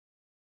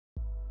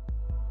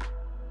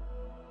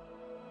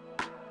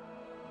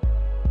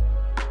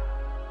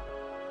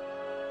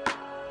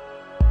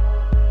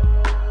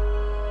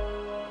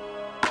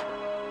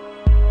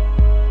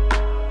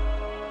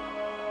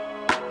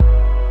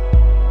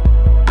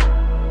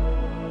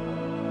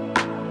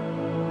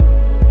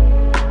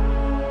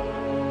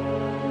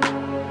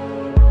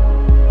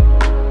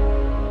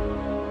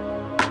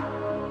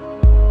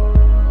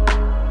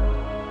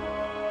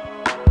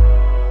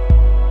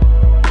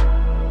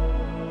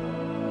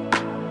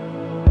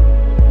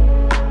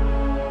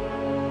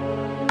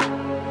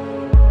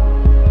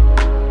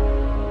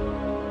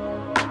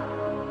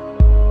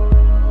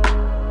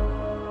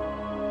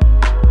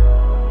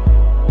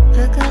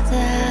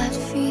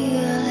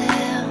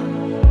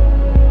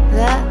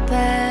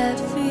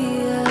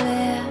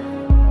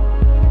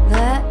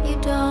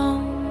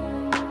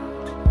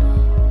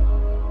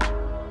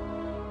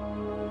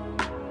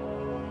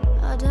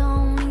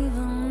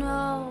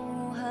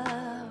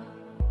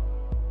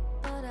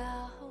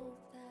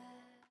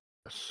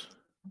Yes.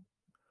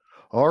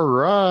 All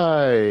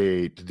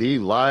right. The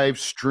live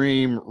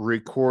stream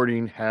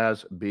recording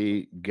has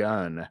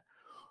begun.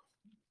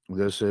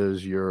 This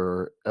is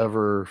your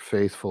ever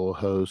faithful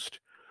host,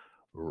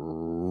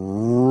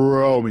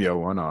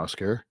 Romeo and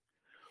Oscar.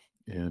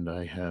 And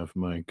I have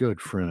my good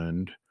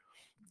friend,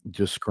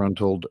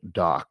 Disgruntled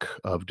Doc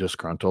of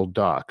Disgruntled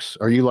Docs.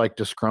 Are you like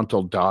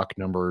Disgruntled Doc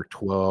number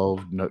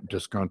 12,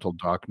 Disgruntled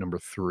Doc number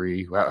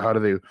 3? How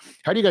do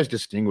you guys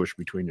distinguish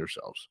between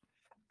yourselves?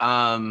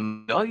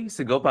 Y'all used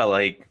to go by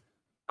like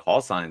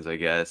call signs, I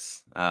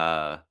guess.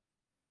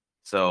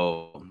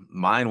 So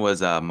mine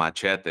was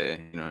Machete,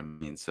 you know what I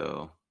mean?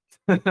 So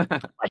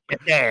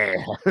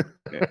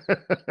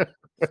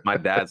my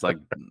dad's like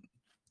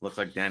looks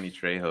like Danny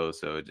Trejo,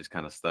 so it just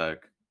kind of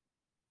stuck.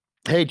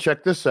 Hey,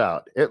 check this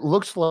out. It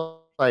looks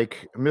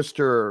like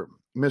Mr.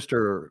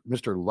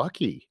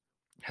 Lucky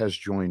has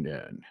joined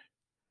in.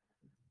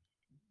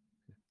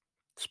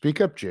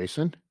 Speak up,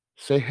 Jason.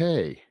 Say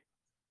hey.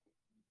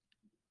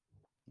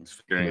 He's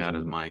figuring out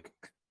his mic.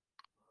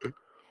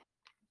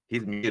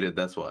 He's muted,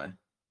 that's why.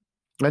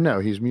 I know,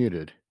 he's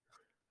muted.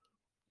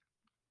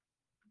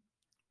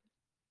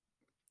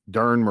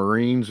 Darn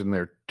Marines and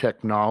their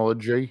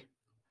technology.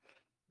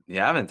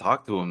 Yeah, I haven't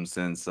talked to him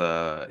since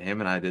him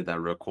and I did that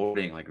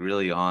recording, like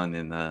really on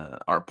in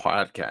our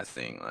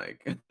podcasting.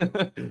 Like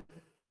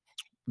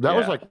That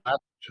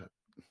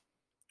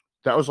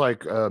was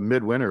like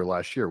midwinter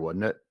last year,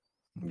 wasn't it?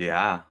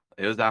 Yeah,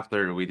 it was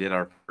after we did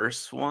our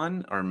first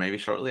one, or maybe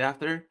shortly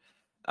after,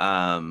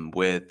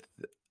 with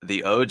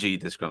the OG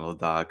Disgruntled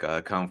Doc,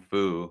 Kung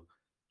Fu,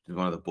 who's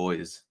one of the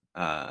boys.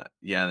 Yeah,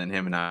 then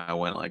him and I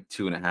went like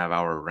 2.5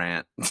 hour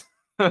rant.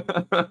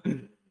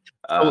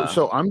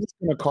 So I'm just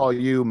gonna call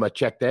you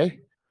Machete.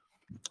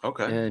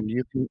 Okay. And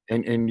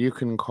you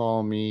can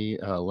call me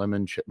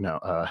Lemon Chip.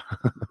 No,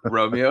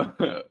 Romeo.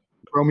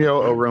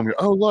 Romeo.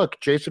 Oh, look,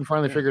 Jason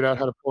finally figured out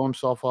how to pull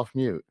himself off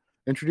mute.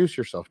 Introduce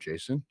yourself,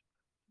 Jason.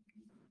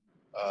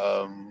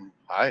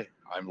 Hi,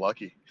 I'm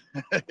Lucky.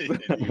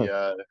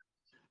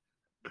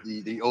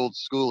 the old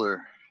schooler,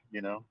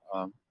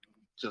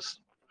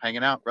 just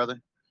hanging out,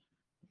 brother.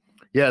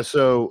 Yeah,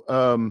 so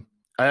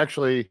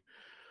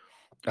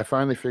I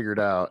finally figured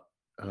out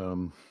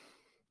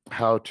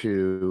how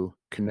to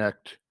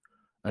connect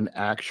an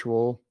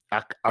actual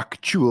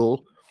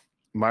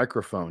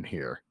microphone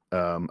here.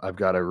 I've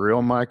got a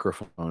real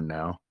microphone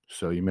now,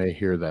 so you may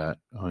hear that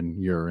on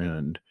your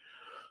end.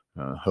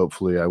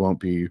 Hopefully I won't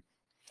be.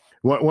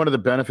 One of the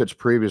benefits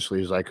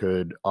previously is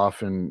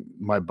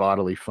my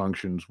bodily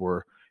functions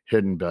were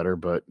hidden better,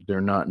 but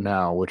they're not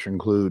now, which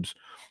includes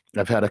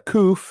I've had a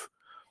coof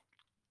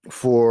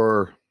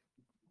for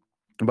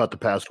about the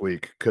past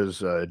week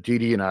because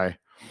Didi and I,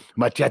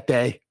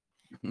 Machete,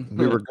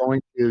 we were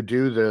going to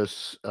do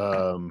this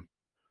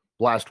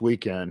last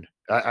weekend.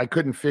 I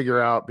couldn't figure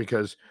out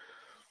because,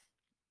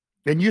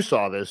 and you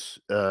saw this,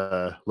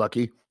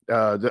 Lucky,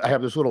 I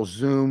have this little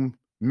Zoom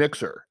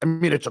mixer. I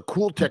mean, it's a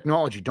cool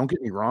technology. Don't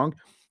get me wrong.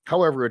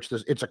 However,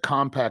 it's a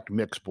compact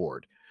mix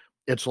board.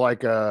 It's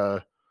like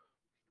an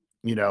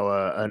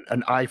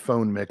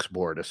iPhone mix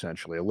board,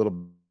 essentially, a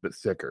little bit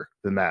thicker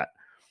than that.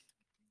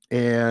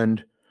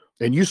 And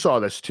you saw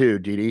this too,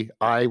 Didi.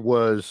 I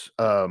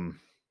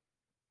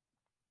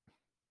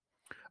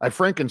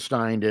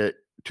Frankensteined it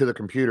to the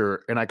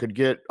computer, and I could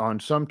get on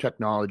some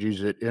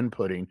technologies it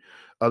inputting,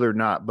 other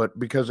not. But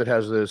because it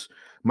has this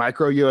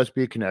micro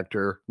USB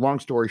connector, long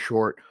story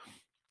short,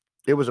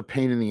 it was a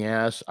pain in the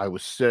ass. I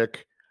was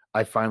sick.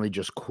 I finally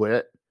just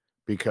quit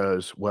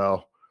because,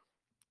 well,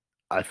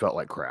 I felt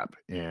like crap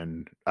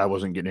and I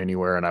wasn't getting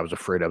anywhere, and I was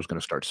afraid I was going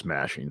to start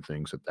smashing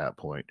things at that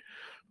point.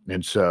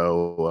 And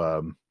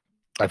so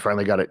I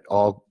finally got it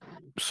all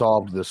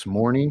solved this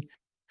morning,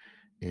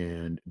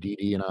 and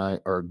Didi and I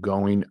are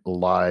going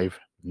live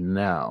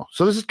now.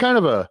 So this is kind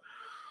of a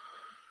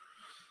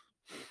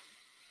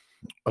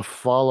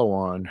follow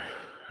on.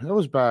 That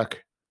was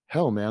back.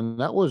 Hell, man,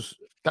 that was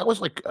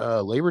like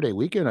Labor Day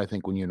weekend, I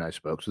think, when you and I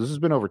spoke. So this has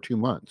been over 2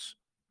 months.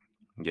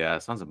 Yeah,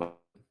 sounds about.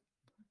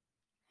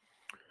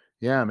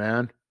 Yeah,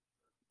 man.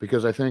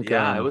 Because I think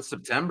it was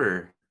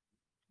September,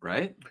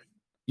 right?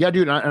 Yeah,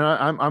 dude,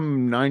 I'm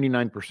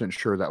 99%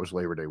 sure that was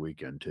Labor Day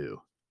weekend too.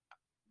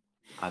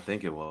 I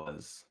think it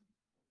was.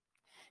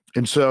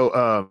 And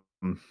so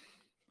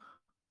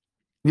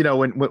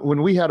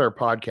when we had our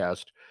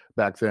podcast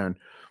back then,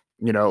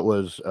 it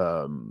was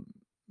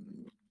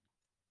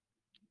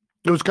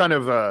kind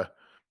of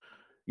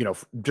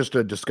just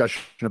a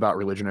discussion about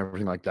religion and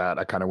everything like that.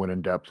 I kind of went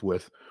in depth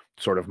with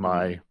sort of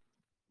my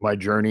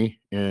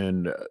journey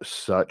and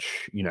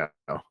such,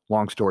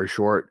 long story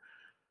short,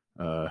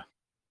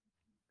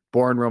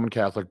 born Roman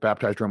Catholic,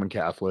 baptized Roman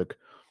Catholic,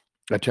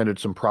 attended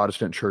some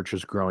Protestant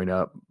churches growing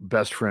up.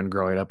 Best friend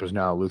growing up is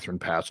now a Lutheran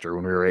pastor.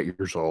 When we were 8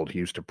 years old, he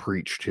used to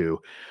preach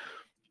to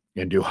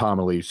and do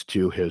homilies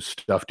to his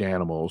stuffed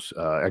animals.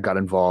 I got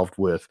involved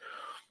with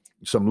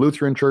some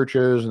Lutheran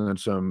churches and then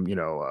some,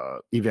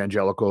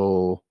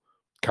 evangelical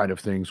kind of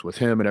things with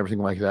him and everything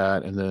like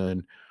that. And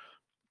then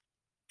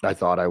I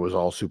thought I was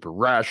all super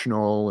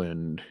rational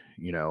and,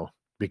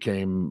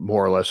 became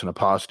more or less an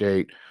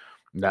apostate.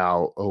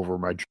 Now, over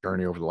my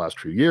journey over the last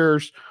few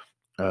years,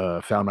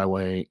 found my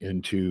way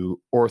into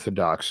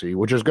Orthodoxy,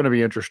 which is going to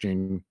be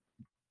interesting,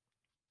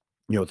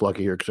 with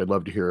Lucky here, because I'd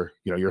love to hear,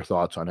 your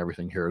thoughts on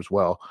everything here as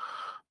well.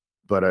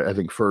 But I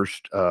think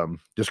first,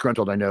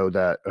 disgruntled, I know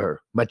that,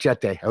 or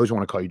Machete, I always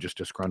want to call you just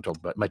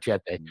disgruntled, but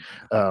Machete.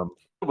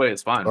 Wait,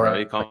 it's fine, or, bro.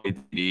 You call me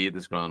D,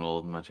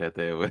 disgruntled,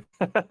 Machete.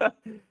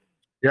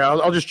 Yeah,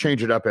 I'll just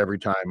change it up every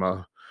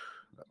time.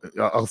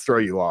 I'll throw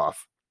you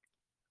off.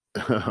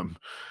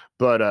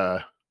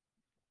 But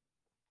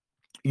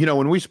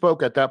when we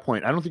spoke at that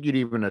point, I don't think you'd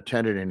even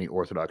attended any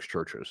Orthodox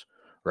churches,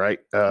 right?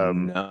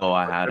 No,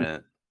 I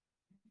hadn't.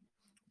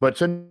 But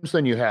since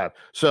then you have.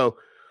 So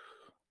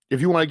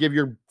if you want to give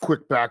your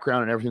quick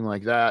background and everything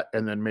like that,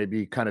 and then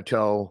maybe kind of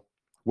tell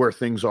where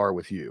things are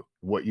with you,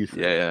 what you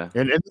think. Yeah.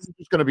 And this is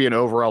just going to be an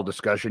overall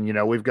discussion.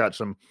 We've got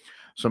some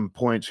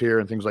points here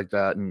and things like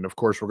that. And of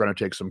course, we're going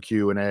to take some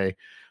Q&A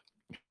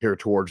here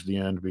towards the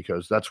end,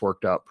 because that's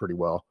worked out pretty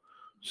well.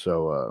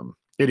 So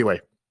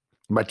anyway,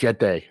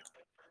 Machete,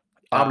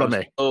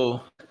 háblame.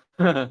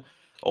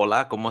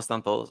 Hola, ¿cómo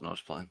están todos? No,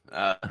 just playing.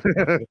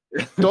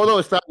 Todo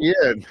está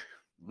bien.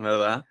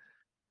 ¿Verdad?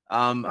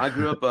 I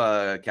grew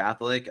up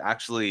Catholic,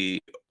 actually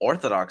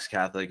Orthodox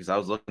Catholic, because I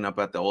was looking up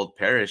at the old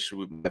parish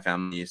my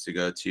family used to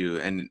go to,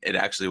 and it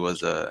actually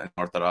was an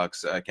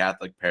Orthodox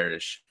Catholic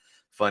parish.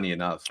 Funny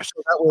enough.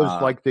 So that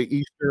was like the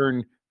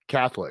Eastern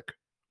Catholic.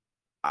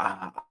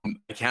 I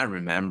can't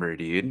remember,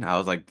 dude. I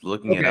was like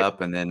looking it up,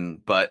 and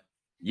then, but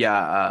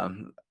yeah,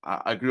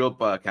 I grew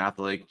up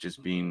Catholic,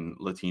 just being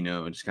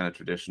Latino and just kind of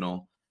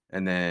traditional.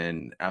 And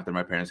then after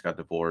my parents got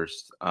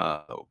divorced,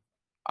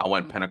 I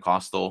went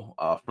Pentecostal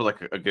for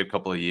like a good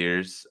couple of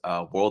years.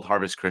 World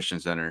Harvest Christian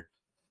Center.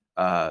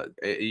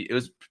 It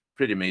was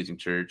pretty amazing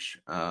church.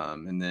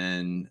 And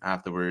then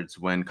afterwards,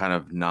 went kind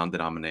of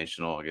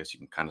non-denominational. I guess you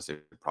can kind of say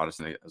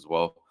Protestant as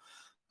well.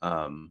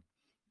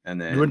 And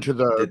then you went to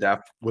did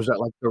that. Was that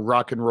like the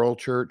rock and roll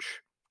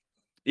church?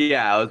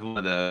 Yeah, I was one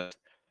of those.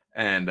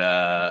 And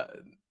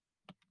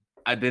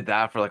I did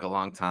that for like a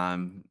long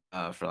time,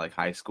 for like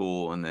high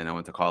school, and then I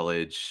went to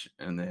college,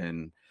 and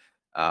then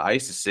I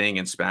used to sing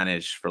in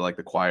Spanish for like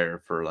the choir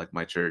for like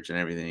my church and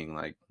everything.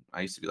 Like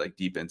I used to be like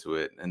deep into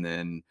it, and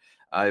then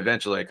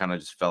eventually I kind of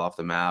just fell off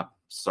the map,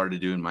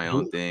 started doing my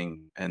own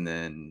thing, and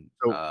then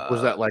So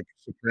was that like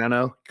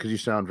soprano? Because you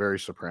sound very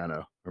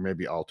soprano, or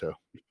maybe alto.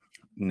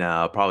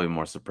 No, probably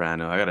more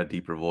soprano. I got a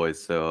deeper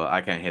voice, so I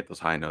can't hit those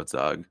high notes,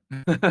 dog.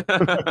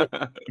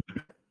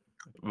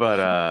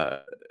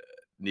 But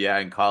yeah,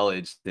 in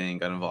college thing,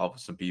 got involved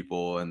with some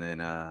people, and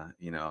then I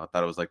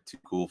thought it was like too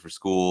cool for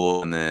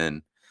school, and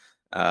then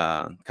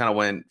kind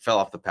of fell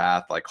off the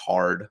path like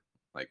hard,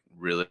 like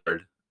really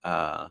hard.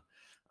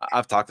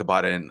 I've talked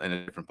about it in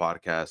a different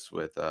podcast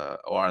with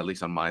or at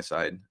least on my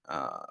side,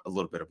 a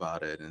little bit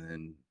about it, and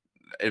then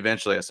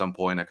eventually at some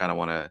point I kind of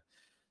want to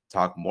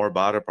talk more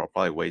about it, but I'll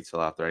probably wait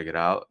till after I get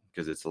out,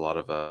 because it's a lot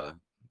of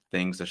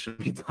things I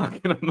shouldn't be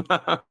talking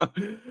about.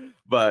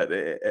 But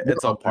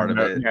it's all part of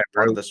it,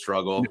 part of the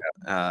struggle.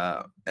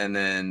 And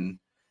then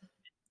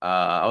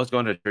I was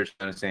going to church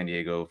down in San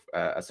Diego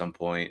at some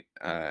point,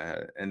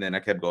 and then I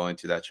kept going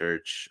to that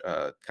church.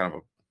 Kind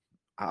of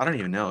I don't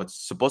even know. It's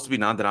supposed to be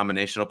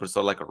non-denominational, but it's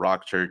sort of like a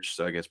rock church,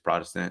 so I guess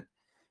Protestant.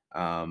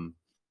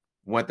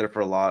 Went there for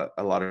a lot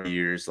of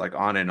years, like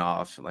on and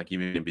off, like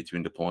even in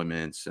between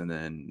deployments, and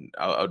then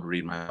I would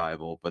read my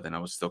Bible, but then I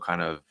was still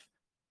kind of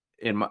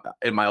in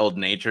my old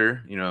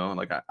nature,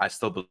 like I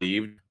still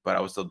believed, but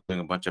I was still doing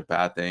a bunch of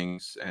bad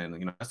things,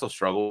 and I still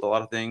struggle with a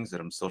lot of things that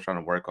I'm still trying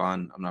to work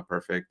on. I'm not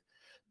perfect,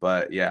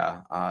 but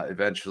yeah,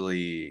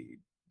 eventually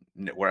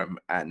where I'm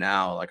at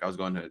now, like I was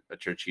going to a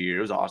church here,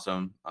 it was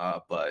awesome,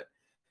 but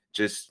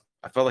just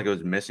I felt like it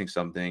was missing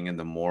something, and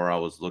the more I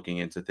was looking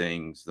into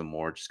things, the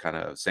more just kind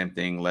of same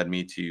thing led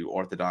me to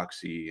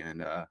Orthodoxy,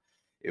 and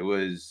it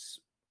was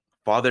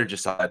Father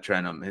Josiah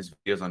Trenum, his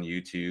videos on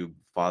YouTube,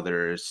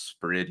 Father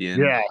Spiridion,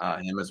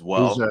 him as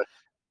well.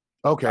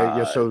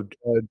 Okay, so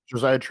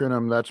Josiah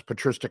Trenum, that's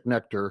Patristic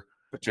Nectar.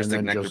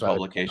 Patristic Nectar Josiah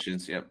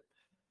Publications, yep.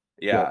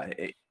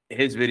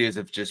 His videos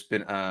have just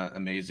been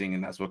amazing,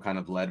 and that's what kind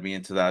of led me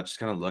into that, just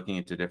kind of looking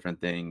into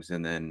different things,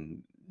 and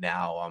then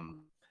now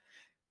I'm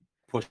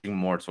pushing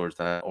more towards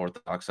that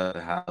Orthodox side of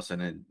the house,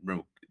 and it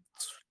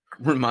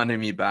reminded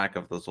me back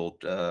of those old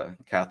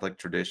Catholic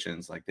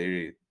traditions. Like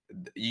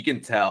you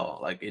can tell,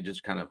 like it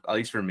just kind of, at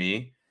least for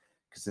me,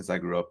 because since I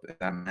grew up in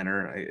that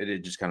manner, it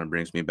just kind of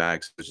brings me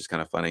back. So it's just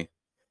kind of funny,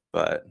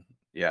 but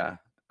yeah.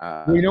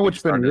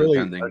 What's been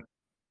really.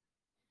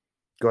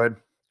 Go ahead.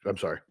 I'm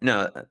sorry.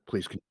 No,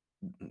 please.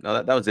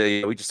 No, that was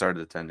it. We just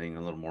started attending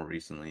a little more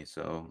recently,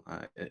 so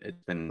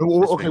it's been.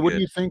 Okay, what do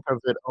you think of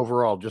it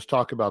overall? Just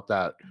talk about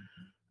that.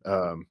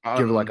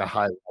 Give it like a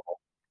high level.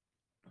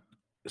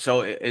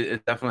 So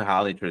it's definitely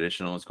highly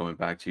traditional. It's going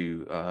back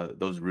to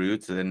those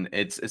roots, and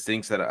it's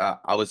things that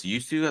I was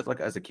used to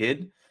as a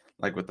kid,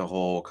 like with the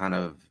whole kind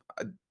of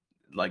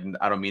like,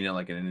 I don't mean it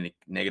like in a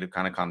negative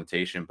kind of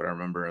connotation, but I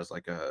remember as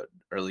like a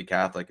early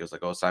Catholic, it was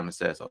like, oh, Simon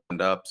Says,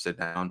 stand up, sit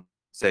down,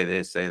 say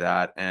this, say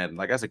that. And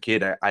like as a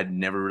kid, I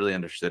never really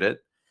understood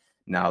it.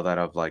 Now that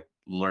I've like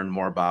learned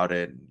more about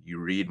it, you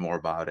read more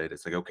about it,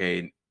 it's like,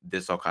 okay,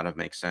 this all kind of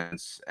makes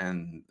sense.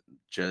 And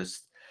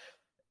just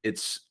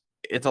it's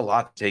it's a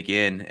lot to take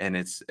in, and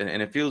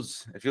and it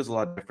feels a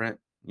lot different,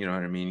 you know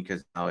what I mean?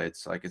 Because now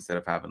it's like instead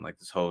of having like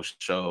this whole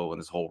show and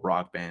this whole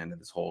rock band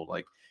and this whole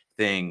like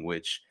thing,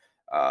 which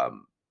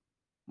um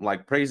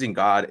like praising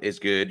God is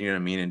good, you know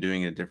what I mean, and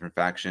doing it in different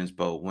factions.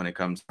 But when it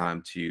comes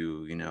time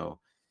to,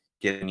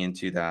 getting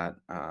into that,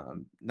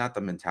 not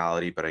the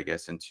mentality, but I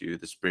guess into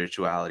the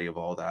spirituality of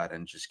all that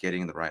and just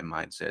getting the right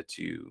mindset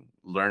to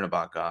learn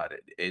about God,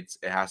 it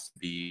has to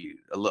be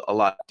a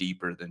lot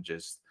deeper than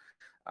just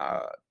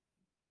uh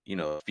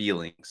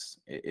feelings.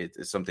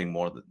 It's something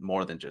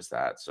more than just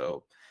that.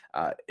 So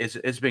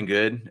it's been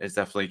good. It's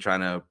definitely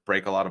trying to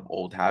break a lot of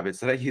old habits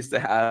that I used to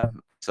have.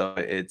 So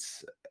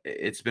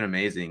it's been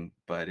amazing,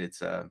 but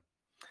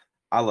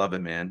I love it,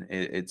 man.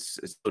 It's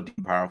so deep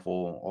and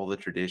powerful. All the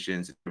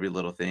traditions, every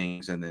little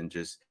things, and then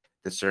just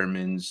the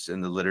sermons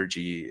and the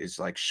liturgy is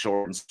like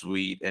short and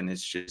sweet, and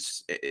it's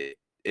just it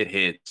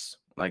hits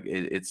like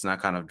it's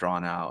not kind of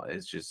drawn out.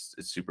 It's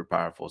super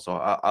powerful. So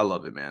I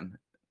love it, man.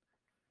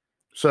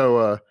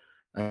 So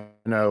I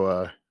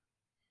know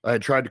I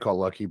had tried to call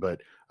Lucky,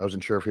 but I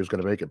wasn't sure if he was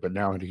going to make it. But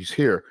now that he's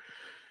here,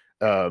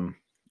 um,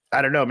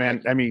 I don't know,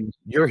 man. I mean,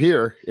 you're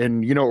here,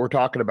 and you know what we're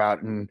talking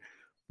about, and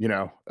you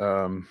know,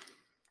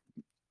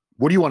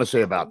 what do you want to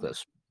say about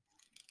this?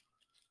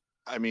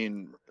 I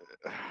mean,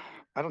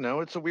 I don't know.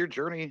 It's a weird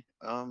journey.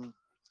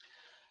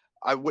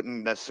 I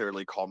wouldn't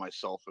necessarily call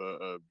myself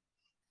a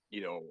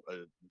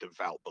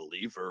devout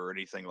believer or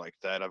anything like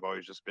that. I've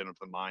always just been of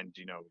the mind,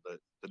 that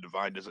the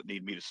divine doesn't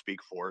need me to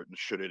speak for it, and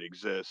should it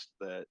exist,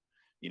 that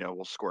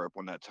we'll square up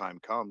when that time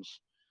comes.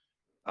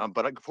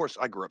 But of course,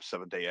 I grew up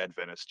Seventh Day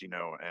Adventist,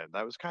 and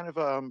that was kind of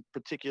a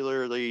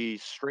particularly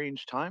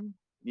strange time.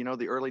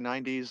 The early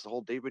 '90s, the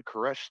whole David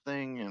Koresh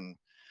thing, and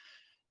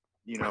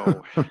you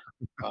know,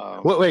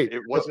 Wait,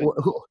 it wasn't.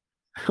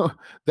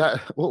 that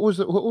what was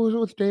it? What was it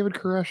with David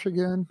Koresh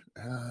again?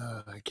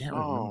 I can't Oh,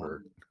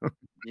 remember.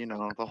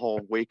 the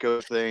whole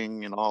Waco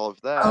thing and all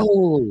of that.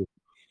 Oh,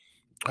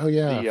 oh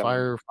yeah, The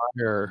fire.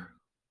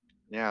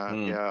 Yeah,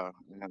 Mm. yeah,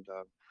 and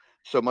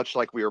so much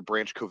like we are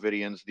Branch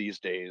Covidians these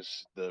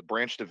days, the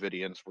Branch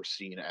Davidians were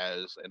seen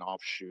as an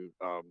offshoot,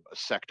 a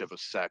sect of a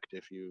sect,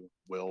 if you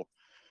will.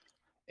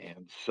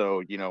 And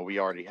so, we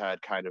already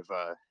had kind of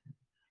a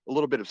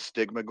little bit of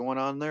stigma going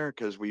on there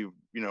because we,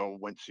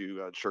 went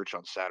to church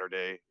on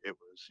Saturday. It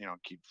was,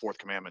 keep fourth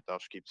commandment, thou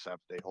shalt keep the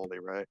Sabbath day holy,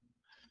 right?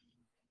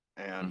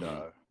 And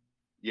Hmm.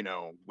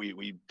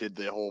 we did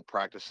the whole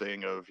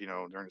practicing of,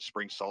 during the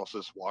spring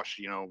solstice, wash,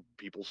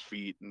 people's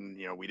feet, and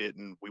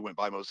we went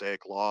by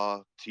Mosaic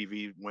law.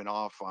 TV went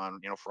off on,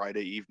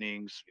 Friday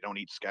evenings. We don't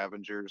eat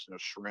scavengers, no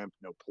shrimp,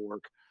 no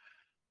pork,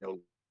 no.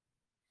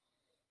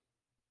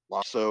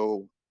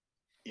 So,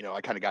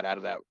 I kind of got out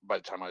of that by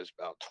the time I was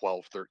about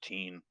 12,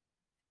 13,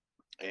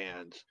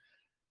 and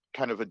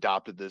kind of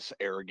adopted this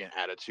arrogant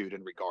attitude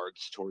in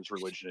regards towards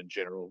religion in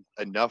general,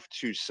 enough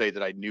to say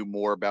that I knew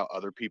more about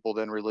other people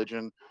than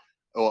religion,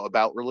 well,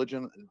 about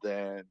religion,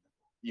 than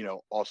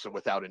also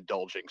without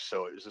indulging.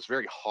 So it was this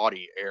very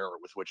haughty air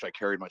with which I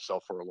carried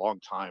myself for a long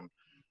time.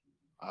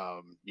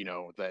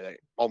 That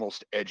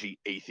almost edgy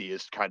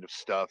atheist kind of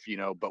stuff,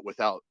 but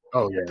without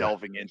Oh yeah.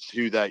 delving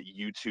into that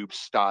YouTube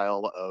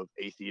style of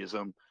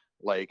atheism,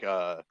 like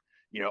oh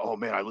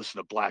man, I listen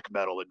to black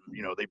metal and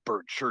they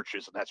burn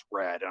churches and that's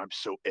rad and I'm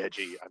so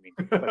edgy. I mean,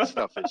 that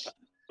stuff is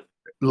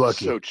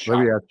Lucky. so Let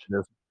me ask childish. you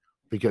this,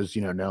 because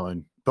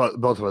knowing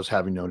both of us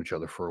having known each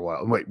other for a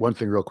while. And wait, one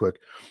thing real quick.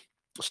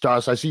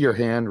 Stas, I see your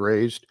hand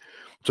raised.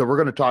 So we're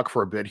going to talk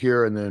for a bit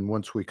here, and then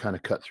once we kind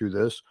of cut through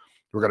this,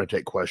 we're going to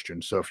take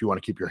questions. So if you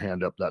want to keep your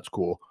hand up, that's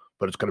cool.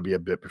 But it's going to be a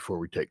bit before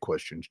we take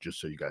questions, just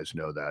so you guys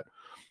know that.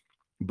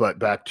 But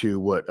back to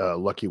what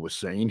Lucky was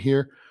saying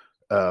here.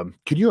 Can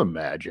you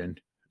imagine,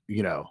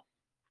 you know,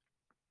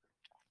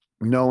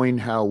 knowing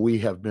how we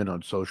have been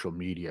on social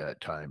media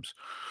at times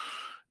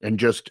and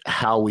just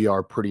how we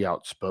are pretty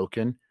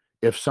outspoken?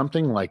 If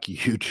something like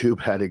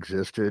YouTube had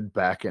existed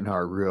back in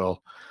our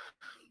real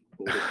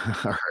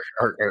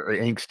our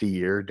angsty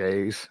year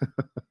days.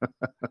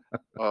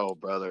 Oh,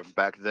 brother,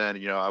 back then,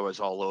 I was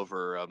all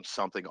over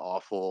something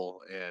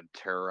awful and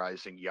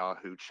terrorizing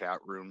Yahoo chat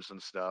rooms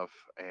and stuff.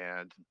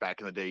 And back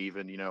in the day,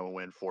 even,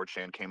 when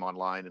 4chan came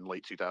online in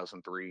late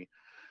 2003,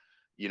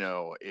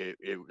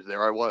 it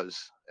there I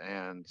was,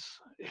 and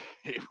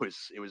it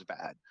was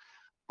bad.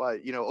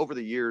 But over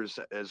the years,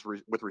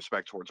 with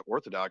respect towards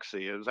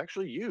orthodoxy, it was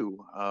actually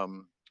you,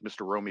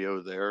 Mr.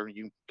 Romeo. There,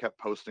 you kept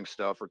posting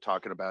stuff or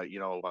talking about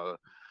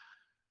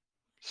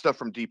stuff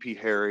from DP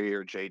Harry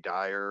or Jay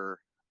Dyer.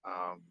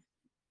 Um,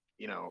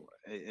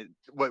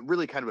 what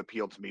really kind of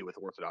appealed to me with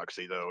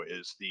orthodoxy, though,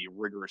 is the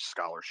rigorous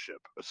scholarship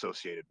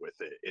associated with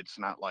it. It's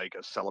not like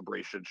a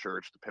celebration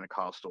church. The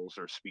Pentecostals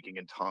are speaking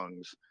in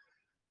tongues.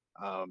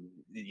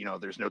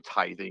 There's no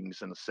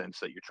tithings in the sense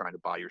that you're trying to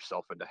buy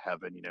yourself into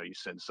heaven. You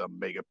send some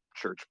mega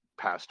church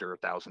pastor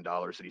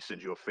 $1,000 and he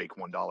sends you a fake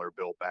 $1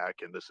 bill back,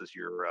 and this is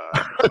your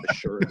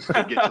assurance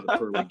to get to the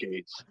pearly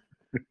gates.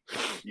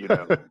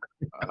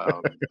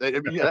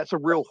 That's a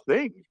real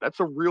thing. That's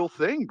a real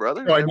thing,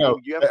 brother. No, I know.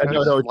 You have I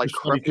know. No, it's like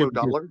just funny too, Creflo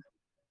Dollar.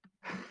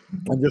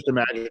 I'm just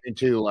imagining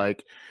too,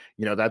 like,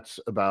 that's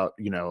about,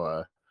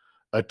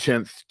 a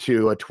 10th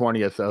to a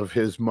 20th of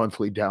his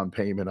monthly down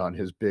payment on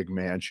his big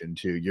mansion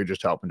too. You're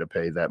just helping to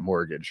pay that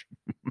mortgage.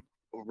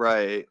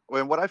 Right.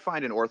 When what I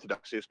find in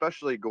Orthodoxy,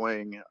 especially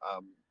going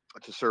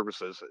to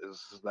services,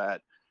 is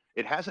that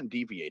it hasn't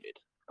deviated,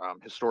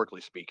 historically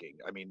speaking.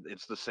 I mean,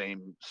 it's the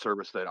same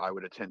service that I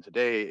would attend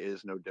today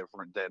is no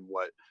different than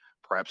what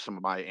perhaps some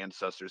of my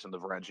ancestors in the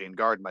Varangian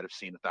Guard might have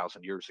seen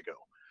 1,000 years ago.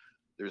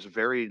 There's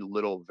very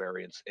little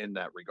variance in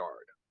that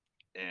regard.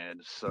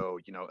 And so,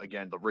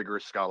 again, the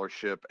rigorous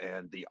scholarship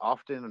and the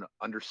often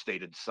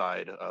understated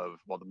side of,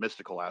 well, the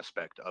mystical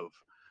aspect of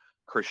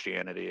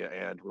Christianity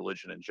and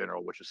religion in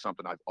general, which is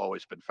something I've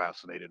always been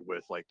fascinated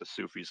with, like the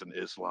Sufis in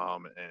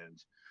Islam.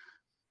 And,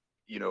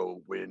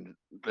 when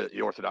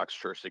the Orthodox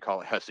Church, they call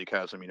it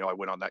hesychasm. I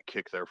went on that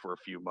kick there for a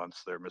few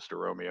months there, Mr.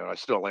 Romeo. And I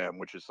still am,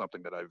 which is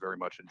something that I very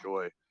much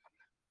enjoy.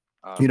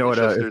 You know It's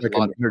what? just If there's I a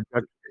lot. can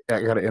interject,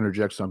 I got to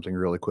interject something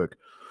really quick.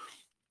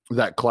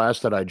 That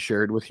class that I'd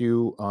shared with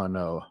you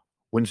on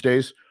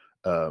Wednesdays,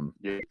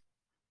 Yeah.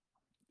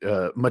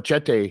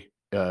 Machete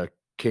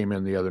came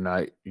in the other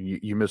night.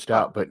 You missed Oh,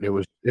 out, but it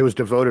was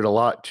devoted a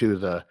lot to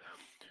the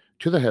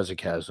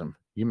hesychasm.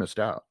 You missed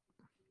out.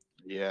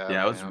 yeah,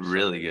 Yeah, it was man. I'm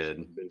really sorry. It's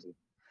good. been busy.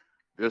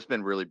 It's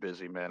been really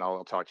busy, man.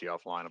 I'll talk to you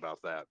offline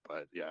about that.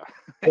 But yeah,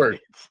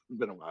 Word. it's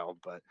been a while.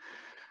 But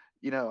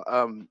it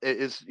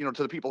is,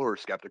 to the people who are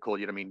skeptical,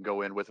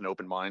 go in with an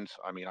open mind.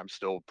 I mean, I'm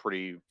still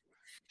pretty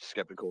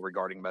skeptical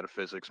regarding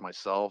metaphysics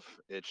myself.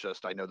 It's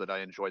just I know that I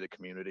enjoy the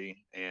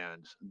community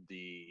and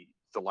the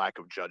lack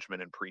of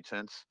judgment and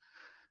pretense.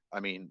 I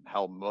mean,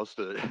 how most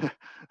of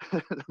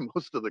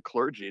most of the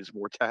clergy is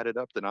more tatted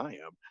up than I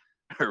am,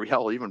 or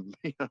hell, even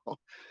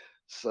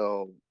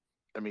So,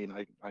 I mean,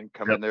 I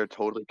come Yep. in there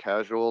totally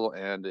casual,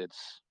 and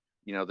it's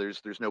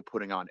there's no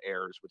putting on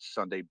airs with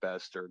Sunday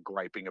best or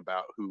griping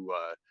about who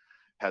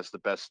has the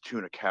best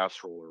tuna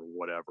casserole or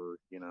whatever.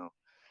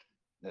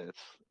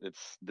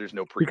 It's there's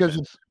no Because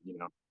pretense.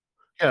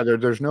 yeah,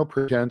 there's no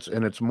pretense,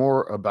 and it's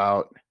more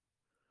about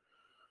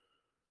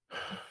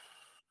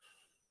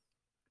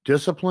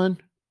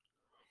discipline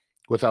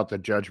without the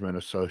judgment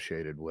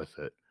associated with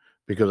it.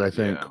 Because I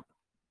think Yeah.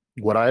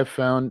 what I've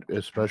found,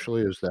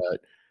 especially, is that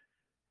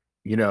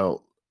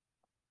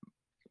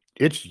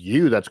it's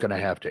you that's going to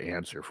have to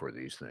answer for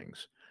these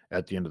things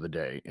at the end of the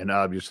day. And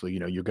obviously,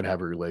 you're going to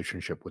have a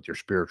relationship with your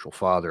spiritual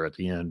father at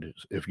the end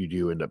if you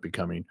do end up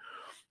becoming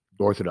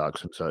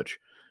Orthodox and such,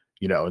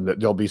 and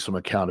there'll be some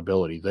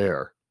accountability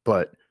there.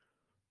 But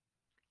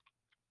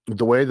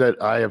the way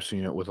that I have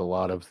seen it with a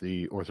lot of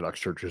the Orthodox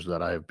churches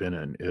that I have been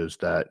in is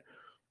that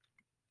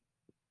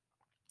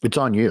it's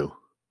on you.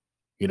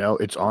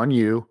 It's on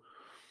you.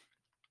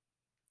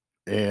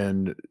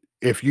 And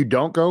if you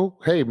don't go,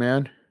 hey,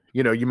 man,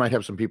 you might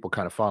have some people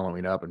kind of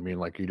following up and being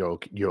like, you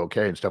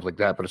okay and stuff like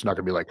that. But it's not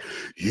going to be like,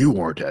 you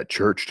weren't at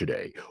church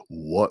today.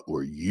 What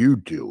were you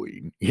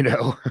doing?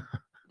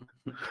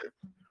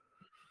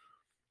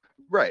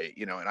 Right.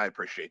 And I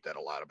appreciate that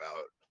a lot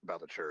about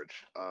the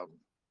church.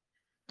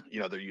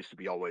 There used to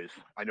be always,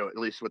 I know, at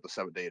least with the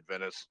Seventh-day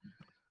Adventists,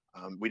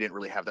 we didn't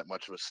really have that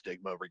much of a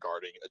stigma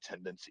regarding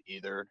attendance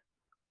either.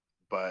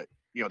 But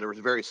there was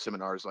various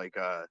seminars like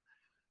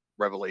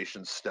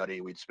Revelation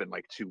study. We'd spend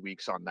like 2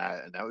 weeks on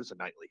that, and that was a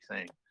nightly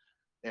thing.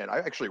 And I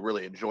actually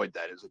really enjoyed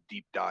that as a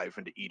deep dive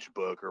into each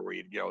book, or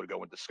we'd go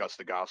and discuss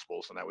the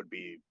Gospels, and that would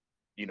be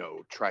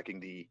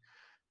tracking the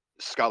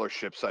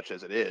scholarship such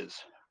as it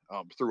is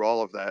through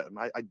all of that. And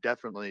I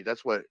definitely,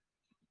 that's what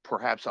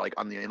perhaps like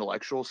on the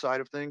intellectual side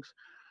of things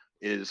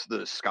is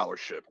the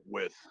scholarship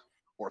with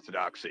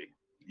Orthodoxy.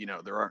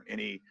 There aren't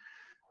any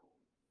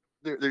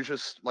there's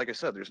just, like I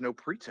said, there's no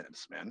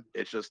pretense, man.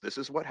 It's just, this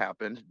is what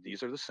happened,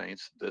 these are the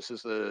saints, this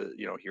is the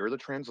here are the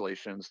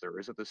translations. There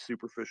isn't this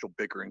superficial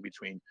bickering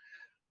between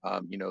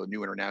the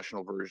New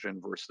International Version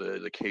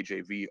versus the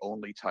KJV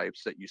only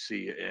types that you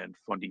see in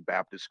fundy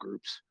Baptist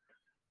groups.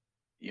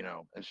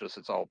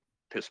 It's all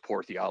piss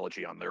poor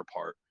theology on their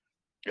part,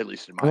 at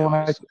least in my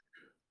eyes.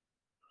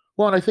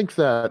 And I think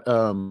that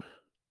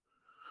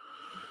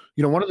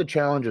one of the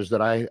challenges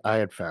that I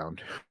had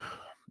found,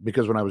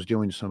 because when I was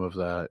doing some of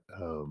that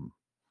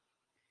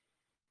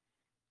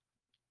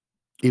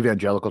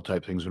evangelical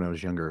type things when I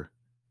was younger,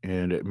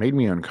 and it made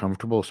me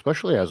uncomfortable,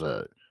 especially as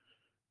a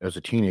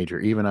teenager.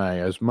 Even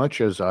as much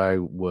as I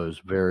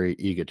was very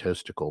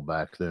egotistical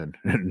back then,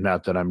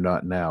 not that I'm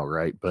not now,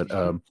 right? But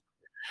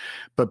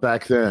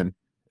back then,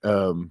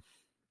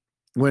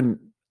 when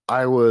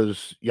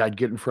I'd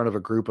get in front of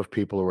a group of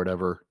people or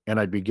whatever, and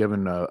I'd be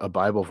given a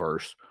Bible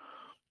verse,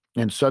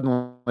 and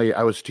suddenly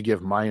I was to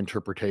give my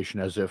interpretation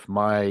as if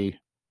my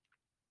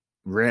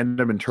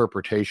random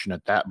interpretation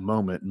at that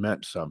moment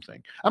meant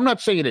something. I'm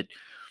not saying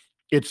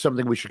it's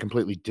something we should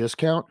completely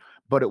discount,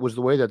 but it was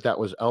the way that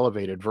was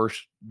elevated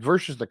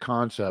versus the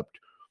concept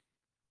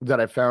that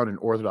I found in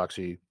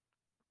Orthodoxy,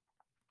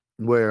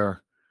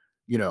 where,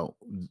 you know,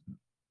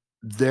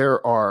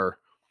 there are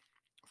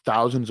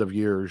thousands of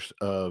years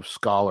of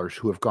scholars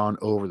who have gone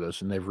over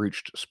this and they've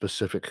reached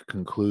specific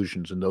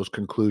conclusions, and those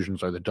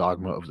conclusions are the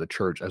dogma of the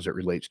church as it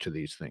relates to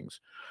these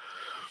things.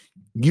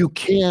 You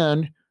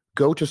can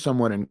go to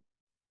someone and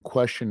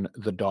question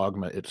the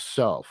dogma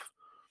itself.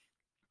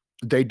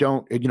 They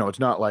don't, it's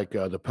not like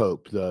the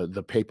Pope,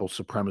 the papal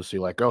supremacy,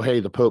 like, oh, hey,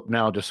 the Pope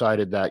now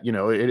decided that,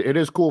 it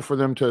is cool for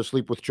them to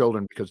sleep with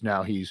children because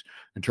now he's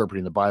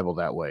interpreting the Bible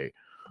that way.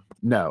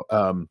 No,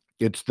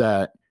 it's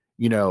that,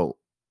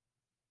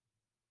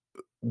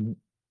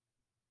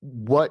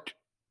 what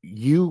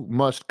you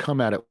must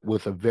come at it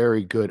with a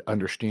very good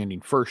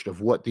understanding first of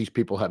what these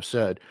people have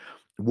said,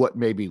 what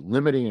may be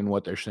limiting in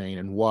what they're saying,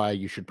 and why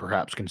you should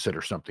perhaps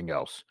consider something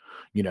else.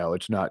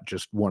 It's not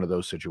just one of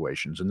those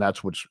situations, and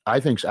that's what's I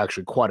think is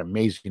actually quite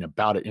amazing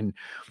about it. And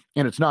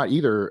it's not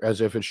either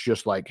as if it's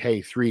just like,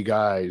 hey, three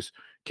guys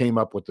came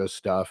up with this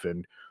stuff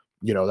and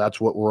that's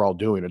what we're all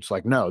doing. It's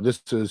like, no,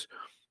 this is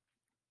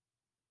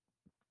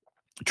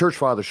church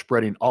fathers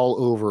spreading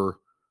all over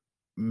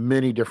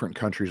many different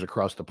countries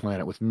across the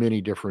planet with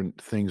many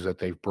different things that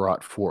they've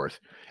brought forth.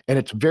 And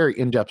it's very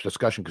in-depth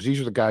discussion because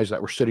these are the guys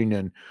that were sitting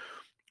in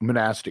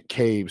monastic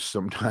caves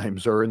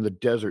sometimes or in the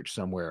desert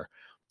somewhere,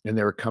 and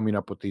they were coming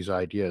up with these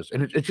ideas.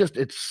 And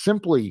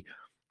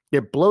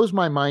it blows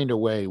my mind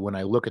away when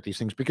I look at these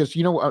things because,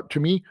 to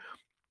me,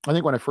 I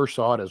think when I first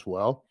saw it as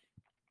well,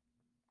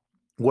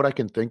 what I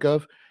can think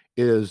of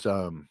is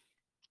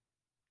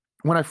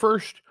when I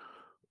first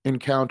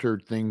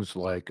encountered things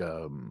like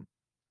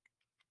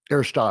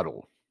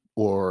Aristotle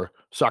or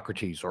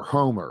Socrates or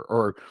Homer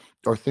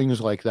or things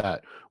like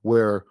that,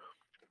 where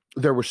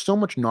there was so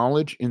much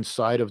knowledge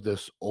inside of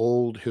this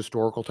old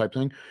historical type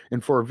thing.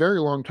 And for a very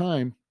long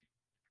time,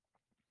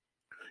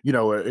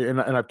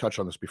 and I've touched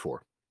on this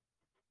before,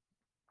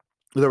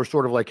 there was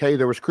sort of like, hey,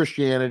 there was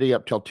Christianity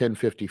up till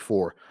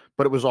 1054,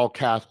 but it was all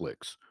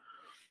Catholics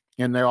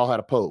and they all had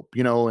a pope,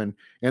 and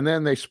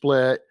then they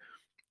split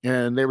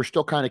and they were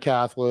still kind of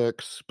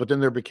Catholics, but then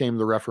there became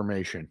the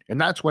Reformation. And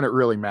that's when it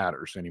really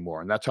matters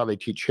anymore. And that's how they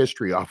teach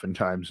history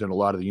oftentimes in a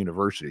lot of the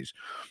universities.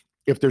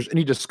 If there's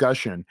any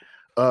discussion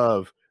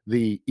of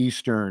the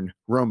Eastern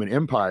Roman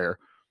Empire,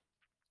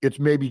 it's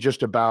maybe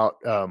just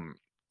about,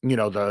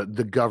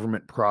 the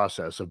government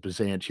process of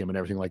Byzantium and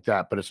everything like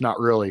that, but it's not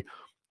really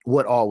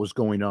what all was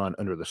going on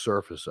under the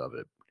surface of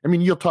it. I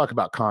mean, you'll talk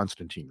about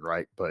Constantine,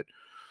 right? But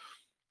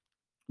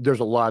there's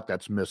a lot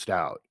that's missed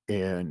out,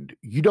 and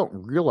you don't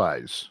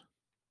realize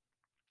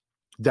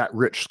that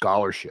rich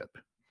scholarship.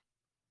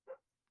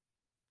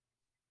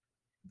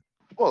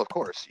 Well, of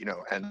course,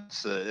 and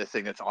it's the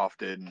thing that's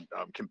often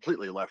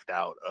completely left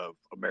out of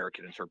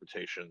American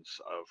interpretations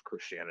of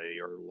Christianity,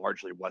 or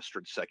largely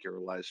Western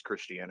secularized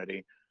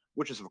Christianity,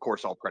 which is, of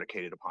course, all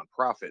predicated upon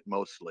profit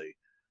mostly.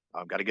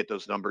 Got to get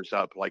those numbers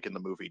up, like in the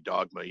movie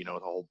Dogma, the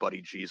whole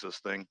buddy Jesus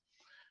thing,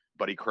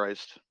 buddy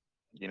Christ.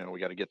 We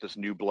got to get this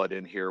new blood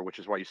in here, which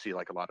is why you see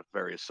like a lot of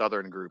various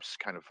Southern groups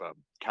kind of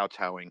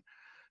kowtowing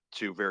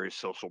to various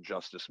social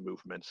justice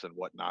movements and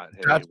whatnot.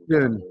 That's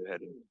been,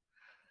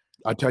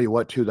 I tell you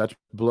what, too, that's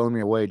blown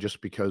me away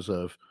just because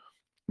of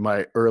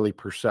my early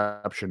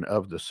perception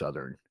of the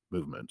Southern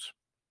movements.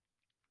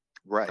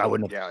 Right. I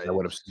would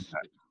have seen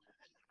that.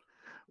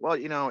 Well,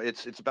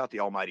 it's about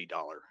the almighty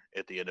dollar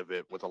at the end of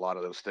it with a lot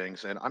of those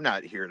things. And I'm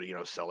not here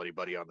to, sell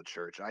anybody on the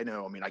church. I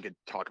mean, I could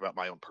talk about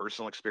my own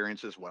personal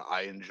experiences, what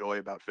I enjoy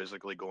about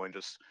physically going,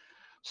 just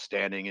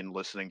standing and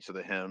listening to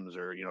the hymns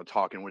or,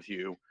 talking with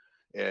you.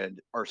 And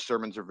our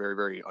sermons are very,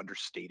 very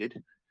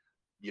understated.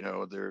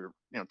 They're,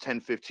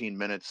 10, 15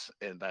 minutes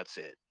and that's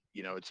it.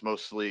 It's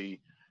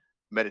mostly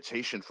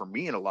meditation for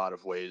me in a lot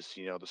of ways,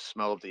 the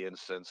smell of the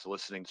incense,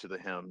 listening to the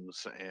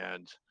hymns,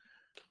 and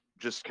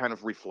just kind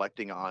of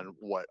reflecting on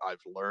what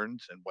I've learned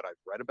and what I've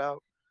read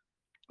about.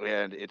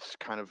 And it's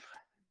kind of,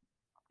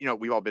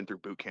 we've all been through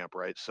boot camp,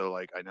 right? So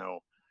like, I know,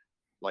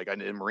 like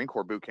in Marine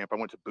Corps boot camp, I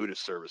went to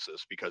Buddhist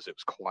services because it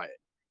was quiet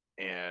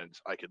and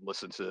I could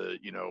listen to,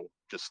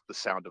 just the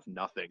sound of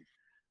nothing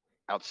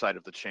outside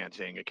of the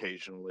chanting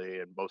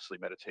occasionally, and mostly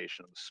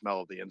meditation and the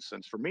smell of the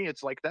incense. For me,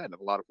 it's like that in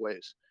a lot of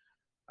ways.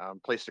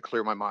 Place to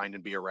clear my mind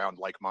and be around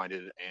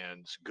like-minded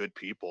and good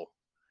people.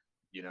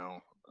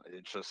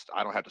 It's just,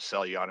 I don't have to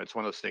sell you on it. It's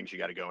one of those things you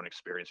got to go and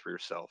experience for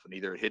yourself, and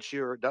either it hits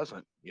you or it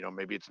doesn't.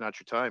 Maybe it's not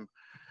your time.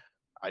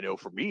 I know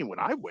for me, when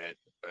I went,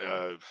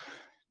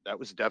 that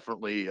was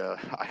definitely,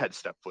 I had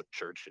stepped foot in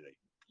church in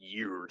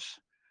years,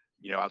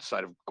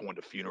 outside of going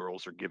to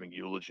funerals or giving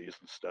eulogies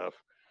and stuff.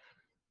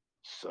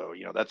 So,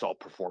 that's all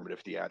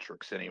performative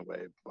theatrics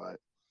anyway, but,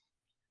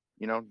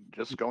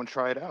 just go and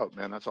try it out,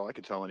 man. That's all I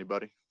can tell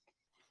anybody.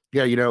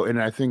 Yeah,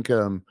 and I think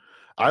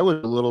I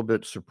was a little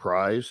bit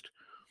surprised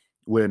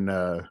when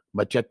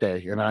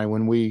Machete and I,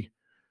 when we,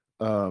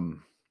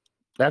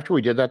 after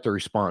we did that, the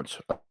response,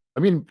 I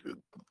mean,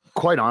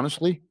 quite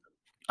honestly,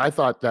 I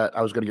thought that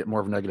I was going to get more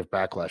of a negative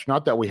backlash.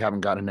 Not that we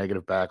haven't gotten a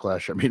negative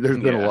backlash. I mean, there's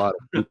been a Yeah. lot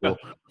of people.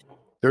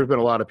 There's been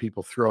a lot of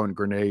people throwing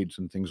grenades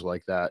and things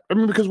like that. I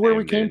mean, because where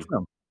we Same, came dude.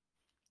 from.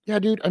 Yeah,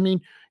 dude. I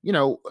mean, you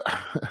know,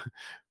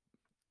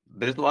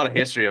 There's a lot of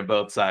history of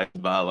both sides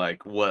about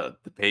like what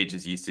the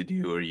pages used to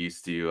do or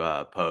used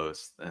to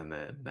post, and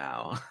then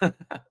now.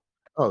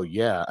 oh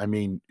yeah. I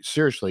mean,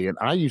 seriously. And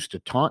I used to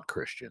taunt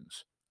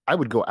Christians. I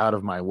would go out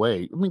of my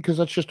way. I mean, because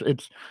that's just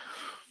it's.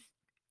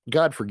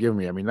 God forgive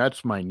me. I mean,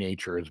 that's my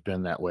nature. Has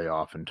been that way.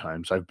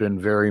 Oftentimes, I've been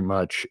very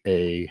much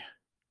a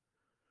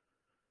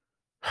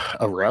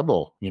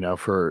rebel, you know,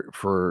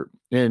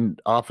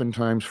 and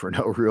oftentimes for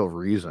no real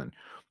reason,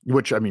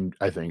 which I mean,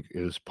 I think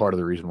is part of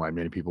the reason why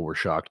many people were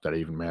shocked that I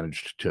even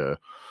managed to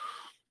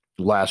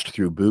last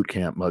through boot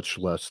camp, much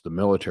less the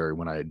military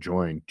when I had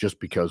joined, just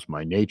because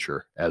my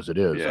nature as it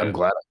is. I'm Yeah.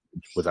 glad,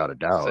 without a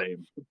doubt.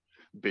 Same,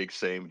 big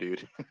same,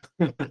 dude.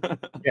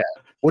 Yeah,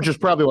 which is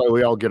probably why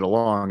we all get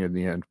along in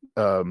the end.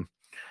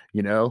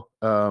 You know,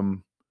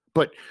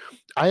 but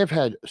I have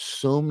had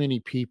so many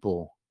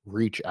people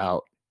reach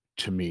out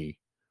to me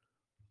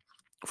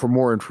for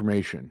more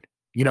information,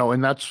 you know,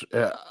 and that's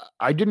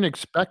I didn't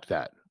expect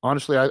that.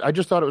 Honestly, I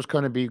just thought it was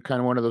going to be kind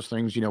of one of those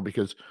things, you know,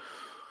 because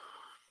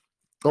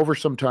over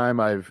some time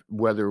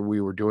whether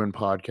we were doing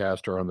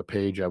podcast or on the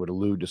page, I would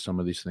allude to some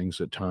of these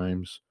things at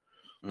times.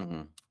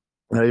 Mhm.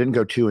 And I didn't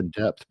go too in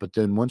depth, but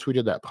then once we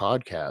did that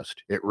podcast,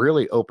 it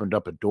really opened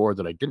up a door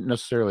that I didn't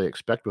necessarily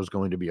expect was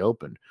going to be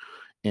opened.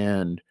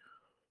 And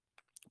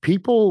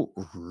people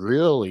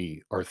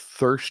really are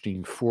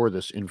thirsting for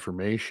this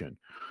information.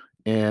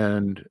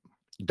 And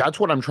that's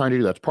what I'm trying to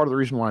do. That's part of the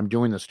reason why I'm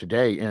doing this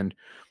today. And,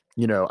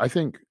 you know, I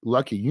think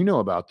Lucky, you know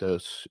about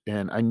this,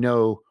 and I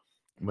know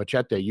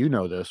Machete, you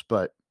know this,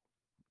 but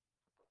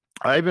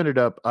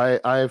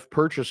I've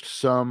purchased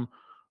some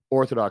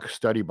Orthodox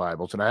study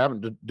Bibles, and I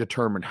haven't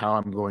determined how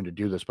I'm going to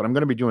do this, but I'm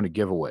going to be doing a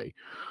giveaway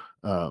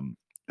um,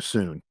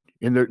 soon.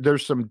 And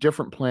there's some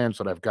different plans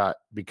that I've got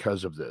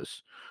because of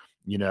this,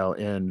 you know,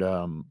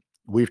 and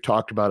we've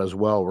talked about as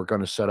well. We're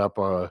going to set up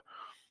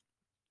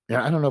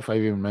yeah, I don't know if I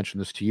even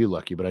mentioned this to you,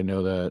 Lucky, but I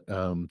know that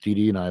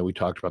DD and we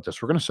talked about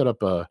this. We're going to set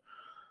up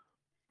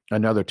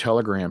another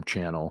Telegram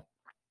channel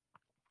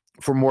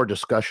for more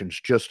discussions,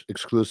 just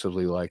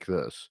exclusively like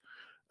this,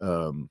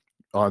 um,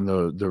 on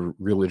the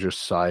religious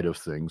side of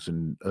things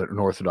and an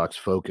Orthodox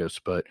focus,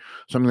 but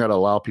something that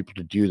allow people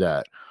to do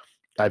that.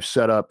 I've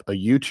set up a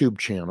YouTube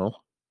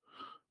channel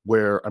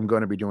where I'm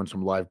going to be doing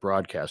some live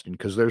broadcasting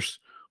because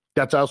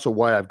that's also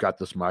why I've got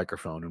this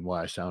microphone and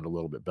why I sound a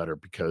little bit better,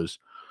 because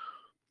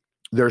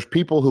there's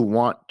people who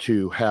want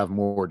to have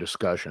more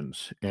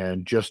discussions,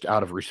 and just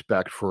out of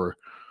respect for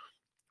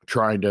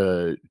trying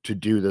to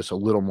do this a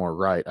little more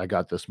right, I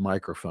got this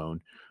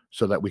microphone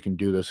so that we can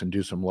do this and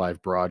do some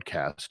live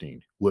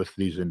broadcasting with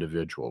these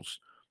individuals.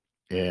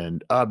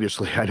 And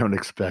obviously, I don't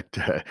expect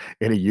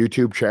any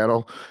YouTube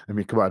channel. I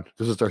mean, come on,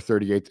 this is our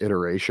 38th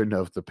iteration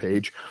of the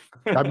page.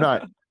 I'm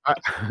not. I,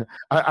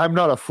 I'm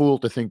not a fool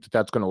to think that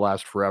that's going to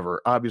last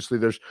forever. Obviously,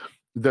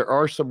 there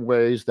are some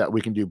ways that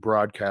we can do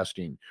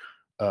broadcasting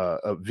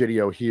a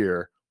video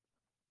here.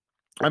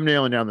 I'm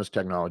nailing down this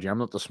technology. I'm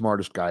not the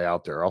smartest guy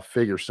out there. I'll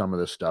figure some of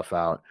this stuff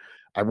out.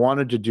 I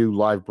wanted to do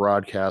live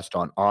broadcast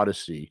on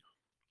Odyssey.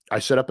 I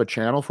set up a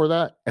channel for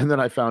that, and then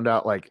I found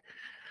out like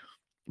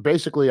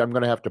basically I'm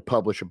going to have to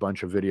publish a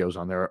bunch of videos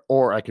on there,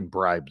 or I can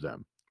bribe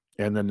them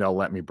and then they'll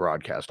let me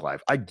broadcast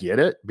live. I get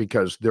it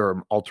because they're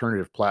an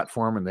alternative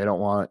platform and they don't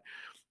want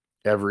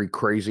every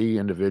crazy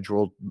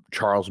individual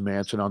Charles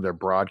Manson on their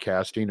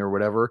broadcasting or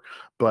whatever.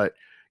 But,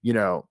 you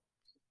know,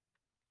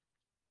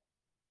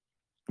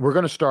 we're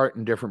going to start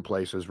in different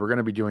places. We're going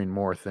to be doing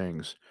more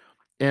things.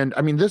 And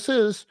I mean, this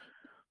is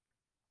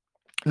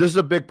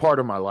a big part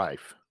of my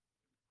life.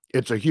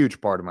 It's a huge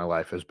part of my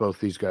life, as both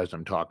these guys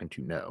I'm talking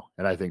to know.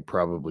 And I think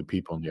probably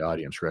people in the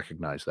audience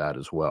recognize that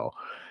as well.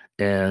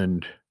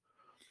 And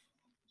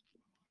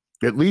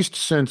at least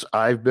since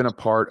I've been a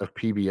part of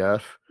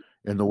PBF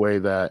in the way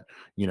that,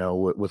 you know,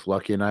 with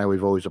Lucky and I,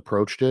 we've always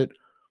approached it.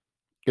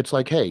 It's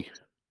like, hey,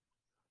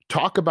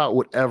 talk about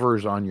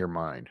whatever's on your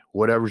mind,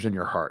 whatever's in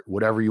your heart,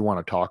 whatever you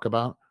want to talk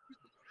about.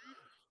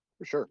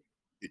 For sure.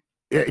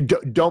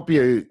 Don't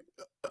be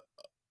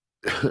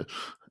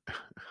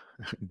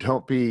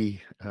don't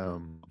be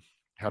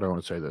how do I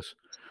want to say this?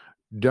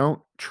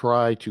 Don't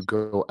try to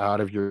go out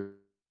of your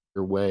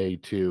way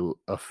to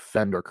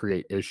offend or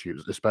create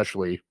issues,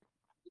 especially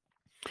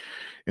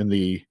in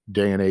the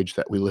day and age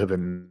that we live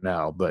in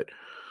now. But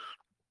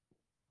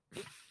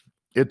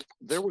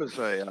There was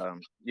a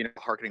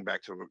harkening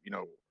back to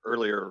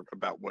earlier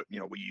about what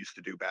we used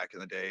to do back in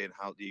the day and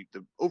how the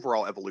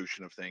overall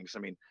evolution of things. I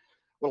mean,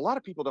 what a lot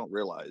of people don't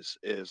realize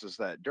is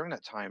that during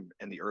that time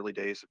in the early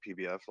days of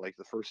PBF, like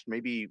the first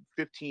maybe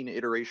 15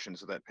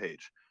 iterations of that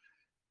page,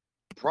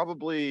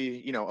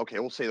 probably okay,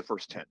 we'll say the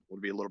first 10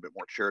 would be a little bit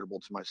more charitable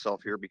to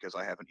myself here because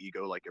I have an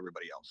ego like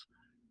everybody else.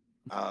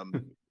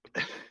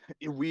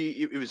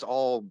 It was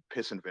all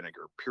piss and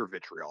vinegar, pure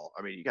vitriol.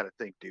 I mean, you got to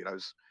think, dude, I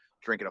was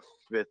drinking a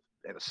fifth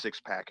and a six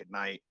pack at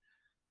night,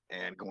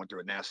 and going through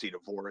a nasty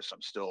divorce.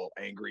 I'm still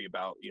angry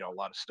about, a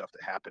lot of stuff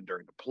that happened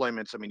during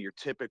deployments. I mean, your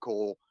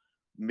typical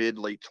mid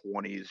late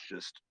 20s,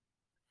 just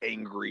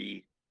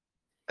angry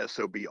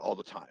SOB all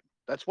the time.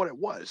 That's what it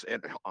was.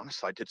 And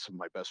honestly, I did some of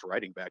my best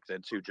writing back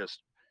then too,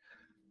 just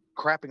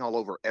crapping all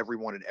over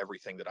everyone and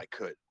everything that I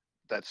could.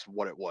 That's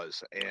what it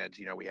was. And,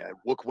 we had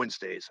Wook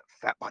Wednesdays,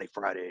 Fat Body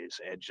Fridays,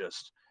 and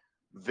just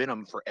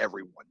venom for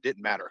everyone.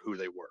 Didn't matter who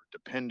they were.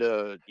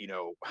 Dependa,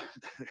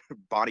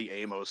 Bonnie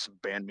Amos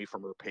banned me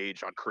from her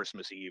page on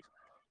Christmas Eve,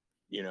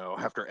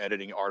 after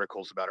editing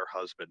articles about her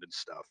husband and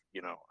stuff.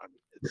 I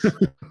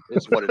mean,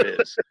 it's what it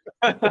is.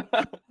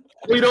 But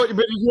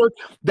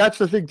that's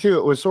the thing too.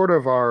 It was sort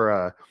of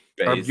our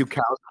Based.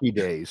 Bukowski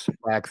days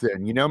back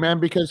then, man,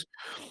 because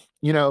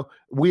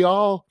we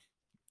all,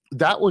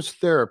 that was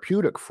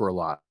therapeutic for a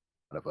lot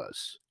of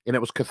us, and it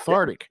was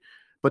cathartic.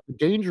 But the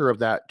danger of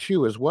that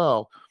too, as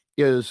well,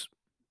 is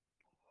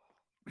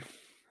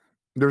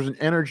there's an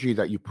energy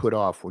that you put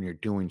off when you're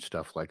doing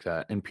stuff like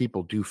that, and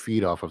people do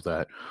feed off of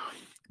that.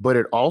 But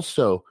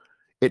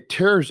it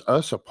tears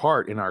us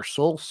apart in our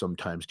souls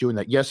sometimes doing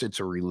that. Yes, it's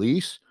a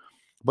release,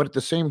 but at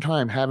the same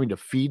time, having to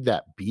feed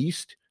that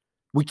beast,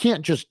 we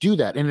can't just do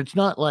that. And it's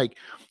not like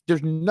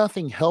there's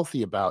nothing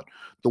healthy about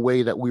the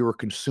way that we were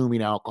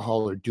consuming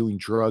alcohol or doing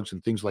drugs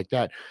and things like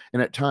that.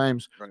 And at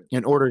times,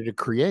 in order to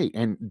create,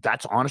 and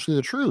that's honestly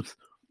the truth.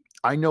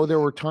 I know there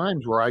were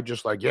times where I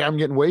just like, I'm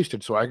getting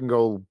wasted so I can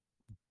go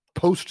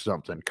post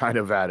something kind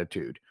of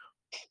attitude.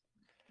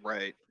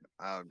 Right.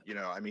 I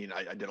mean,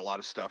 I did a lot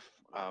of stuff.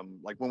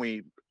 Like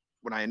when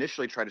I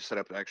initially tried to set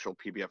up the actual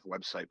PBF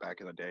website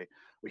back in the day,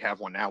 we have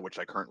one now, which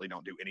I currently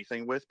don't do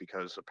anything with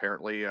because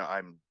apparently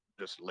I'm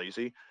just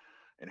lazy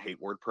and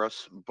hate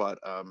WordPress. But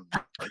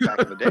back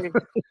in the day,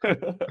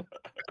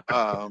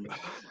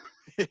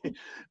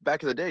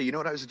 back in the day, you know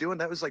what I was doing?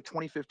 That was like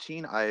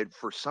 2015. I had,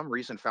 for some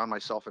reason, found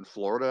myself in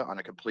Florida on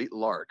a complete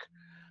lark.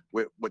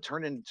 What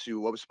turned into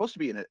what was supposed to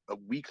be a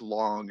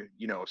week-long,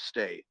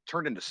 stay,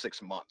 turned into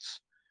 6 months.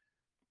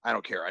 I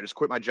don't care. I just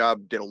quit my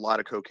job, did a lot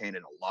of cocaine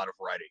and a lot of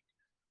writing.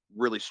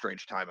 Really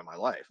strange time in my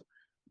life.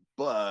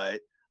 But,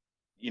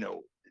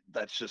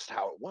 that's just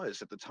how it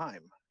was at the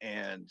time.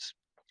 And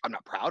I'm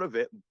not proud of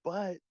it,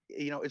 but,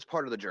 it's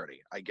part of the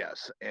journey, I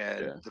guess.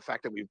 And the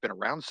fact that we've been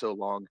around so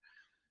long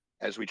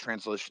as we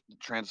transition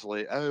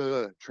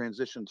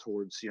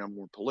towards,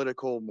 more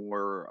political,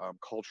 more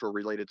cultural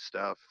related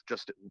stuff,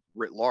 just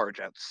writ large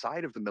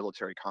outside of the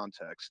military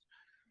context.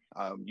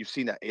 You've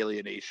seen that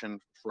alienation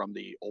from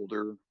the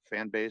older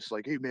fan base,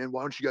 like, hey man,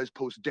 why don't you guys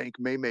post dank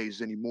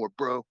maymays anymore,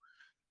 bro?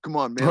 Come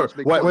on, man. Let's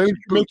make Why fun aren't of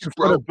you making boots,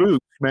 fun bro. of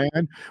boots,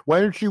 man?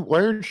 Why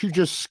aren't you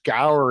just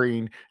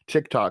scouring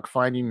TikTok,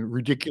 finding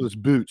ridiculous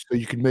boots so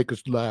you can make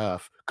us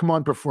laugh? Come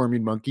on,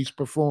 performing monkeys,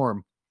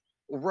 perform.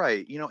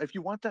 Right. If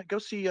you want that, go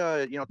see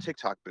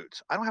TikTok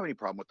boots. I don't have any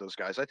problem with those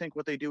guys. I think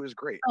what they do is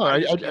great. Oh,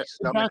 I just can't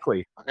stomach.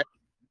 exactly.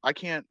 I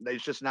can't.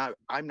 It's just not.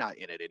 I'm not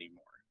in it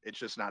anymore. It's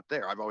just not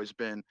there. I've always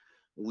been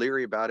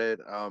leery about it.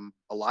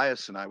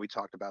 Elias and we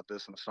talked about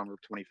this in the summer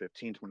of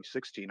 2015,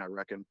 2016, I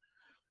reckon.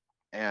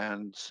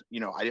 And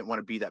I didn't want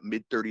to be that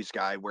mid-30s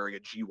guy wearing a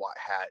GWAT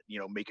hat,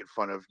 making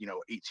fun of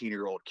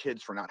 18-year-old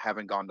kids for not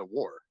having gone to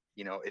war.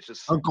 It's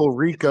just Uncle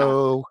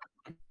Rico.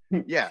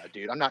 yeah,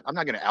 dude. I'm not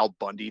gonna Al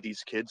Bundy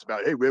these kids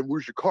about, hey man,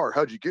 where's your car?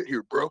 How'd you get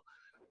here, bro?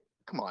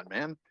 Come on,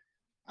 man.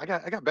 I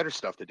got better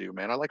stuff to do,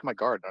 man. I like my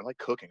garden. I like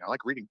cooking. I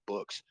like reading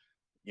books.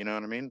 You know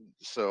what I mean?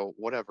 So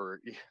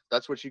whatever.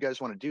 That's what you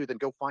guys want to do, then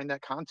go find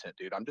that content,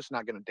 dude. I'm just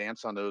not gonna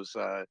dance on those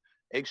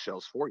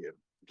eggshells for you.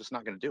 I'm just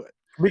not gonna do it.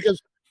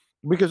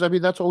 Because I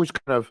mean that's always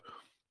kind of,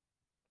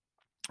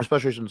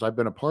 especially since I've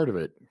been a part of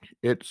it,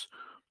 it's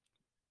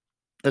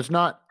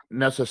not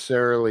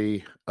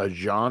necessarily a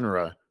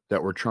genre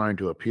that we're trying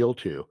to appeal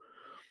to.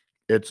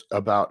 It's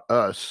about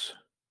us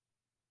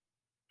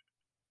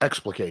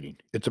explicating.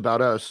 It's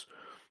about us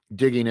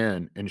digging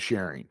in and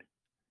sharing.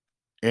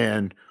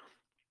 And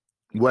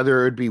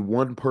whether it be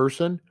one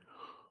person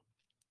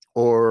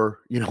or,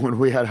 when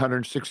we had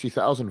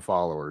 160,000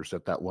 followers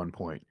at that one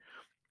point,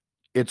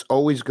 it's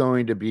always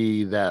going to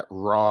be that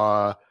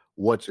raw,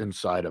 what's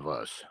inside of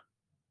us,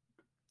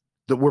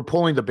 that we're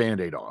pulling the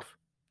Band-Aid off.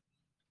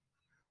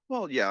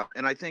 Well, yeah,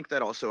 and I think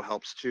that also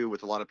helps too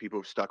with a lot of people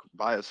who've stuck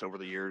by us over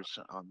the years.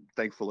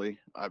 Thankfully,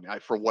 I mean,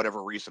 for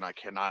whatever reason, I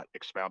cannot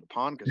expound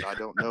upon because I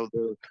don't know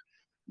the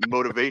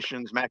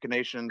motivations,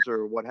 machinations,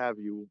 or what have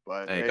you.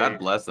 But Hey, God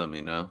bless them,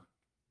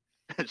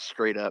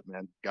 straight up,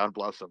 man. God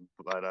bless them.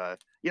 But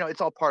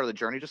it's all part of the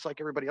journey, just like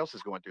everybody else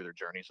is going through their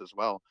journeys as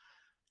well.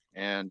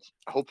 And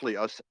hopefully,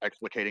 us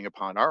explicating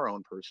upon our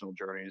own personal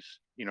journeys,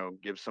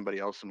 gives somebody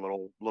else some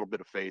little bit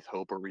of faith,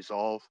 hope, or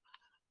resolve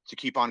to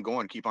keep on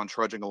going, keep on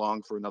trudging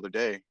along for another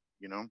day.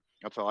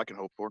 That's all I can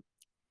hope for.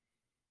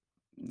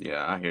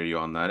 Yeah, I hear you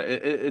on that.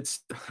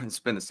 It's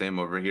been the same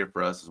over here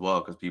for us as well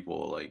because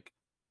people like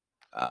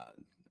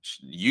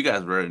you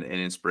guys were an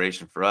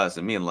inspiration for us,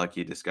 and me and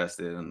Lucky discussed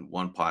it in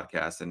one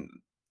podcast, and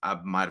I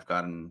might have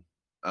gotten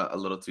a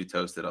little too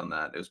toasted on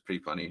that. It was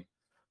pretty funny,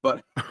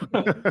 But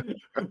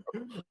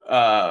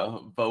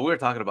but we were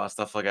talking about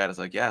stuff like that. It's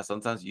like, yeah,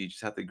 sometimes you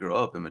just have to grow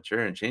up and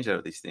mature and change out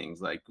of these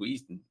things. Like we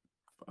used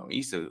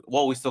to,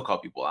 well, we still call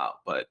people out,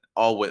 but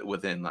all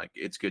within like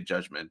it's good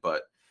judgment.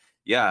 But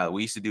yeah,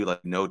 we used to do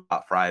like no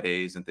dot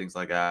Fridays and things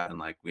like that, and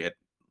like we had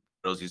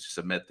girls used to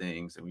submit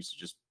things, and we used to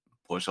just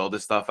push all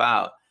this stuff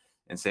out.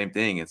 And same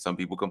thing, and some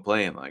people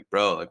complain, like,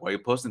 bro, like, why are you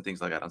posting things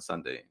like that on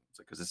Sunday? It's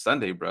like, because it's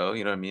Sunday, bro.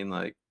 You know what I mean?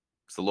 Like,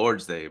 it's the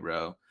Lord's Day,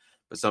 bro.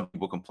 But some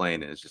people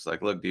complain, and it's just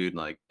like, look, dude,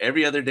 like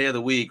every other day of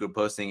the week, we're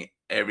posting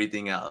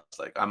everything else.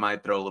 Like, I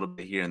might throw a little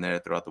bit here and there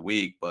throughout the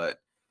week, but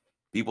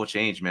people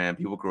change, man.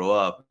 People grow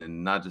up,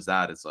 and not just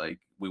that. It's like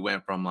we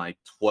went from like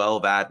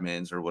 12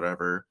 admins or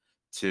whatever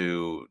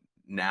to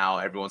now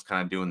everyone's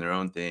kind of doing their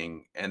own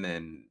thing, and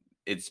then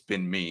it's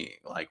been me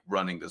like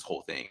running this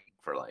whole thing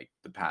for like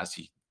the past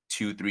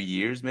 2-3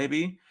 years,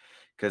 maybe,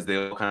 because they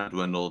all kind of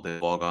dwindled.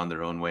 They've all gone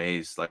their own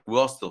ways. Like we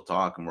all still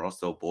talk, and we're all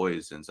still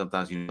boys. And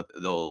sometimes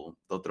they'll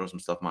throw some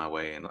stuff my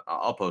way, and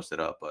I'll post it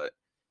up, but.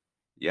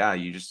 Yeah,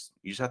 you just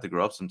have to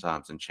grow up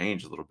sometimes and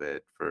change a little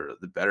bit for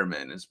the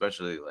betterment,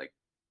 especially like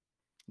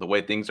the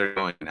way things are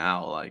going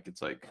now, like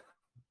it's like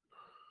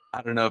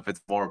I don't know if it's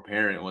more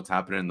apparent what's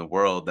happening in the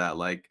world that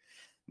like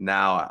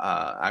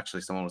now actually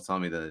someone was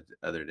telling me the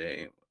other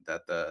day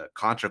that the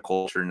contra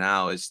culture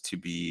now is to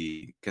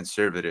be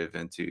conservative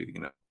and to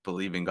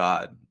believe in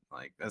God.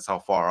 Like that's how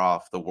far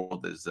off the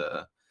world is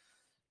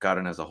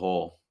gotten as a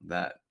whole,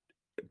 that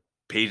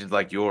pages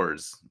like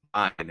yours,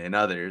 mine, and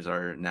others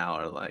are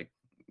like,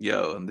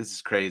 yo, this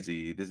is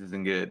crazy, this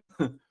isn't good.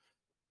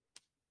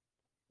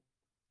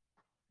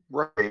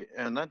 Right,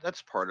 and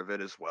that's part of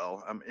it as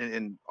well.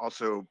 And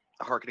also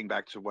harkening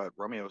back to what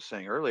Romeo was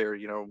saying earlier,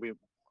 a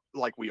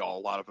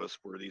lot of us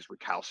were these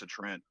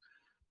recalcitrant,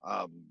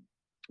 um,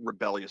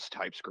 rebellious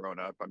types growing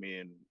up. I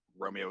mean,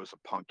 Romeo was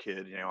a punk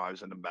kid. I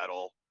was into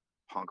metal,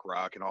 punk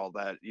rock, and all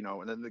that.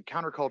 And then the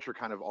counterculture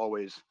kind of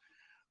always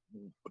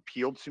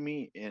appealed to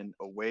me in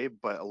a way,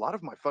 but a lot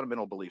of my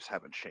fundamental beliefs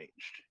haven't changed.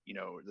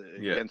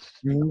 Yeah.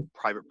 Against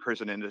private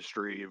prison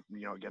industry,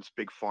 against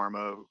big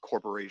pharma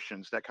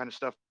corporations, that kind of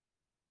stuff.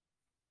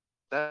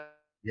 That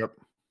Yep.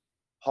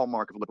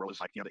 hallmark of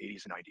liberalism, like the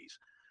 80s and 90s,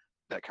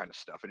 that kind of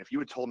stuff. And if you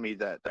had told me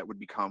that that would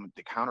become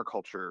the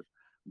counterculture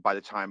by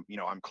the time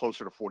I'm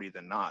closer to 40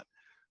 than not,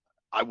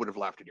 I would have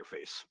laughed in your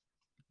face,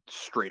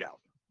 straight out.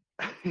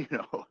 you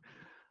know.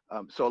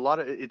 So a lot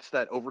of it's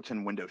that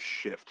Overton window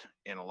shift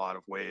in a lot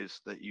of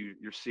ways that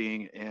you're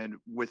seeing. And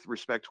with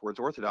respect towards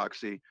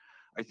orthodoxy,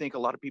 I think a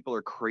lot of people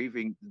are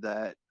craving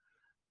that,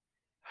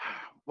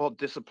 well,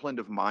 disciplined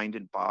of mind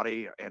and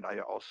body. And I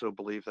also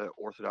believe that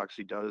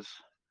orthodoxy does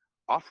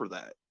offer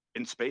that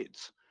in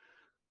spades.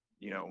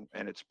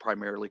 And it's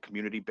primarily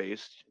community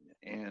based,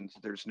 and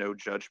there's no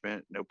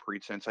judgment, no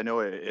pretense. I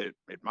know at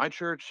my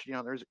church,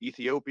 there's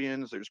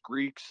Ethiopians, there's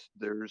Greeks,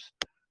 there's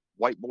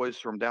white boys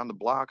from down the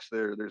blocks.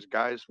 There's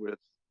guys with,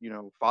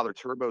 Father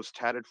Turbos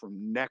tatted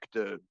from neck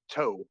to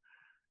toe.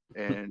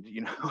 And,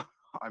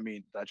 I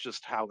mean, that's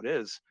just how it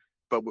is.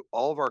 But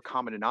all of our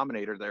common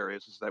denominator there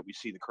is that we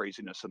see the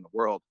craziness in the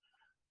world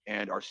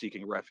and are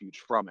seeking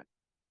refuge from it.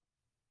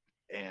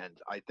 And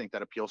I think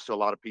that appeals to a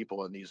lot of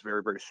people in these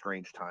very, very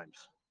strange times.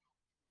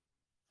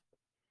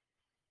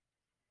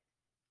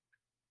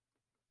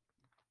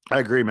 I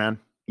agree, man.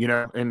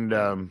 And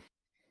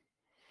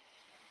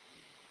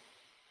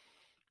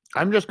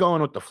I'm just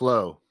going with the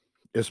flow,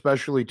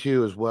 especially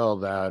too as well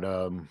that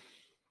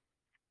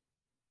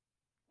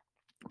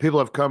people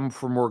have come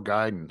for more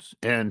guidance.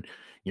 And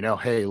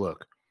hey,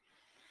 look,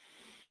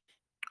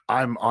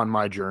 I'm on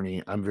my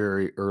journey. I'm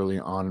very early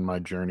on in my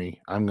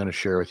journey. I'm going to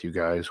share with you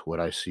guys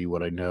what I see,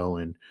 what I know,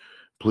 and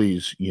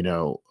please,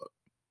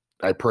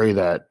 I pray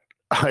that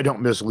I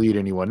don't mislead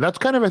anyone. That's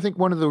kind of, I think,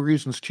 one of the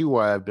reasons too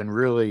why I've been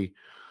really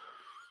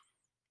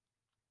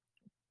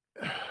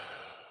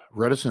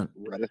reticent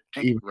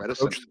to even approach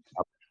this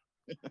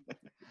topic.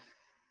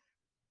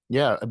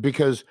 Yeah,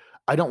 because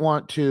I don't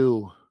want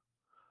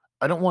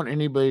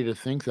anybody to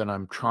think that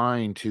I'm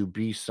trying to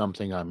be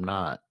something I'm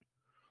not.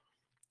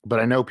 But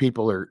I know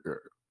people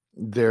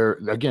they're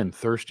again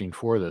thirsting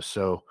for this.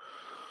 So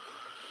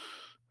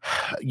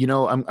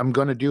I'm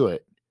going to do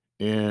it.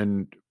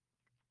 And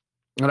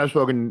I've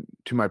spoken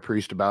to my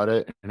priest about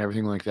it and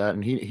everything like that,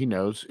 and he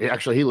knows.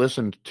 Actually, he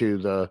listened to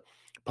the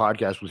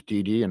podcast with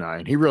DD and I,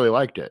 and he really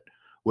liked it,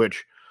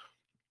 which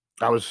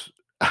I was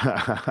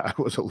I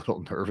was a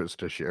little nervous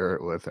to share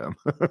it with him.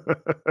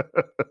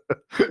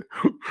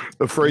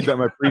 afraid that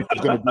my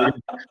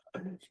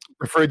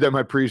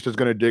priest is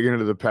going to dig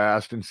into the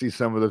past and see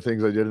some of the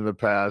things I did in the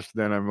past.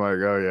 Then I'm like,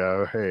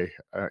 oh yeah, hey,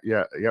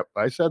 yep,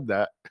 I said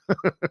that.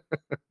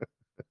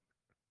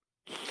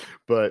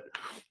 But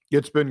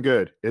it's been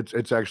good.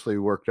 It's actually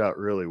worked out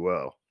really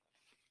well.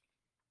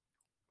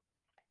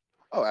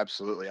 Oh,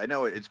 absolutely. I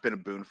know it's been a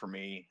boon for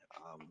me.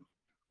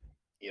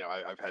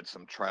 I've had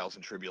some trials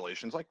and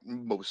tribulations, like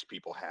most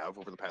people have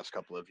over the past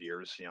couple of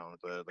years.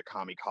 The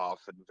commie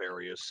cough and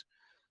various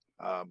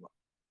um,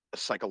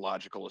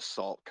 psychological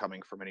assault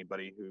coming from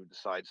anybody who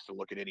decides to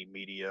look at any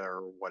media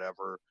or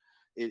whatever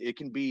it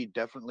can be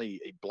definitely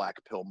a black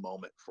pill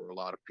moment for a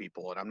lot of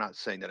people. And I'm not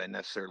saying that I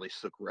necessarily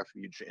took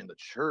refuge in the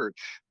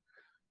church,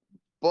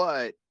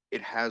 but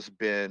it has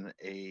been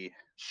a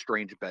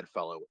strange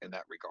bedfellow in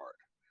that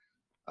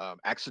regard.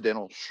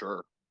 Accidental,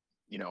 sure.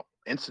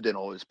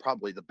 Incidental is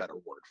probably the better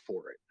word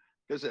for it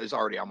because it's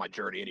already on my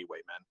journey anyway,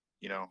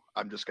 man.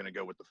 I'm just going to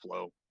go with the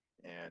flow.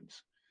 And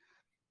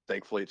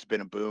thankfully, it's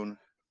been a boon.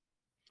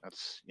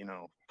 That's,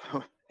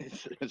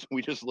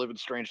 we just live in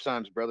strange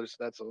times, brothers.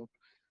 That's all.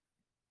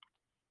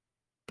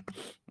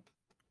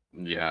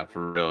 Yeah,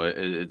 for real.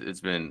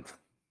 It's been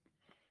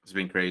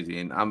crazy,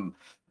 and I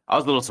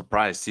was a little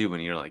surprised too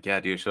when you're like, yeah,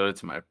 dude, showed it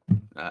to my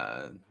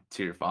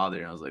to your father.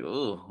 And I was like,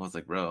 oh, I was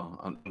like, bro,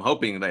 I'm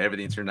hoping that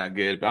everything turned out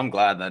good, but I'm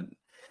glad that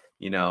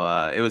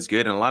it was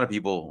good. And a lot of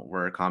people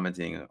were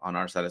commenting on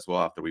our side as well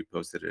after we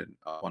posted it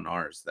on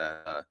ours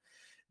that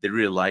they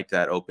really like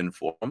that open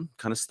forum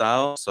kind of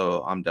style.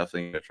 So I'm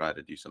definitely gonna try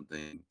to do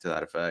something to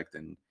that effect.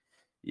 And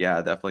yeah,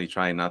 definitely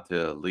trying not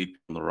to lead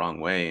people the wrong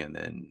way. And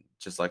then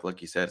just like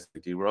you said, it's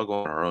like, dude, we're all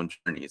going on our own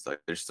journeys. Like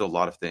there's still a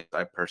lot of things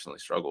I personally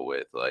struggle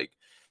with. Like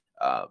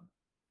uh,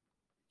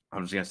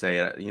 I'm just gonna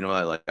say,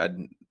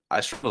 I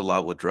struggled a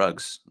lot with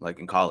drugs, like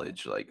in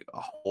college, like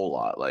a whole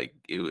lot. Like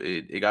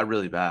it got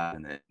really bad,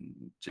 and then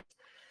just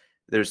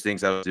there's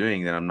things I was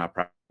doing that I'm not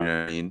proud of, you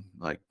know what I mean?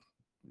 Like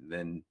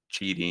then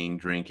cheating,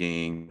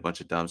 drinking, a bunch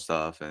of dumb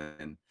stuff.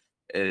 And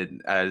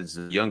as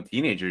a young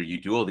teenager, you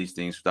do all these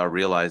things without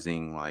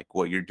realizing like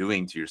what you're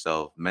doing to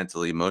yourself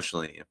mentally,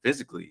 emotionally, and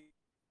physically.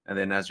 And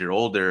then as you're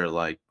older,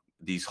 like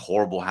these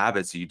horrible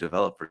habits that you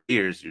develop for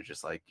years, you're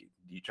just like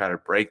you try to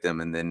break them.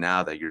 And then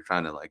now that you're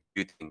trying to like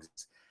do things,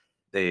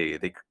 they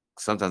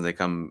sometimes they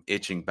come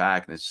itching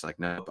back, and it's just like,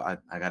 nope,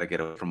 I gotta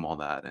get away from all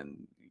that.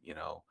 And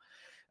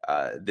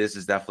this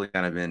has definitely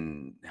kind of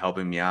been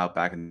helping me out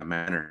back in the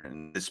manner.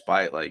 And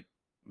despite like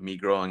me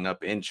growing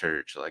up in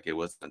church, like it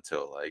wasn't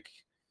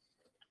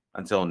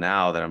until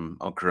now that I'm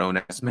a grown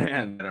ass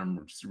man that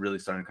I'm really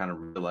starting to kind of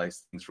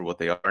realize things for what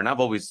they are. And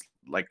I've always,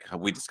 like how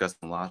we discussed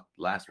in the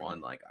last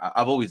one, like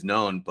I've always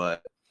known,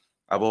 but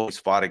I've always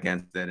fought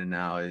against it. And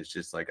now it's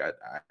just like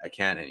I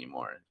can't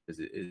anymore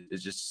because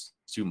it's just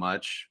too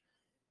much.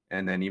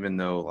 And then even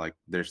though like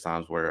there's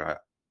times where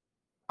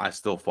I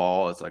still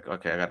fall, it's like,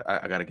 okay,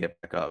 I gotta get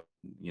back up,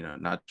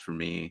 not for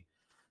me,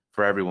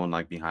 for everyone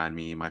like behind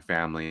me, my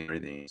family, and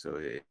everything. So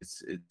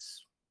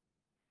it's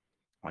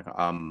like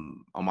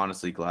I'm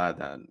honestly glad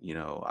that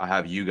I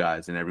have you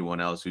guys and everyone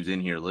else who's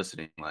in here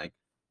listening. Like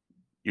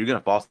you're gonna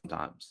fall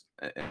sometimes,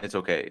 and it's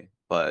okay.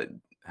 But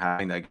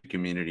having that good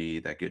community,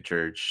 that good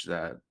church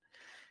that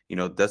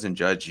doesn't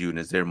judge you and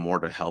is there more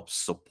to help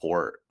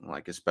support,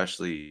 like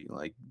especially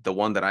like the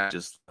one that I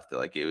just left,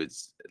 like it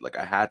was like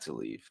I had to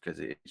leave because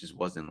it just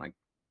wasn't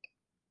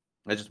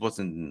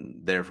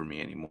there for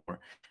me anymore.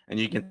 And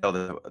you can tell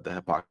the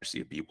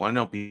hypocrisy of people. I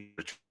know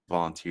people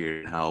volunteer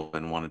and help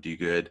and want to do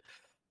good,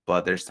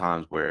 but there's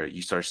times where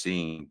you start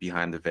seeing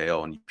behind the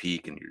veil and you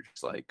peek and you're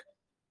just like,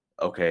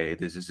 okay,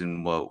 this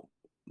isn't what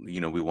we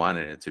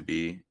wanted it to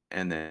be.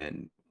 And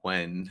then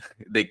when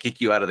they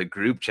kick you out of the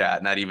group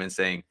chat, not even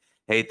saying,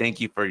 hey, thank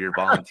you for your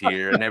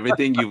volunteer and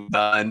everything you've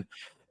done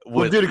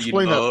Well, with did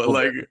explain that a little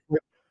like bit.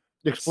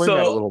 Explain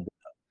that a little bit.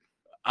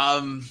 I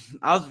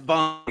was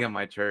volunteering at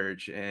my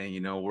church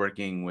and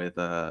working with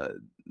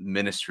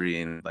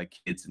ministry and like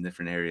kids in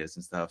different areas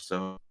and stuff.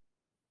 So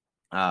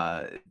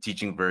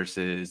teaching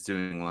verses,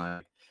 doing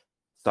like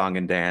song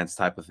and dance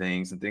type of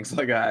things and things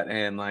like that.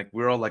 And like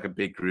we're all like a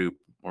big group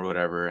or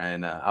whatever.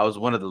 And I was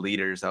one of the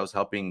leaders. I was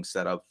helping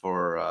set up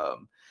for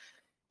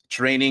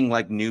training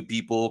like new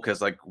people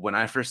because like when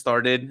I first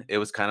started, it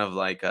was kind of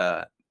like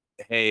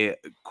hey,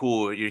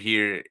 cool, you're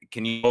here.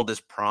 Can you hold this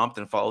prompt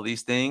and follow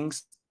these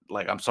things?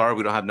 Like, I'm sorry,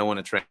 we don't have no one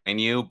to train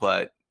you,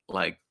 but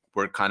like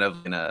we're kind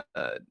of in a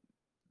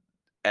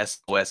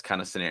SOS kind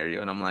of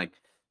scenario. And I'm like,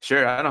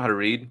 sure, I know how to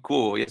read.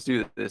 Cool, let's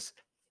do this.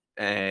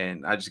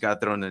 And I just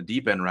got thrown in the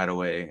deep end right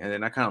away. And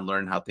then I kind of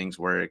learned how things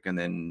work. And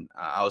then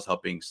I was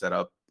helping set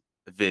up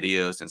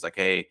videos. And it's like,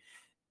 hey,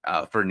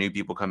 for new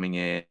people coming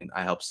in,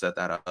 I help set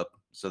that up.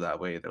 So that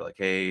way they're like,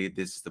 hey,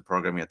 this is the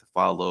program you have to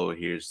follow.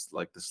 Here's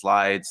like the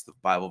slides, the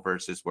Bible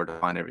verses, where to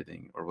find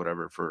everything or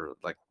whatever for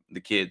like the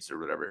kids or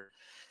whatever.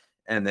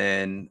 And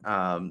then,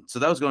 so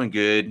that was going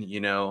good,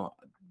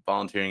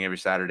 volunteering every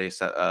Saturday,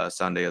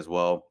 Sunday as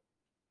well.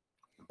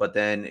 But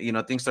then,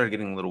 things started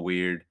getting a little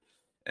weird.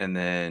 And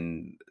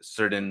then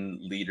certain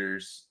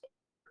leaders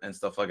and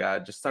stuff like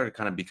that just started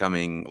kind of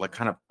becoming like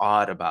kind of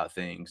odd about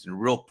things and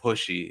real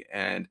pushy.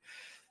 And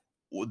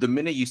the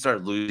minute you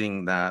start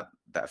losing that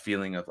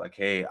feeling of like,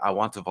 hey, I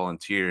want to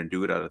volunteer and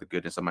do it out of the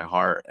goodness of my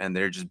heart, and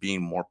they're just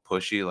being more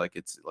pushy, like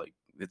it's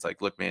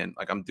like, look, man,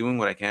 like I'm doing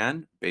what I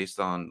can based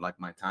on like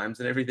my times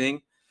and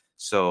everything.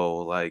 So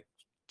like,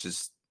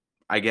 just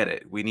I get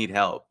it. We need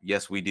help.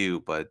 Yes, we do,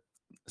 but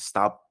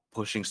stop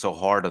pushing so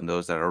hard on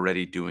those that are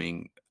already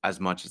doing as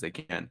much as they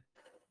can.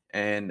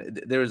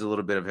 And there was a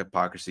little bit of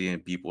hypocrisy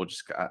and people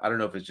just I don't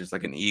know if it's just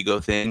like an ego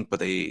thing, but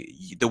the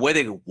way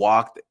they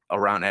walked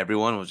around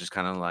everyone was just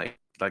kind of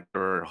like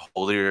they're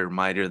holier,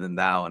 mightier than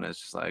thou, and it's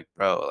just like,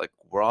 bro, like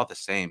we're all the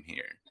same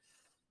here.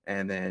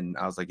 And then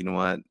I was like, you know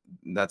what,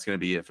 that's gonna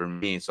be it for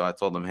me. So I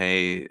told them,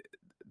 hey,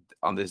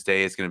 on this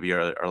day it's gonna be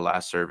our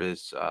last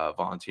service,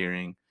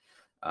 volunteering.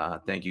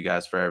 Thank you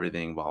guys for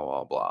everything, blah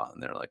blah blah.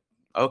 And they're like,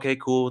 okay,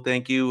 cool,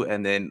 thank you.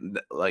 And then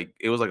like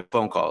it was like a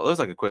phone call. It was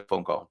like a quick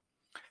phone call,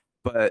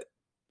 but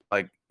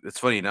like it's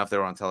funny enough they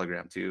were on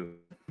Telegram too.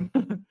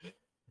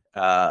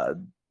 uh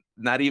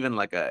Not even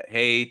like a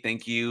hey,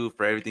 thank you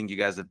for everything you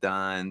guys have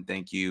done,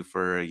 thank you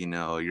for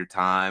your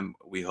time,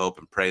 we hope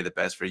and pray the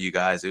best for you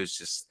guys. It was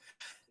just,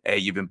 hey,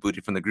 you've been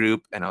booted from the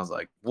group. And I was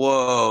like,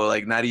 whoa,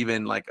 like not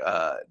even like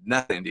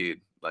nothing,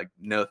 dude. Like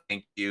no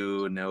thank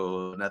you,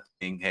 no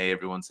nothing, hey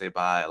everyone say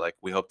bye, like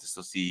we hope to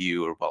still see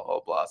you, or blah blah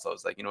blah. So I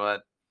was like, you know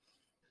what,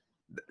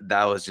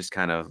 that was just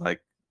kind of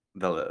like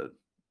the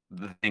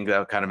thing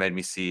that kind of made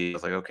me see. I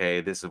was like,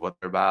 okay, this is what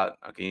they're about.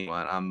 Okay, you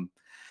know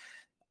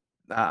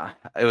what,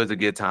 it was a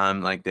good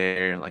time, like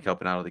there, like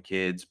helping out with the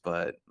kids.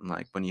 But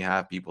like when you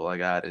have people like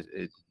that,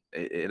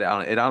 it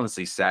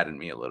honestly saddened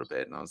me a little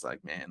bit. And I was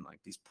like, man,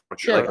 like these poor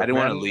kids, like I Sure, didn't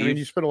want to man. I mean, you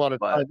leave, spent a lot of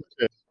but time with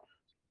it.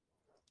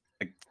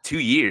 like 2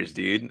 years,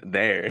 dude,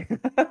 there.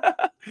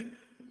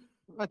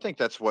 I think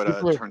that's what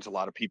People are turns a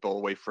lot of people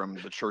away from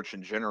the church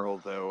in general,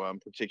 though,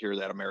 particularly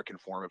that American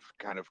form of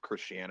kind of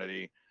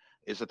Christianity,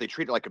 is that they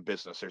treat it like a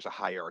business. There's a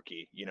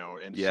hierarchy,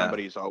 and Yeah.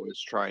 somebody's always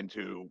trying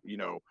to,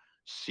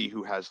 see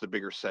who has the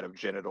bigger set of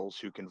genitals,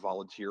 who can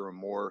volunteer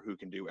more, who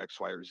can do X,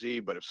 Y, or Z.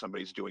 But if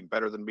somebody's doing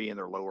better than me and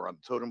they're lower on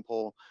the totem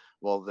pole,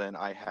 well, then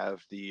I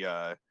have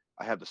the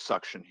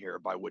suction here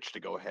by which to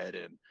go ahead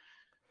and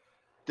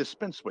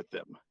dispense with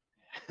them.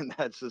 And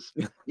that's just,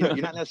 you're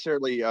not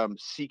necessarily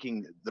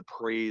seeking the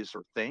praise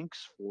or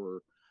thanks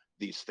for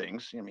these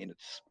things. I mean,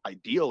 it's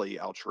ideally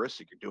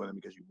altruistic. You're doing them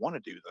because you want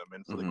to do them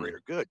and for the Hmm.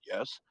 greater good,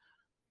 yes.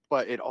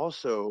 But it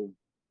also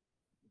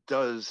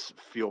does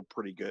feel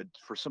pretty good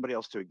for somebody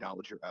else to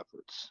acknowledge your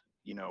efforts,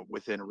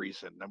 within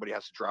reason. Nobody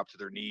has to drop to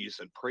their knees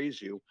and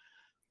praise you.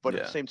 But at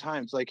the Yeah. same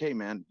time, it's like, hey,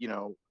 man,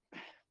 you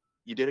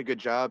did a good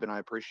job and I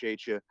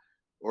appreciate you.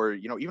 Or,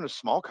 even a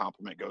small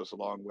compliment goes a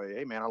long way.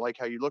 Hey, man, I like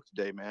how you look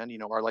today, man.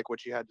 I like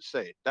what you had to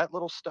say. That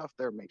little stuff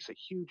there makes a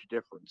huge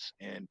difference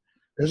in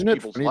Isn't it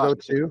people's funny though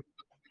lives. too?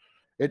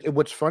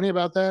 What's funny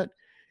about that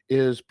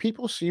is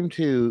people seem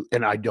to,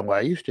 and I know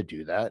I used to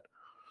do that,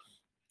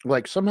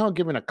 like somehow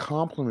giving a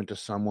compliment to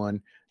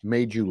someone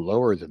made you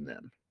lower than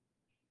them.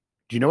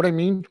 Do you know what I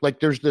mean? Like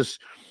there's this,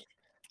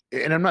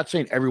 and I'm not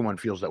saying everyone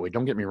feels that way.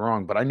 Don't get me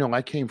wrong, but I know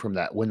I came from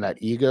that when that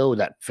ego,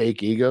 that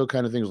fake ego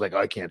kind of thing was like, oh,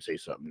 I can't say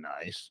something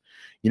nice,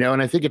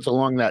 and I think it's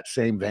along that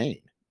same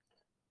vein.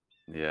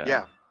 Yeah.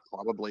 Yeah,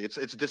 probably. It's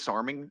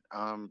disarming,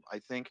 I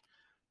think,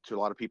 to a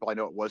lot of people. I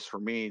know it was for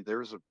me. There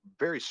was a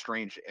very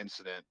strange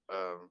incident.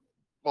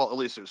 Well, at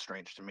least it was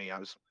strange to me. I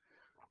was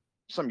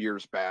some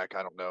years back,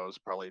 I don't know, it was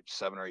probably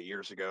 7 or 8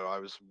 years ago. I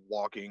was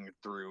walking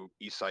through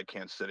East Side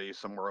Kansas City,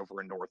 somewhere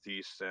over in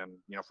Northeast. And,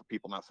 for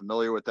people not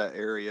familiar with that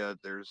area,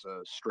 there's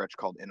a stretch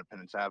called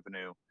Independence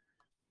Avenue.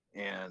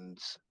 And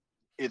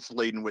it's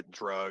laden with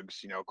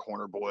drugs,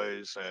 corner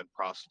boys and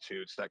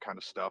prostitutes, that kind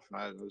of stuff. And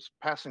I was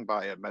passing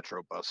by a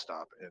metro bus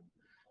stop, and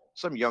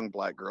some young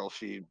black girl,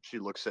 she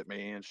looks at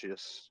me and she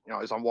just,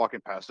 as I'm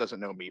walking past, doesn't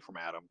know me from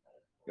Adam.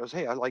 Goes,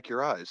 "Hey, I like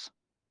your eyes."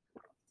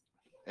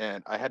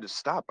 And I had to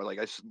stop.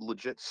 I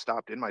legit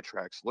stopped in my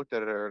tracks, looked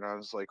at her, and I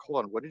was like,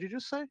 "Hold on, what did you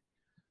just say?"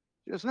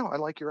 She goes, "No, I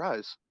like your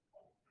eyes."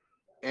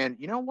 And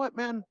you know what,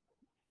 man?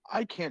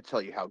 I can't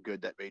tell you how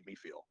good that made me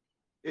feel.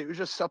 It was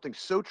just something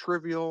so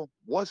trivial,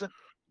 wasn't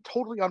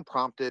totally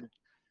unprompted,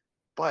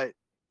 but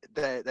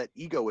that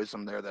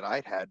egoism there that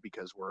I'd had,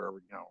 because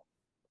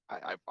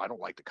I don't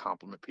like to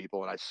compliment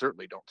people, and I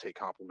certainly don't take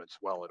compliments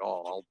well at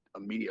all.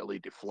 I'll immediately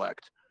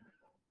deflect.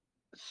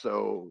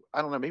 So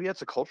I don't know. Maybe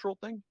that's a cultural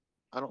thing.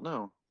 I don't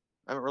know.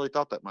 I haven't really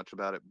thought that much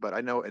about it, but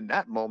I know in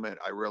that moment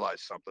I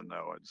realized something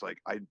though. It's like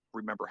I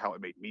remember how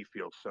it made me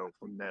feel. So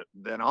from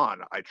then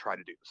on, I try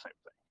to do the same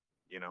thing.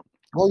 You know?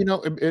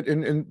 Well,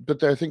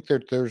 but I think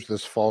that there's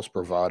this false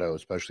bravado,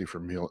 especially for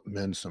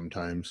men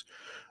sometimes,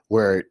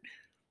 where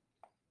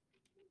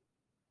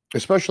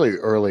especially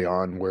early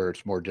on, where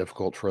it's more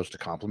difficult for us to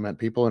compliment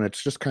people, and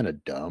it's just kind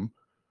of dumb.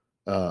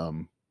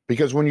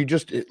 Because when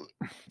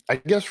I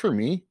guess for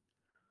me,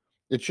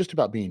 it's just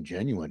about being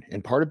genuine,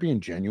 and part of being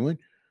genuine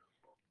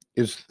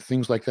is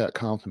things like that,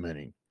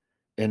 complimenting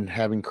and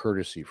having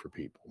courtesy for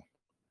people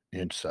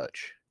and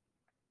such.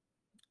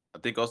 I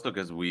think also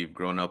because we've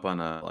grown up on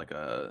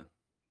a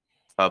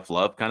tough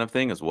love kind of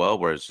thing as well,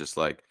 where it's just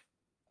like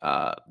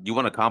you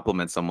want to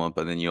compliment someone,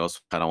 but then you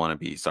also kind of want to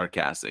be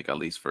sarcastic, at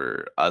least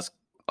for us,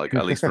 like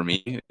at least for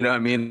me. You know what I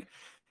mean?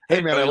 Hey,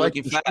 Hey man, bro, I you're like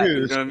looking your fat. You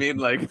shoes. know what I mean?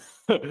 Like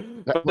I,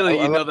 but I, really,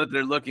 I you like, know that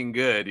they're looking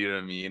good, you know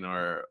what I mean?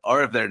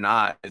 Or if they're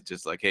not, it's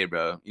just like, hey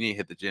bro, you need to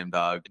hit the gym,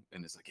 dog.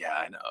 And it's like, yeah,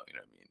 I know, you know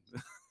what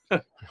I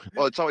mean?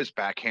 Well, it's always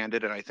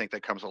backhanded, and I think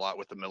that comes a lot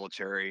with the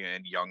military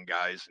and young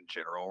guys in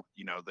general.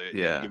 They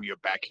Yeah. give you a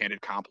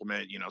backhanded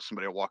compliment.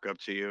 Somebody will walk up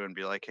to you and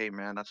be like, "Hey,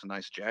 man, that's a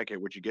nice jacket.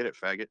 Where'd you get it,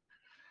 faggot?"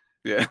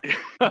 Yeah.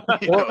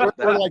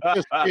 Or like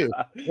this too.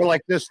 Or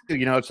like this too.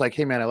 It's like,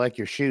 hey man, I like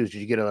your shoes. Did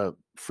you get a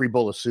free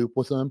bowl of soup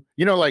with them?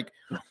 Like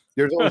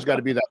there's always got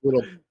to be that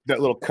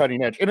little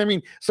cutting edge. And I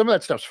mean, some of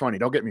that stuff's funny.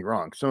 Don't get me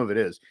wrong. Some of it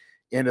is.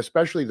 And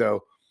especially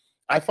though,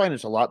 I find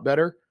it's a lot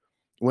better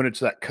when it's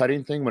that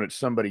cutting thing, when it's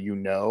somebody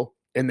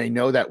and they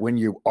know that when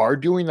you are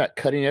doing that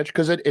cutting edge,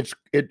 because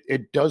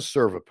it does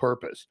serve a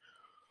purpose.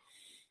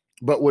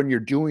 But when you're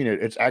doing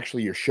it, it's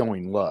actually you're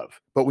showing love.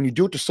 But when you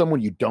do it to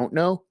someone you don't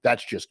know,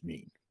 that's just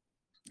mean.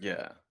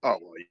 Yeah. Oh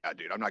well, yeah,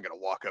 dude. I'm not gonna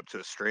walk up to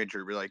a stranger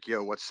and be like,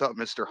 "Yo, what's up,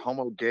 Mister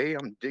Homo Gay?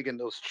 I'm digging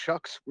those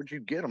chucks. Where'd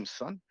you get them,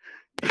 son?"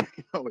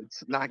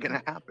 It's not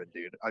gonna happen,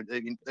 dude. I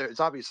mean, there's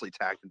obviously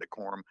tact and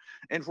decorum,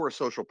 and for a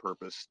social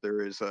purpose,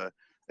 there is a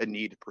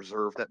need to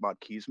preserve that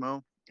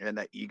machismo and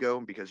that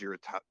ego because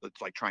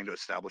it's like trying to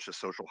establish a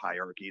social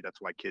hierarchy. That's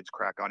why kids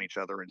crack on each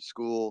other in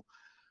school,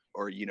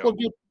 or Well,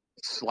 dude,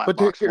 but slapbox one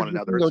here's the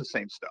another. thing, It's though. the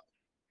same stuff.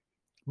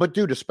 But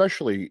dude,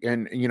 especially,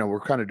 and we're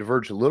kind of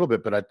diverged a little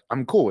bit, but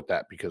I'm cool with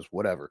that because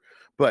whatever.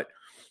 But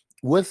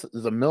with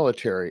the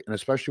military, and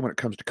especially when it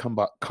comes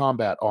to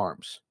combat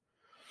arms,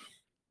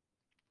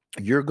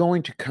 you're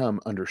going to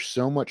come under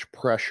so much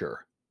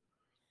pressure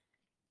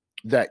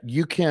that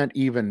you can't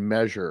even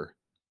measure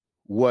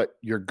what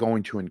you're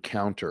going to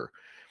encounter.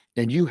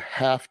 And you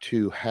have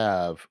to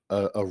have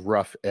a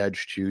rough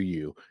edge to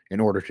you in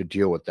order to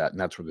deal with that. And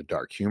that's where the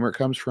dark humor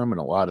comes from, and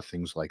a lot of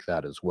things like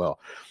that as well.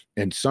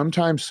 And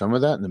sometimes some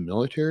of that in the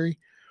military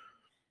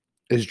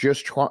is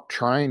just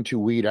trying to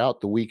weed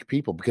out the weak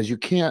people, because you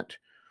can't,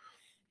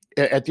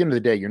 at the end of the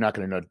day, you're not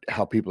going to know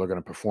how people are going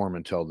to perform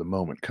until the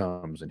moment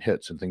comes and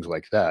hits and things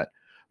like that.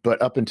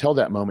 But up until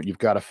that moment, you've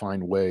got to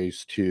find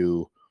ways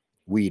to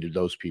weed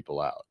those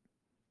people out.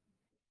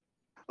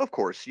 Of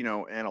course, and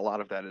a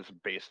lot of that is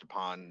based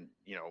upon,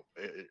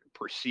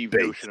 perceived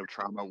Base. notion of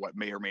trauma, what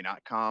may or may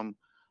not come,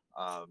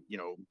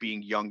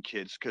 being young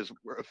kids, because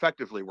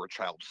we're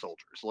child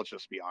soldiers. Let's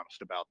just be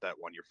honest about that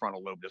one. Your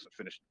frontal lobe doesn't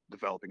finish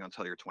developing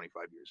until you're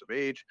 25 years of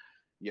age.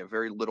 You have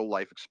very little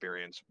life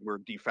experience. We're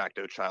de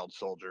facto child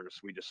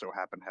soldiers. We just so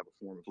happen to have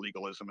a form of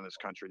legalism in this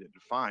country that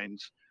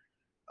defines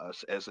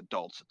us as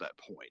adults at that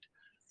point.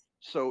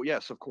 So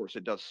yes, of course,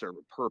 it does serve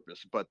a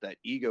purpose, but that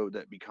ego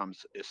that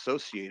becomes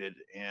associated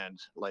and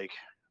like,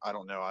 I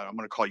don't know, I'm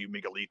going to call you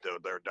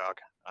Miguelito there, Doc.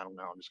 I don't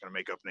know. I'm just going to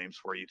make up names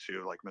for you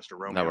too, like Mr. That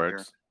Romeo here.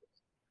 works.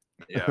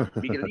 Yeah,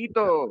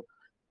 Miguelito.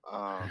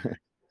 ¿Qué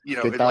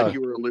Like tal?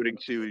 you were alluding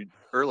to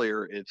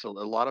earlier, it's a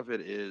lot of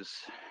it is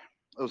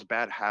those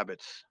bad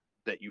habits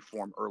that you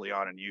form early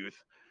on in youth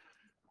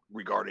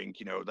regarding,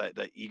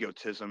 that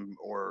egotism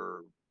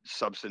or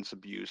substance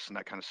abuse and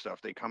that kind of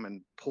stuff. They come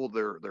and pull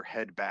their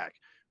head back.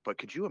 But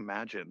could you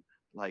imagine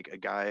like a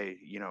guy,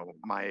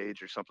 my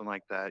age or something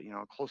like that,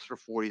 closer to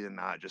 40 than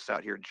not, just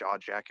out here jaw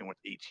jacking with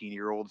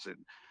 18-year-olds and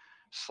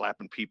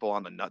slapping people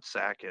on the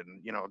nutsack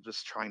and,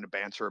 just trying to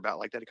banter about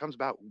like that. It comes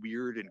about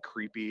weird and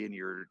creepy and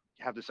you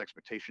have this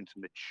expectation to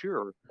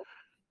mature.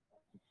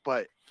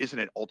 But isn't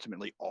it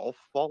ultimately all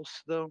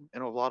false though,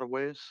 in a lot of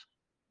ways?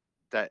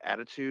 That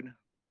attitude,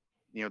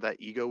 that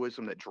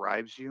egoism that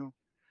drives you.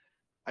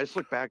 I just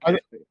look back. I,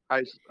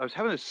 I was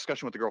having a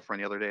discussion with a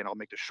girlfriend the other day, and I'll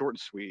make this short and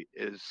sweet.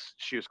 Is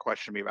she was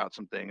questioning me about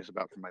some things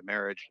about from my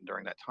marriage and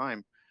during that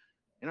time,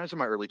 and I was in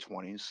my early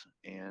 20s,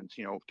 and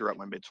throughout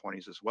my mid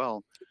 20s as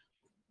well.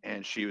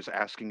 And she was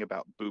asking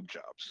about boob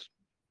jobs,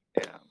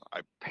 and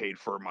I paid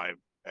for my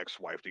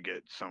ex-wife to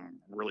get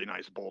some really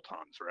nice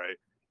bolt-ons, right?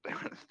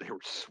 They were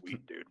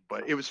sweet, dude.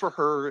 But it was for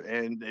her,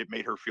 and it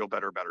made her feel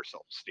better about her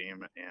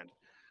self-esteem and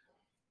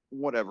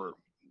whatever.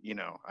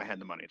 I had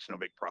the money; it's no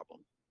big problem.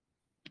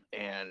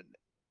 And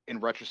in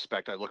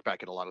retrospect, I look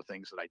back at a lot of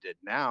things that I did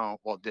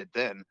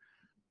then,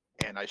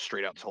 and I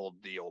straight out told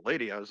the old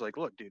lady, I was like,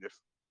 look, dude, if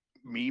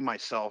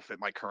myself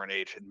at my current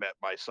age had met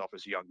myself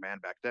as a young man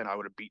back then, I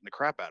would have beaten the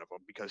crap out of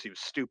him because he was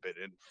stupid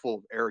and full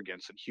of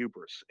arrogance and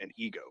hubris and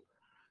ego.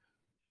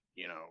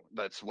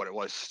 That's what it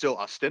was. Still,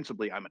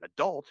 ostensibly, I'm an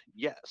adult,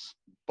 yes,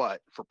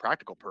 but for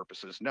practical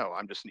purposes, no,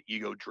 I'm just an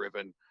ego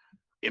driven,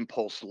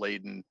 impulse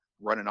laden,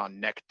 running on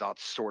neck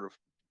dots sort of,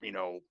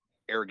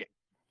 arrogant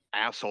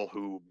asshole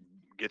who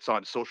gets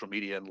on social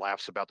media and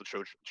laughs about the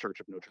Church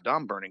of Notre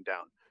Dame burning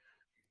down.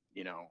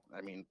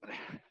 I mean,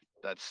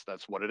 that's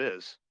what it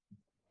is.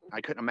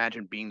 I couldn't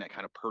imagine being that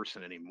kind of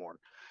person anymore.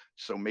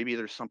 So maybe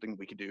there's something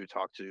we could do to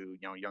talk to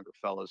younger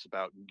fellas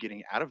about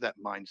getting out of that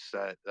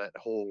mindset, that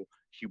whole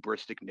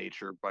hubristic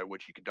nature by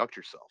which you conduct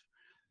yourself.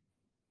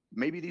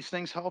 Maybe these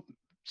things help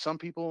some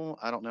people.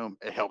 I don't know.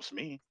 It helps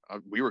me.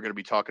 We were going to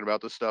be talking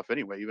about this stuff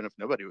anyway, even if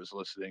nobody was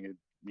listening. And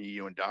me,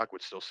 you, and Doc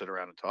would still sit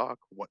around and talk.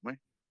 What way?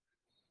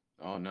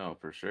 Oh no,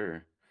 for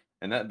sure.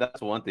 And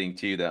that's one thing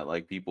too that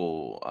like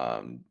people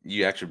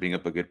you actually bring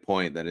up a good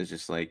point that is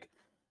just like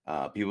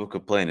people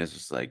complain. It's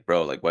just like,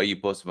 bro, like why you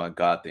post about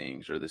God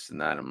things or this and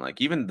that. I'm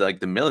like, even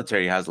like the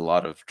military has a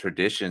lot of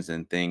traditions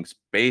and things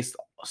based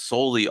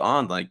solely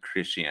on like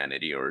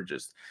Christianity or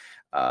just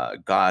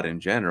God in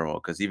general.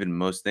 Because even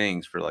most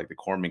things for like the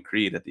Corman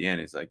Creed at the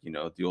end is like,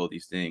 do all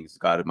these things.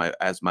 God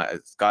is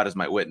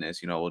my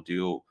witness, we'll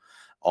do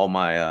all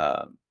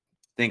my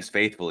things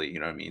faithfully, you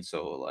know what I mean?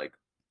 So like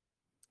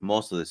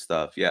most of this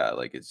stuff, yeah,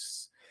 like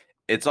it's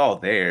all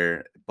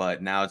there,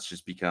 but now it's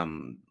just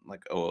become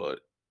like, oh,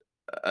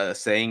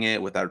 saying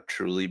it without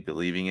truly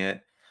believing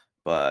it.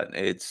 But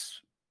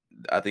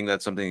I think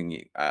that's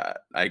something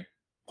I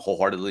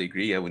wholeheartedly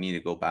agree. Yeah, we need to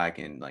go back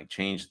and like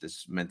change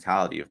this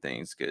mentality of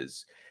things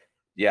because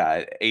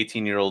yeah,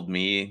 18-year-old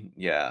me,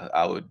 yeah,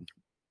 I would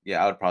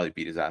probably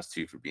beat his ass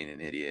too for being an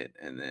idiot.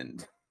 And then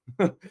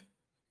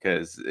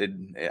because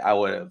I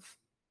would have,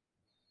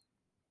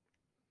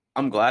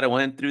 I'm glad I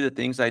went through the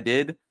things I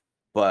did,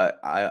 but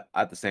I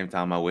at the same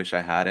time I wish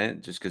I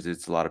hadn't just because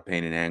it's a lot of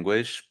pain and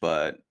anguish.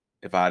 But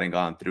if I hadn't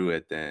gone through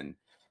it, then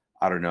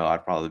I don't know,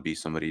 I'd probably be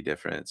somebody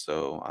different.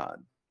 So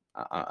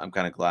I'm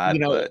kind of You glad,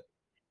 know, but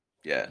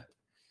yeah.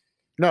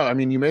 no, I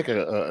mean, you make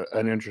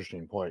an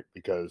interesting point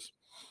because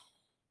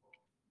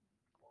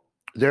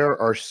there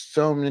are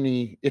so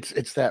many.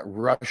 It's that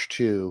rush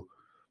to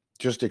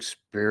just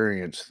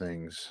experience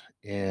things,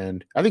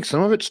 and I think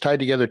some of it's tied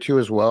together too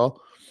as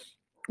well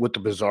with the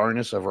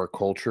bizarreness of our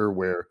culture,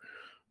 where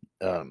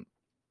um,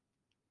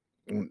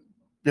 and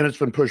it's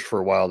been pushed for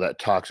a while that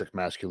toxic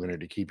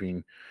masculinity,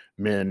 keeping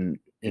men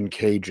in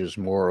cages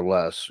more or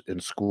less in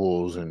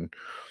schools and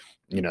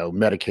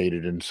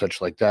medicated and such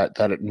like that,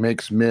 that it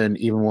makes men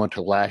even want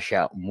to lash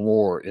out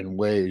more in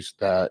ways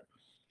that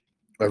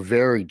are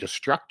very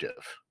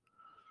destructive.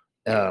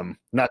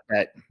 Not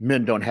that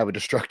men don't have a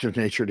destructive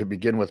nature to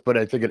begin with, but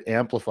I think it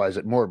amplifies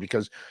it more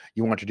because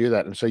you want to do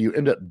that. And so you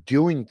end up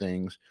doing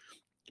things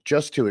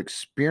just to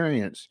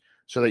experience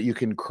so that you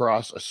can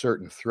cross a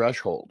certain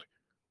threshold.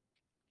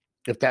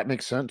 If that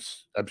makes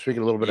sense. I'm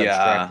speaking a little bit Yeah.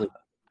 abstractly. Yeah,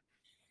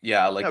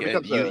 Yeah, like it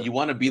becomes you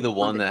want to be a the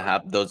one proving that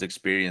ground. have those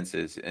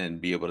experiences and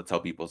be able to tell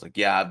people it's like,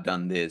 yeah, I've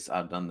done this,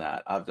 I've done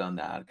that, I've done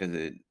that. Because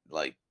it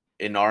like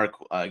in our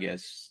I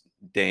guess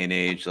day and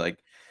age, like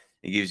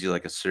it gives you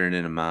like a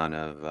certain amount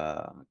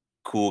of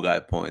cool guy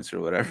points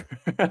or whatever.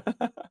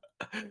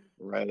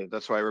 Right.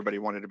 That's why everybody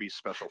wanted to be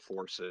special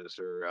forces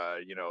or,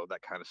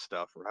 that kind of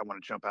stuff. Or I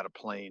want to jump out of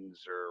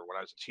planes. Or when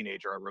I was a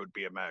teenager, I rode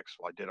BMX.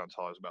 Well, I did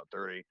until I was about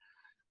 30.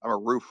 I'm a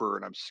roofer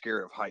and I'm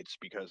scared of heights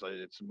because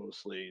it's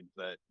mostly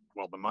that,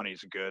 well, the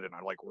money's good and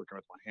I like working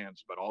with my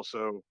hands, but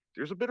also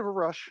there's a bit of a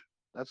rush.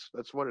 That's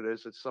what it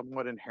is. It's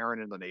somewhat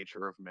inherent in the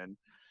nature of men.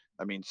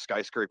 I mean,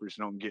 skyscrapers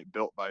don't get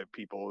built by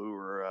people who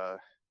are,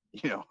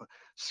 you know,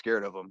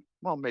 scared of them.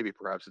 Well, maybe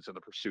perhaps it's in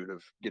the pursuit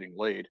of getting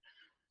laid,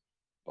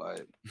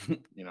 but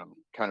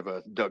kind of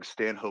a Doug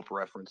Stanhope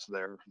reference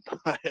there.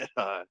 But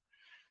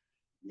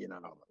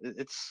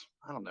it's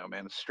I don't know,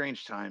 man. It's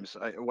strange times.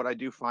 What I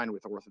do find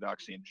with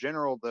orthodoxy in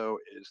general, though,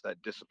 is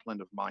that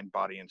discipline of mind,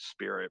 body, and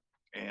spirit,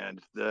 and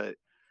there's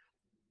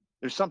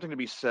something to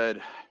be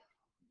said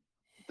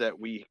that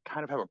we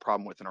kind of have a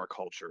problem with in our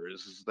culture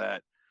is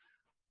that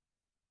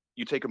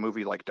you take a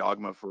movie like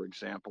Dogma, for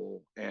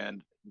example,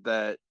 and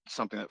that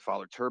something that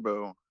Father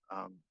Turbo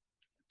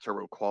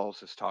Qualls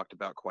has talked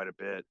about quite a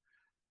bit.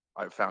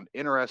 I've found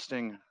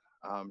interesting.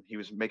 He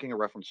was making a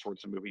reference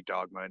towards the movie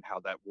Dogma and how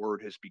that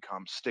word has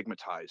become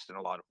stigmatized in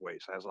a lot of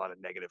ways. It has a lot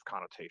of negative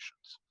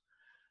connotations.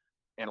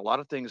 And a lot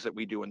of things that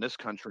we do in this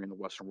country and the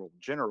Western world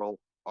in general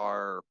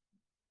are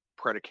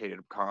predicated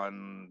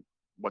upon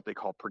what they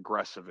call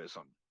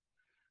progressivism.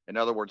 In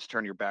other words,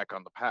 turn your back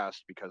on the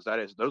past because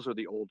those are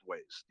the old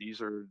ways.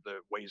 These are the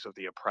ways of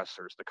the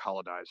oppressors, the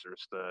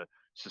colonizers, the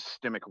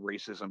systemic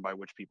racism by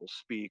which people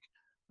speak,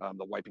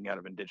 the wiping out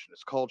of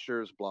indigenous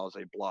cultures, blah,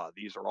 blah, blah.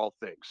 These are all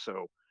things.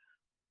 So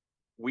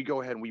we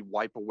go ahead and we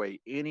wipe away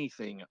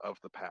anything of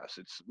the past.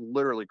 It's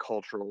literally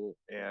cultural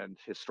and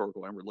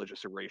historical and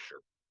religious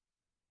erasure.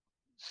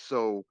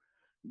 So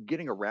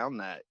getting around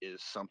that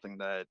is something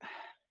that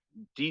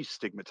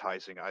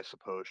destigmatizing, I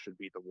suppose, should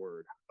be the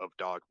word of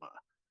dogma,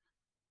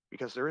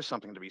 because there is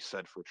something to be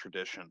said for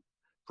tradition,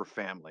 for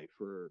family,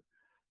 for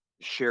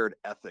shared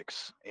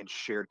ethics and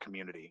shared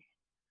community.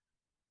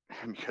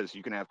 Because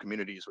you can have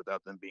communities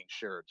without them being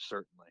shared,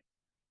 certainly.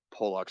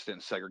 Polacks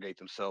didn't segregate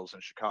themselves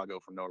in Chicago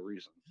for no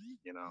reason,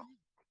 you know?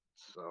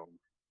 So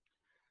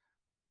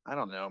I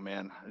don't know,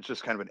 man. It's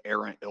just kind of an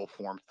errant,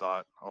 ill-formed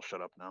thought. I'll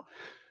shut up now.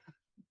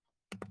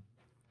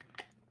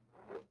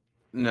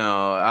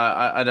 No,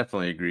 I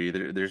definitely agree.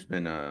 There's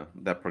been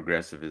that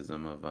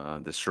progressivism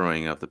of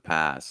destroying of the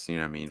past. You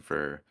know what I mean?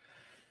 For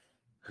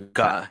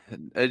God,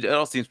 it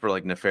all seems for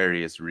like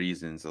nefarious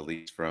reasons, at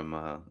least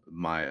from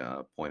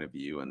my point of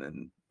view. And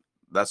then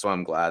that's why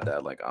I'm glad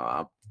that like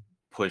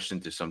pushed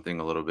into something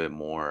a little bit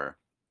more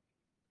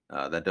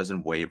that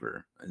doesn't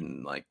waver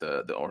in like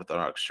the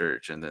Orthodox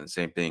Church. And then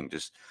same thing,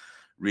 just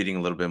reading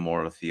a little bit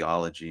more of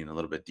theology and a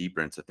little bit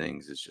deeper into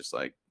things. It's just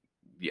like,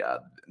 yeah,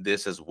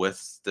 this has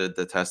withstood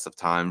the test of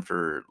time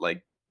for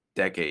like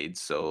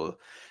decades. So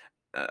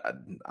uh,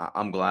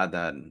 I'm glad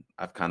that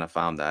I've kind of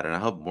found that, and I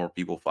hope more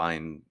people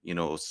find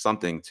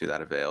something to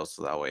that avail,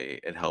 so that way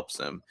it helps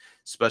them,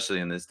 especially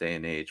in this day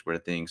and age where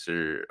things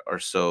are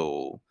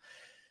so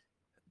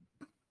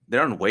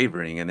they're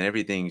unwavering and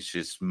everything's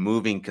just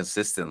moving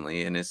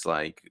consistently, and it's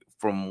like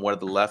from where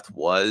the left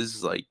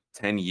was like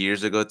 10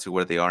 years ago to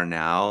where they are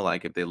now,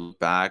 like if they look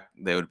back,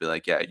 they would be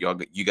like, yeah,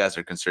 you guys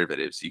are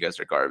conservatives, you guys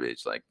are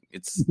garbage. Like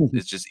it's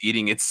just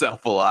eating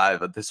itself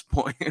alive at this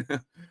point.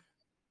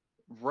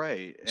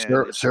 Right,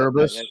 and it's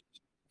Cerebus.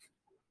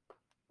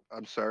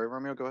 I'm sorry,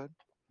 Romeo, go ahead.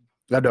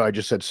 No, I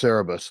just said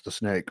Cerebus, the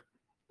snake.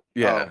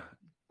 Yeah.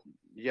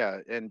 Yeah,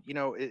 and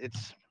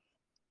it's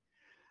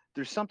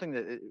there's something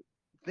that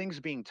things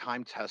being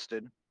time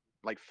tested,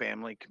 like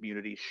family,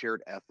 community,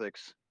 shared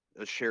ethics,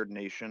 a shared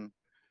nation.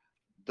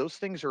 Those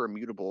things are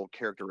immutable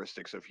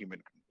characteristics of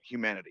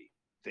humanity.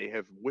 They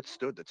have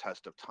withstood the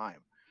test of time.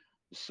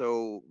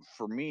 So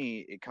for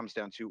me, it comes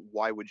down to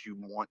why would you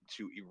want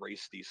to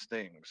erase these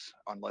things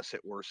unless it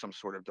were some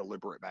sort of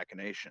deliberate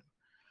machination?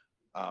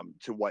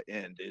 To what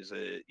end? Is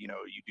it, you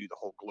do the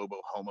whole globo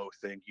homo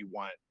thing? You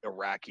want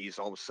Iraqis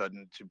all of a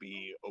sudden to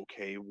be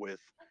okay with,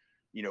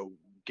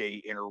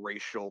 gay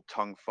interracial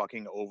tongue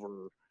fucking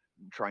over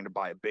trying to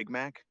buy a Big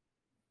Mac?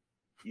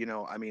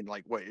 I mean,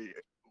 like what?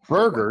 For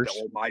what, Burgers.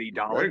 the almighty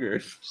dollar?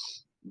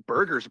 Burgers.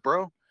 Burgers,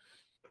 bro.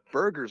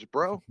 Burgers,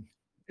 bro.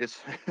 It's,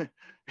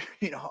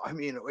 I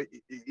mean,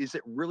 is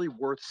it really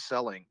worth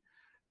selling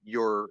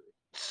your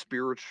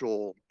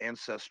spiritual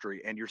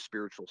ancestry and your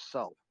spiritual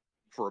self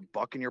for a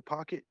buck in your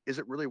pocket? Is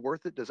it really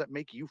worth it? Does that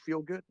make you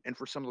feel good? And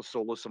for some of the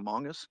soulless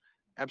among us,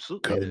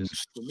 absolutely it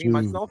is. For me,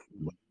 myself,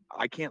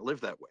 I can't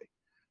live that way.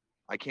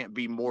 I can't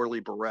be morally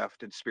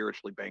bereft and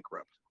spiritually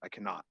bankrupt. I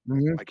cannot.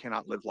 Mhm. I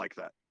cannot live like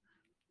that.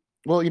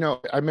 Well,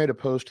 I made a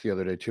post the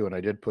other day too, and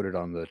I did put it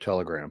on the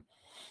Telegram.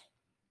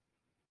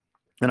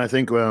 And I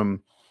think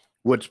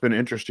what's been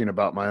interesting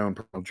about my own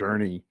personal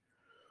journey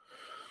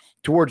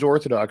towards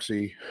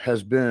orthodoxy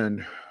has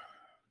been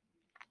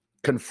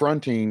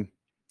confronting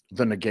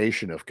the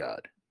negation of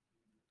God.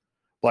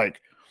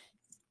 Like,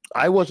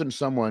 I wasn't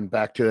someone,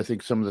 back to I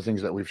think some of the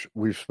things that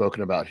we've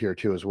spoken about here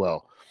too as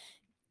well.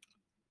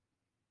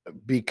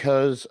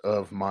 Because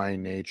of my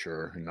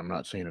nature, and I'm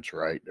not saying it's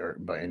right or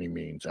by any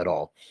means at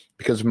all,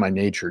 because of my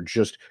nature,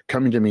 just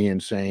coming to me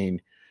and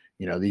saying,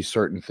 these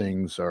certain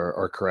things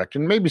are correct.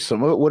 And maybe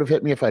some of it would have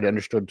hit me if I'd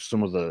understood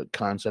some of the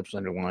concepts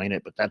underlying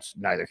it, but that's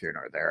neither here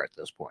nor there at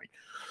this point.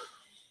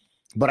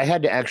 But I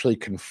had to actually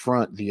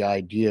confront the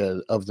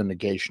idea of the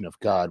negation of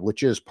God,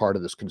 which is part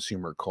of this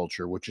consumer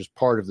culture, which is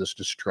part of this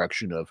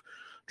destruction of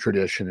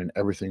tradition and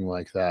everything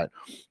like that.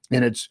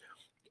 And it's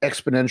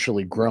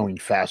exponentially growing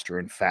faster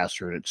and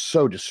faster. And it's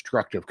so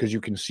destructive because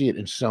you can see it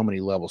in so many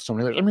levels. So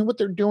many others. I mean, what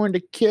they're doing to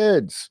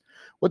kids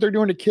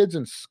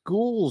in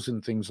schools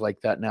and things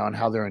like that now, and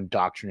how they're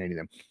indoctrinating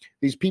them.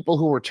 These people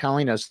who were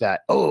telling us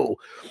that,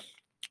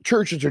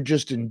 churches are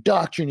just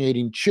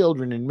indoctrinating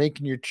children and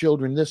making your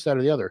children this, that,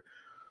 or the other.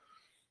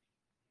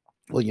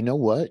 Well, you know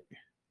what?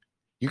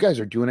 You guys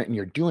are doing it, and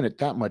you're doing it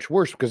that much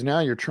worse because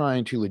now you're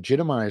trying to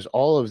legitimize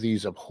all of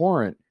these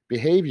abhorrent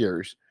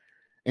behaviors,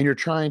 and you're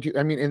trying to,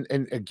 I mean,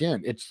 and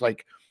again, it's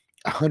like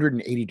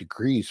 180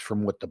 degrees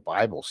from what the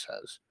Bible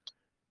says.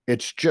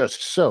 It's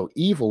just so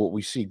evil what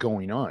we see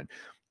going on.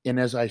 And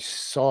as I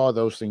saw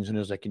those things, and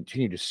as I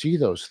continue to see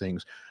those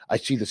things, I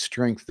see the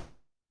strength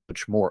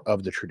much more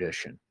of the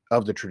tradition,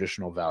 of the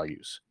traditional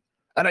values.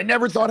 And I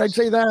never thought I'd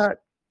say that.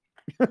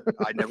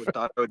 I never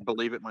thought I would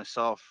believe it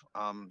myself.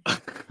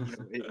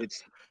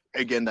 It's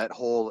again that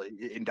whole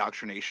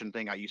indoctrination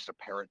thing. I used to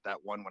parrot that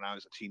one when I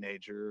was a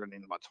teenager and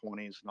in my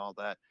 20s and all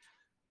that.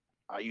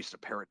 I used to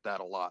parrot that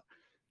a lot.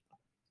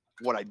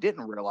 What I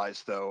didn't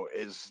realize though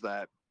is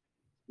that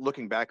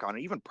looking back on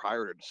it, even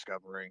prior to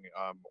discovering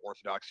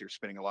orthodoxy or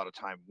spending a lot of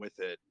time with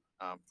it,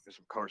 because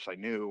of course I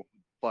knew,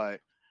 but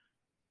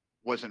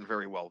wasn't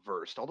very well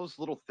versed. All those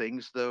little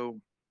things though,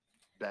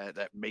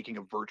 that making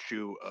a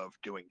virtue of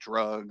doing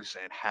drugs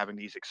and having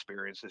these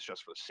experiences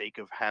just for the sake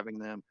of having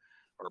them,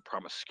 or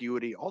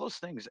promiscuity, all those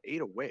things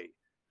ate away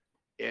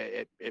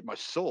at my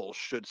soul,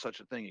 should such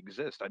a thing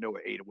exist. I know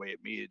it ate away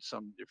at me. It's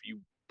some, if you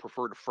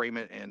prefer to frame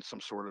it in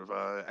some sort of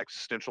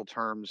existential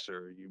terms,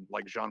 or you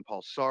like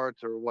Jean-Paul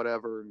Sartre or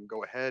whatever,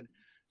 go ahead.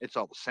 It's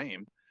all the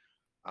same.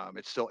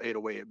 It still ate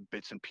away at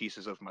bits and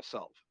pieces of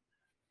myself.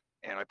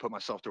 And I put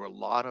myself through a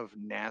lot of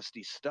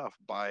nasty stuff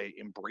by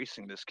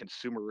embracing this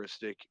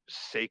consumeristic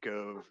sake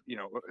of,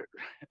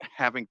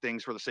 having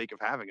things for the sake of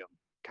having them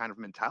kind of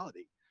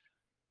mentality.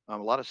 A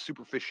lot of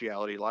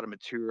superficiality, a lot of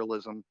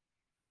materialism.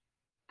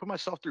 Put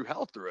myself through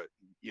hell through it,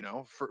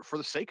 for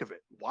the sake of it.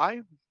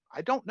 Why?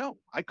 I don't know.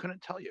 I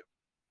couldn't tell you.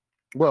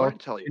 Well, Couldn't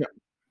tell you.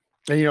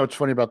 And what's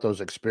funny about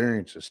those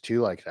experiences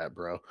too, like that,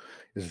 bro,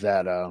 is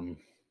that and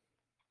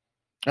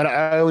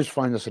I always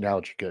find this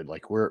analogy good.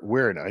 Like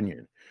we're an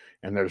onion,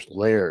 and there's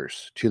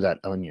layers to that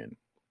onion.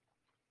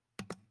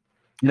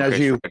 And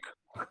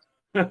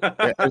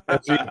Okay,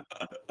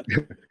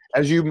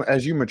 as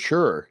you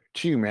mature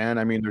too, man,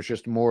 I mean, there's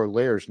just more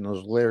layers, and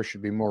those layers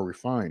should be more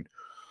refined.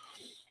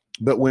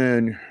 But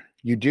when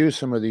you do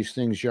some of these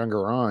things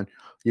younger on,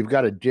 you've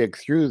got to dig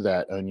through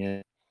that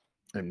onion,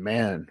 and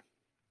man,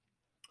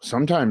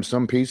 sometimes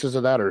some pieces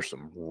of that are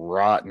some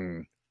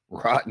rotten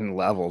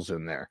levels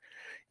in there,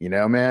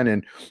 man.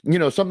 And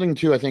something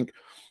too, I think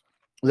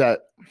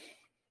that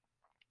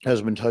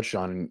has been touched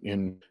on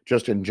in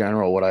just in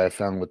general. What I have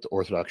found with the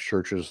Orthodox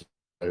churches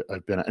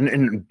I've been at,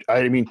 and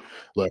I mean,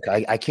 look,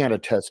 I can't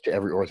attest to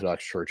every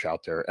Orthodox church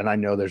out there, and I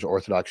know there's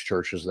Orthodox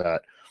churches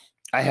that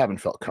I haven't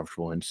felt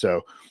comfortable in.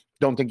 So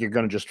don't think you're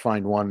going to just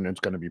find one and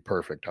it's going to be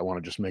perfect. I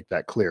want to just make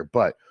that clear.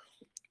 But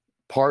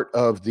part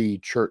of the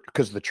church,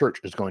 because the church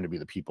is going to be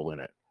the people in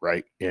it,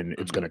 right? And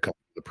it's going to come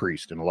from the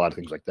priest and a lot of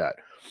things like that.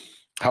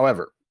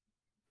 However,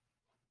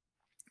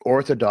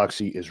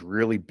 Orthodoxy is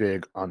really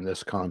big on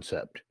this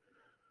concept.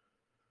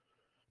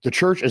 The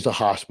church is a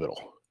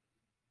hospital.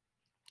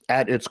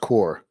 At its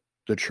core,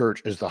 the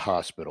church is the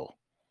hospital.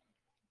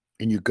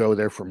 And you go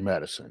there for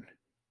medicine.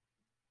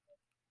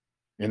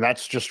 And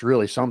that's just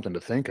really something to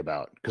think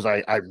about, because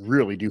I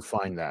really do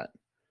find that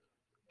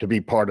to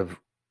be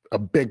a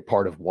big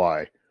part of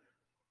why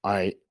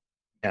I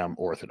am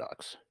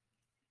Orthodox.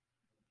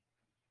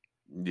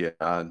 Yeah,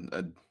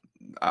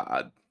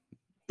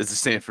 it's the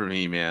same for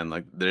me, man.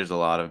 Like, there's a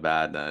lot of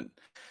bad that,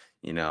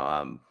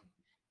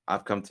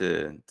 I've come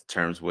to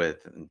terms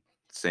with, and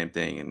same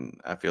thing, and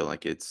I feel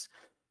like it's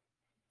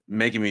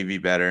making me be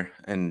better.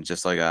 And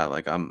just like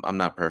I'm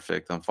not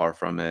perfect. I'm far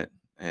from it,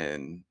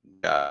 and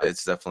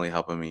it's definitely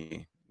helping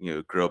me,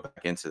 grow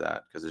back into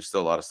that, because there's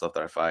still a lot of stuff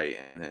that I fight.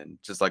 And then,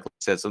 just like I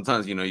said,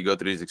 sometimes you go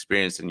through these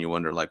experiences and you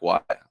wonder like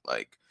why,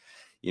 like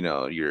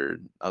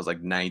I was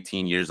like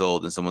 19 years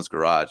old in someone's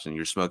garage and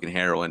you're smoking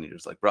heroin and you're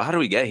just like, bro, how do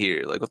we get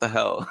here? Like, what the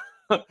hell?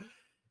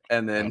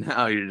 And then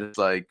now you're just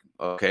like,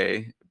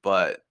 okay.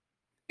 But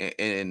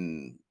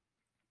in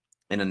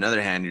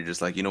another hand, you're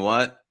just like, you know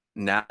what?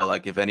 Now,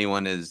 like, if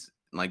anyone is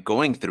like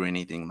going through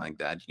anything like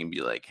that, you can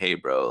be like, hey,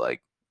 bro,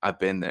 like, I've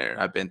been there.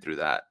 I've been through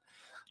that.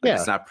 Like, Yeah.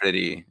 it's not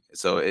pretty.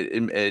 So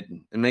it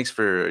makes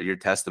for your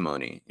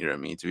testimony, you know what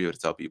I mean? To be able to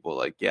tell people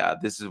like, yeah,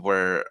 this is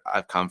where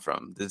I've come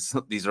from.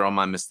 These are all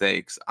my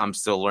mistakes. I'm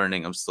still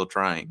learning. I'm still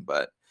trying.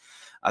 But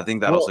I think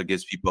that Well, also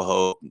gives people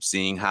hope,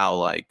 seeing how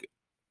like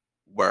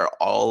where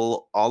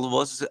all of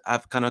us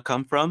have kind of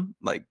come from,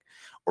 like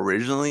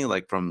originally,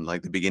 like from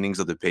like the beginnings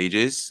of the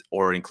pages,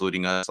 or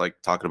including us like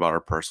talking about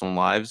our personal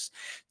lives,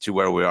 to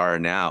where we are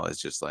now.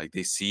 It's just like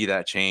they see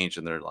that change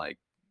and they're like,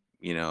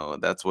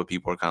 that's what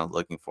people are kind of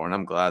looking for. And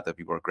I'm glad that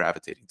people are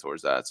gravitating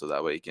towards that, so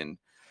that way you can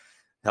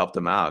help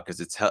them out,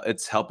 because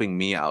it's helping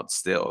me out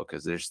still,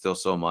 because there's still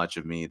so much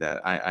of me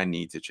that I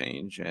need to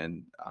change.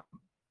 And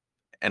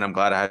I'm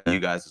glad I have you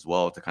guys as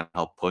well to kind of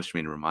help push me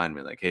and remind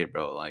me like, hey,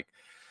 bro, like,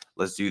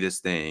 let's do this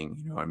thing,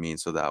 you know what I mean?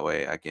 So that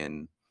way I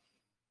can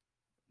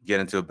get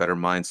into a better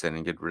mindset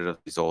and get rid of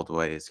these old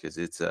ways, because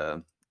it's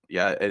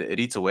yeah, it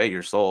eats away at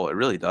your soul. It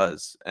really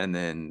does. And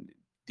then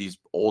these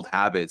old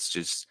habits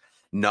just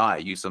gnaw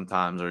at you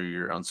sometimes, or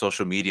you're on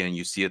social media and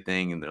you see a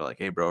thing and they're like,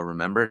 hey, bro,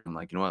 remember? I'm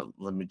like, you know what?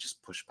 Let me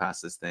just push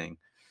past this thing.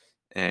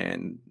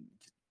 And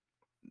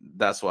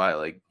that's why,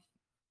 like,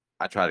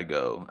 I try to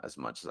go as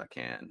much as I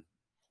can.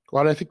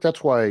 Well, I think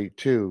that's why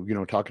too,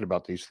 talking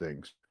about these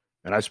things,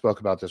 and I spoke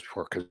about this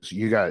before, because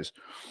you guys,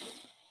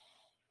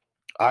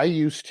 I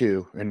used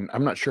to, and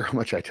I'm not sure how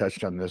much I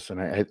touched on this,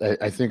 and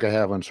I think I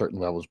have on certain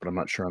levels, but I'm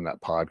not sure on that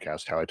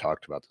podcast how I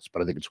talked about this,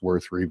 but I think it's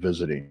worth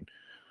revisiting.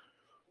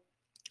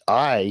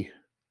 I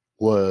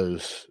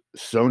was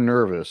so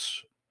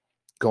nervous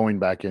going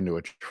back into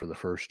it for the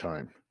first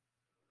time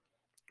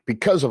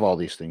because of all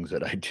these things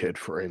that I did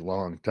for a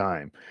long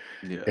time.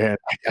 Yeah. And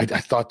I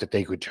thought that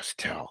they would just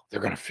tell.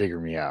 They're going to figure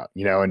me out,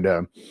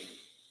 and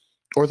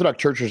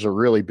Orthodox churches are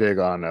really big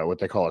on what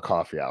they call a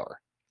coffee hour,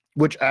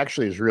 which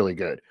actually is really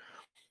good.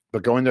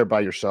 But going there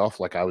by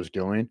yourself, like I was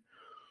doing,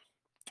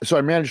 so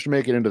I managed to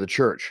make it into the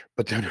church,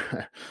 but then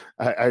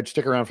I'd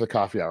stick around for the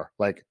coffee hour.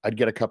 Like I'd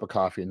get a cup of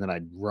coffee and then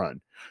I'd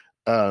run.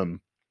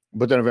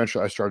 But then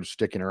eventually I started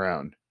sticking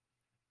around,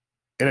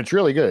 and it's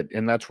really good.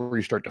 And that's where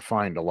you start to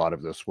find a lot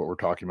of this, what we're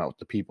talking about with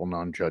the people,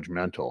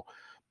 non-judgmental.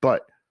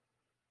 But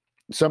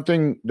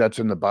something that's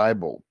in the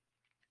Bible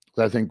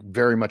that I think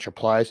very much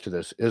applies to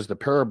this is the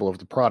parable of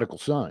the prodigal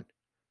son.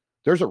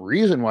 There's a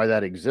reason why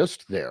that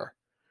exists there.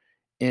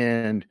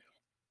 And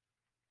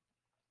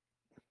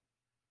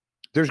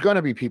there's going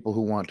to be people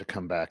who want to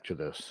come back to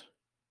this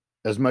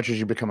as much as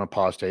you become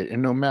apostate,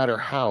 and no matter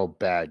how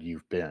bad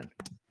you've been,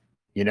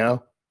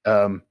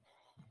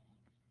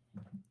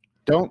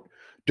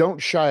 don't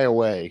shy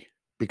away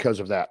because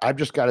of that. I've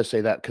just got to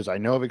say that because I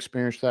know I've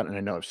experienced that, and I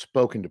know I've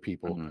spoken to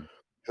people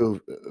who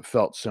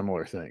felt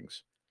similar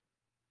things.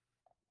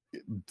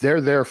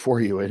 They're there for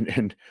you,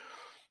 and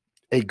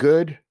a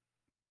good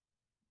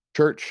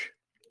church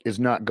is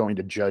not going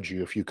to judge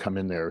you if you come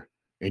in there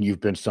and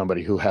you've been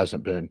somebody who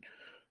hasn't been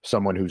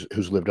someone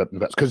who's lived up in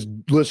the best. Because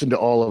listen to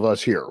all of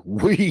us here.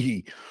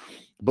 We,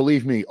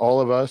 believe me,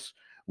 all of us,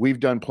 we've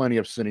done plenty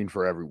of sinning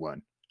for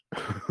everyone.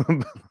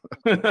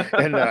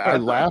 And I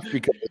laugh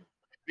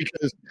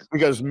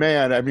because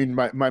man, I mean,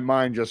 my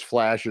mind just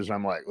flashes.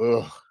 I'm like,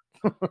 ugh.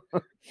 I'm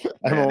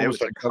Man,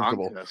 almost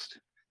uncomfortable.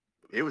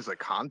 It was a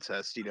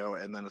contest,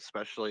 and then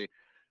especially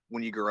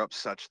when you grow up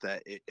such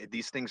that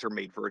these things are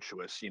made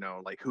virtuous,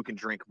 like who can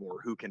drink more,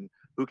 who can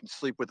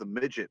sleep with a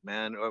midget,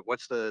 man.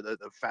 What's the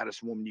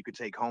fattest woman you could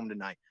take home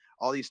tonight?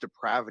 All these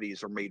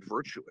depravities are made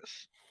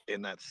virtuous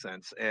in that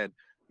sense. And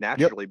Yep.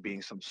 naturally,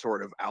 being some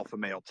sort of alpha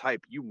male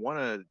type, you want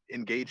to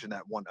engage in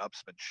that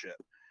one-upsmanship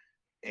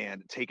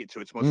and take it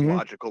to its most Hmm.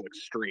 logical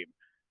extreme.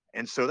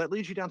 And so that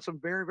leads you down some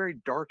very, very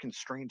dark and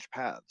strange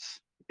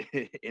paths.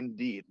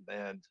 Indeed.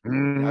 And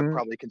I've Hmm.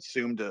 probably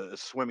consumed a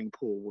swimming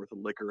pool worth of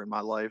liquor in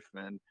my life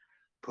and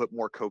put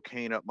more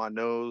cocaine up my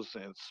nose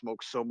and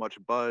smoked so much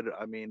bud.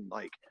 I mean,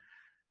 like,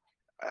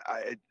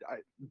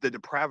 the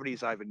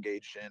depravities I've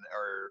engaged in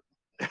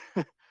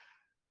are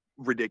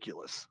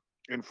ridiculous.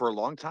 And for a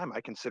long time, I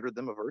considered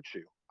them a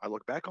virtue. I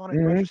look back on it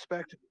in Hmm.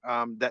 retrospect.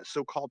 That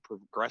so-called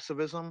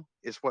progressivism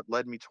is what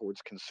led me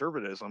towards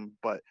conservatism,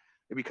 but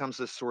it becomes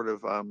this sort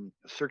of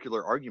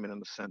circular argument in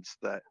the sense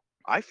that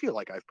I feel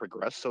like I've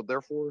progressed, so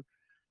therefore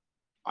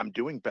I'm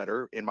doing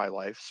better in my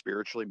life,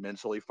 spiritually,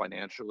 mentally,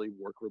 financially,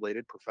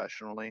 work-related,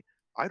 professionally.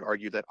 I'd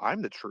argue that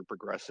I'm the true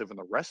progressive, and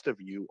the rest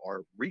of you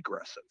are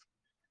regressive,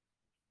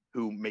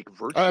 who make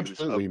virtues of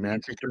Absolutely, man.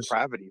 these Because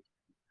depravities.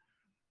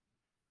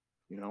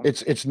 You know,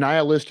 it's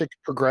nihilistic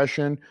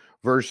progression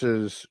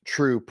versus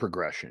true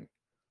progression.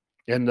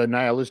 And the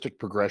nihilistic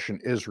progression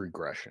is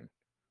regression,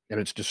 and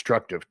it's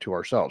destructive to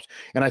ourselves.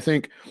 And I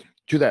think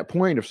to that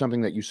point of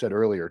something that you said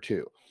earlier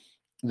too,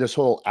 this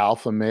whole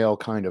alpha male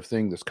kind of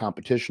thing, this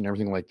competition,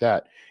 everything like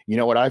that. You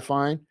know what I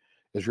find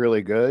is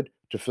really good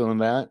to fill in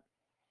that?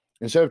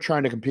 Instead of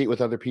trying to compete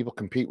with other people,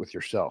 compete with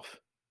yourself.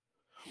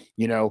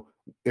 You know,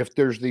 if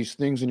there's these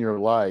things in your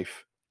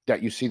life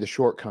that you see the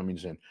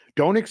shortcomings in,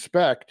 don't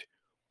expect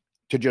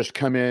to just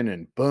come in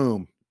and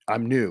boom,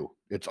 I'm new.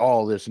 It's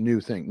all this new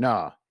thing.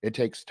 Nah, it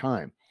takes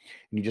time.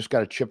 And you just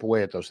got to chip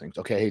away at those things.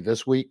 Okay, hey,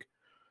 this week,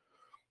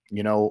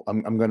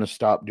 I'm going to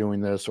stop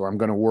doing this, or I'm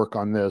going to work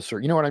on this,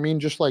 or you know what I mean?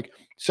 Just like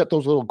set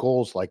those little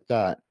goals like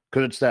that.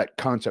 Because it's that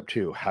concept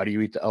too. How do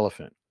you eat the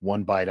elephant?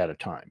 One bite at a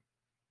time.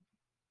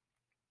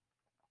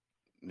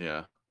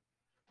 Yeah.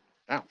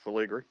 I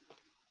fully agree.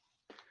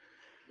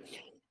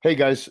 Hey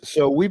guys,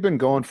 so we've been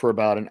going for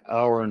about an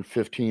hour and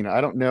 15.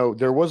 I don't know.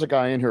 There was a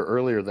guy in here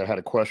earlier that had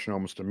a question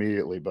almost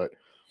immediately, but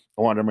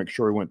I wanted to make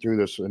sure we went through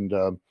this. And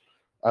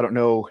I don't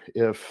know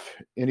if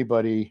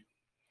anybody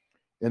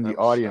in That the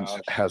was audience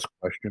Stas. has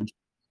questions.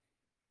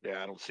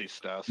 Yeah, I don't see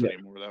Stas Yeah.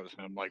 anymore. That was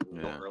him like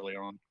real Yeah. early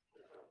on.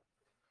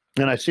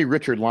 And I see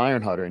Richard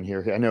Lionhearter in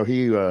here. I know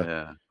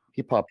Yeah.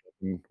 he popped up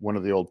in one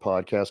of the old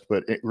podcasts,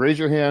 but raise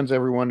your hands,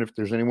 everyone, if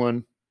there's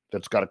anyone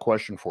that's got a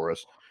question for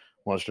us,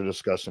 wants to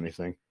discuss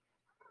anything.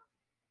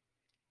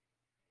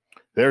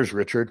 There's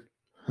Richard.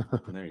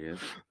 There he is.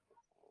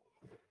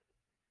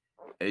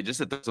 Hey, just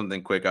to throw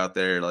something quick out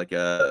there, like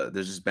there's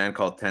this band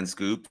called 10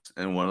 Scoops,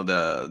 and one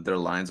of their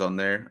lines on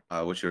there,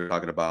 which you were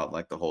talking about,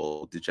 like the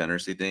whole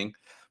degeneracy thing,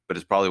 but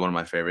it's probably one of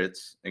my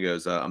favorites. It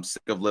goes, I'm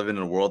sick of living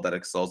in a world that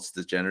exalts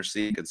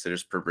degeneracy,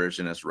 considers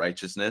perversion as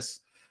righteousness.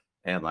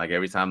 And like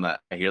every time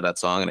that I hear that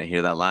song and I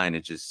hear that line,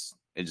 it just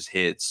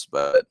hits.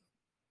 But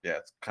yeah,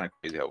 it's kind of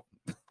crazy how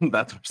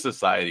that's where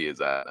society is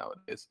at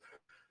nowadays.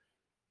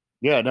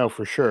 Yeah, no,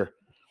 for sure.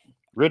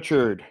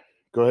 Richard,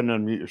 go ahead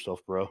and unmute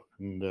yourself, bro,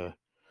 and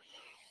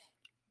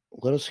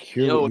let us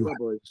hear Yo, what what's you up,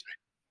 boys?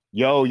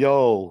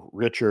 Yo,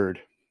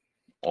 Richard.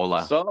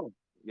 Hola. So,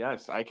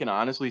 yes, I can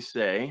honestly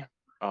say,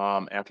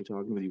 after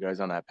talking with you guys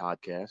on that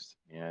podcast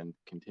and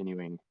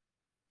continuing,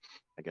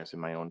 I guess, in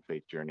my own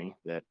faith journey,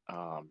 that,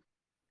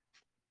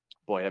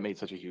 boy, that made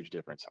such a huge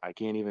difference. I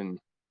can't even,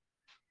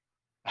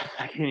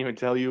 I can't even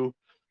tell you.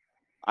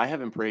 I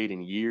haven't prayed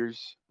in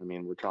years. I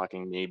mean, we're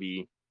talking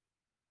maybe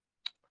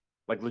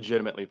like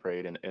legitimately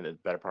prayed in the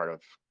better part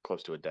of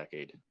close to a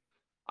decade.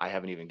 I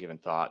haven't even given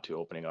thought to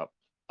opening up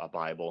a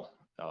Bible.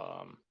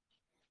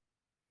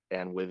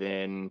 And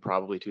within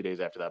probably 2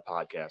 days after that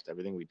podcast,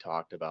 everything we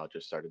talked about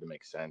just started to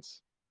make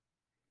sense.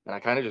 And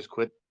I kind of just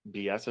quit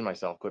BSing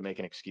myself, quit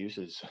making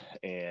excuses.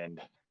 And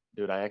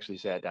dude, I actually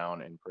sat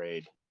down and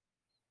prayed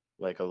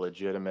like a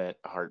legitimate,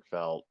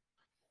 heartfelt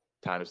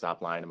time to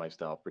stop lying to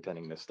myself,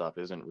 pretending this stuff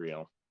isn't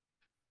real.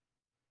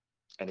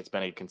 And it's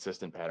been a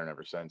consistent pattern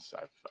ever since.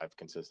 I've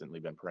consistently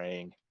been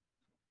praying.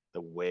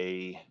 The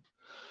way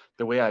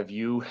I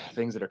view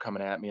things that are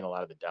coming at me and a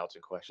lot of the doubts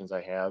and questions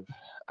I have,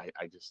 I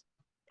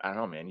don't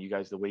know, man. You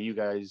guys, the way you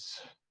guys,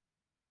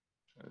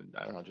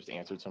 I don't know, just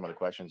answered some of the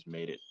questions,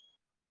 made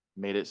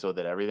it so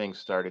that everything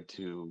started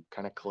to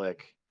kind of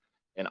click,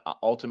 and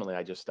ultimately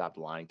I just stopped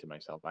lying to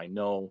myself. I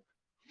know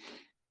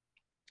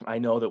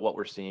that what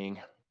we're seeing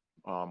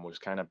was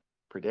kind of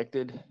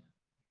predicted,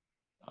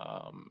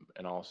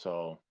 and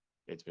also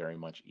it's very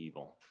much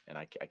evil, and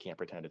I can't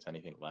pretend it's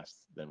anything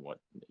less than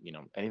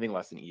anything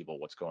less than evil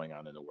what's going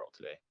on in the world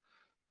today.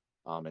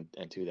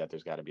 And to that,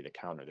 there's got to be the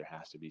counter. There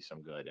has to be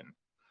some good. And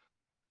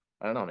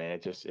I don't know, man.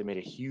 It made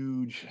a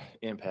huge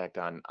impact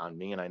on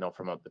me, and I know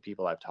from the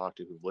people I've talked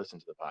to who've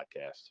listened to the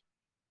podcast,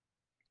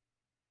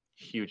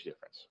 huge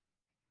difference.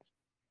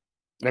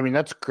 I mean,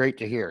 that's great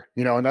to hear.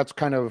 And that's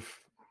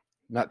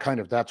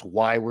that's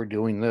why we're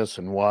doing this,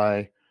 and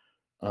why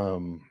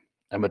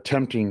I'm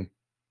attempting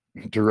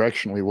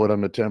directionally what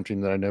I'm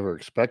attempting that I never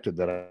expected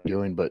that I'm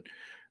doing, but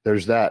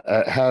there's that.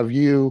 Have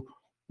you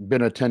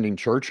been attending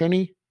church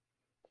any?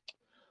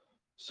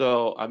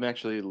 So I'm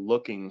actually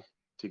looking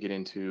to get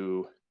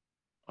into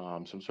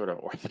some sort of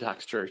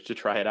Orthodox church to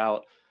try it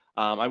out.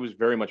 I was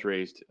very much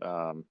raised,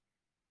 I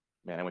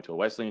went to a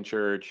Wesleyan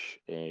church,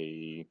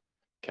 a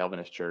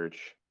Calvinist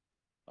church,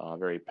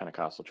 very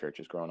Pentecostal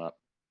churches growing up.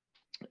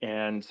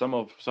 And some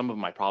of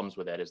my problems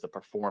with that is the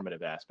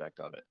performative aspect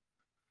of it.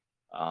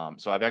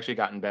 So I've actually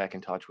gotten back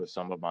in touch with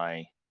some of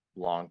my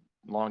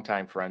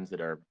longtime friends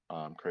that are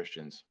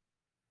Christians,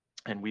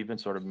 and we've been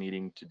sort of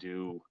meeting to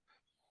do,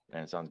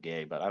 and it sounds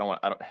gay, but I don't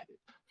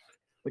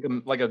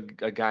like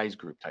a guys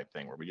group type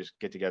thing where we just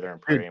get together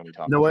and pray and we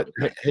talk. You know what?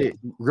 Hey,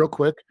 real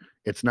quick,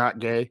 it's not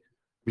gay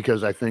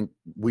because I think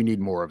we need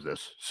more of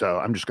this. So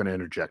I'm just going to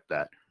interject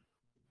that.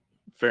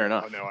 Fair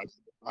enough. Oh,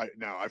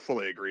 no, I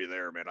fully agree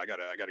there, man. I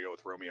gotta go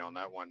with Romeo on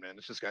that one, man.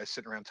 It's just guys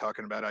sitting around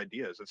talking about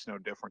ideas. It's no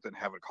different than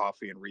having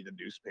coffee and reading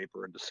the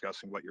newspaper and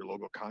discussing what your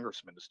local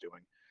congressman is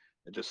doing.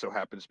 It just so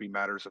happens to be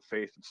matters of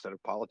faith instead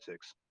of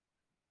politics.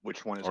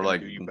 Which one is Or going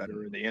like- to do you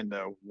better in the end,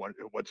 though?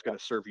 What's going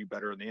to serve you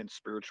better in the end?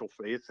 Spiritual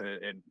faith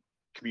and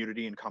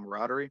community and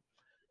camaraderie.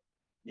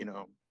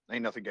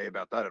 Ain't nothing gay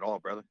about that at all,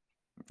 brother.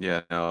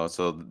 Yeah, no.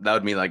 So that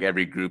would mean like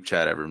every group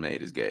chat ever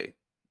made is gay,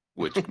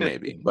 which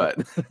maybe,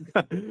 but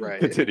Right.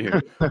 continue.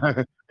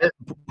 It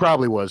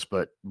probably was,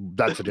 but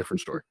that's a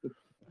different story.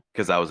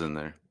 Because I was in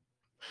there.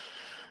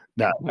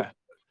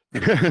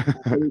 Again,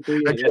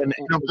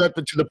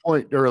 but to the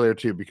point earlier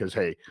too, because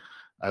hey,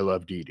 I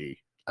love DD.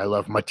 I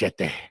love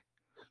Machete.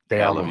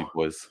 I love you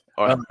boys.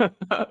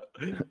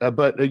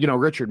 But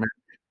Richard,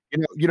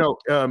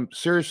 man,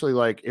 seriously,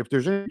 like if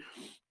there's any,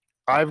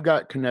 I've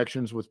got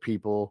connections with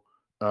people,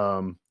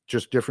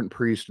 just different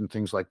priests and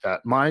things like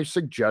that. My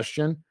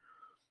suggestion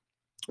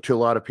to a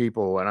lot of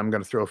people, and I'm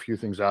going to throw a few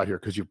things out here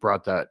because you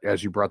brought that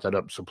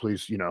up. So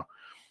please,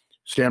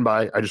 stand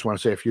by. I just want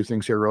to say a few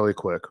things here really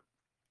quick.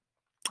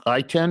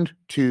 I tend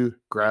to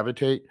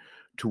gravitate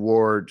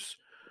towards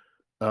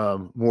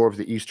more of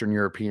the Eastern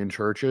European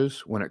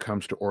churches when it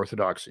comes to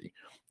Orthodoxy.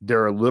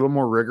 They're a little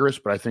more rigorous,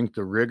 but I think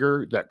the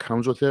rigor that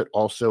comes with it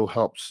also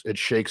helps. It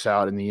shakes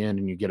out in the end,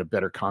 and you get a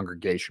better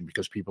congregation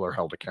because people are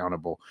held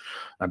accountable.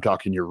 I'm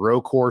talking your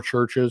ROCOR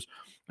churches.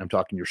 I'm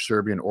talking your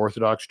Serbian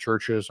Orthodox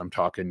churches. I'm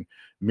talking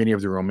many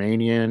of the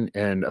Romanian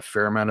and a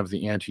fair amount of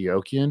the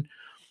Antiochian.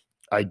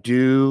 I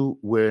do,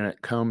 when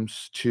it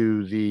comes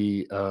to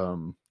the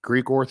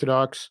Greek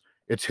Orthodox,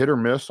 it's hit or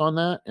miss on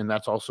that. And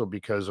that's also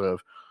because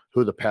of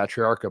who the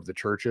patriarch of the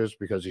church is,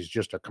 because he's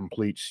just a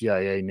complete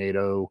CIA,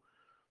 NATO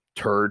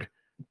turd,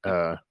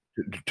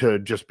 to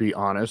just be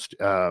honest.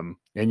 And,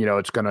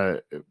 it's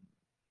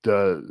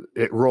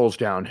it rolls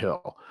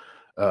downhill.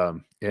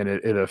 And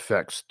it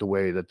affects the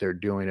way that they're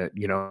doing it,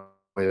 the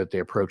way that they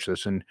approach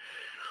this. And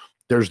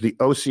there's the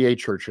OCA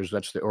churches,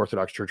 that's the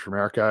Orthodox Church for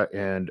America.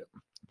 And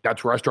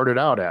that's where I started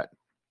out at.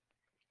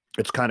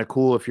 It's kind of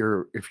cool if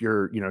you're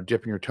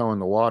dipping your toe in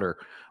the water,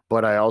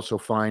 but I also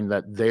find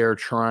that they're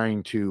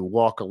trying to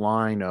walk a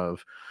line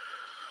of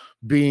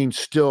being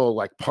still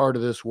like part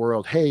of this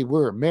world. Hey,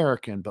 we're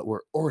American, but we're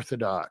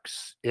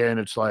Orthodox. And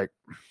it's like,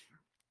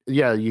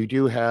 yeah, you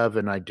do have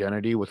an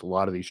identity with a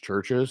lot of these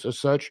churches as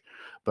such,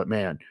 but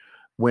man,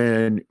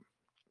 when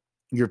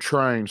you're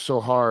trying so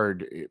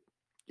hard,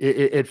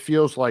 it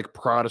feels like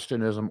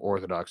Protestantism,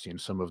 Orthodoxy in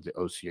some of the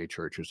OCA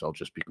churches. I'll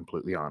just be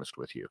completely honest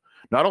with you.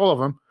 Not all of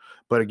them,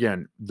 but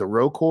again, the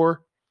ROCOR,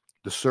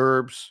 the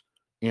Serbs,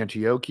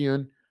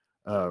 Antiochian,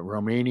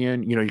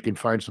 Romanian, you can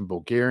find some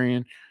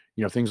Bulgarian,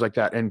 things like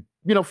that. And,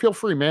 feel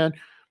free, man,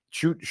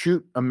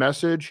 shoot a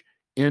message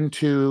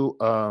into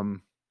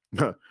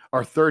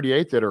our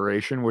 38th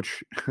iteration,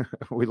 which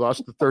we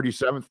lost the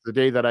 37th the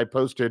day that I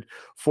posted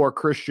 4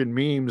 Christian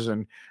memes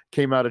and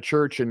came out of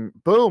church, and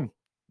boom,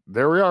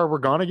 there we are. We're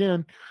gone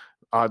again.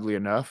 Oddly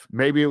enough,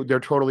 maybe they're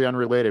totally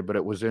unrelated, but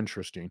it was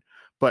interesting.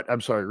 But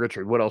I'm sorry,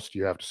 Richard, what else do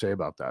you have to say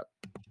about that?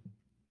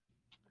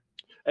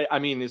 I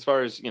mean, as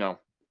far as,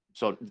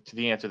 so to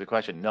the answer to the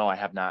question, no, I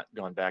have not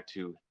gone back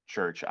to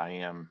church.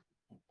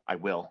 I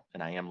will,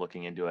 and I am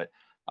looking into it.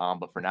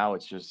 But for now,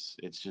 it's just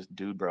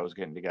dude bros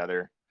getting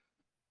together,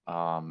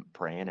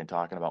 praying and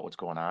talking about what's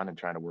going on and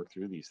trying to work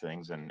through these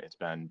things. And it's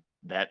been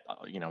that,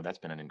 that's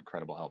been an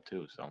incredible help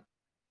too. So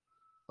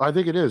I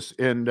think it is.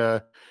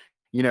 And,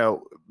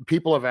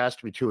 people have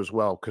asked me too as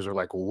well, because they're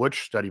like, well,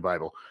 which study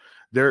Bible?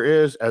 There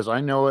is, as I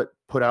know it,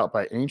 put out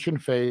by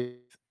Ancient Faith,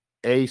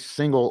 a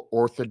single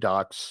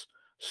Orthodox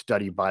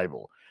study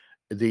Bible.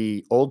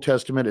 The Old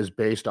Testament is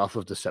based off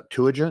of the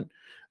Septuagint.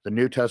 The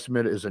New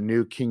Testament is a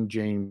New King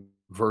James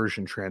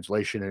Version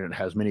translation, and it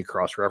has many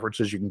cross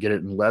references. You can get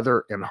it in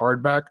leather and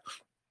hardback.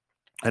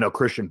 I know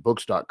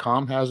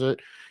ChristianBooks.com has it.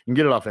 You can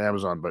get it off of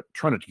Amazon, but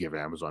try not to give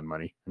Amazon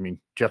money. I mean,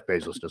 Jeff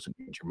Bezos doesn't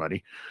need your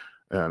money.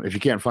 If you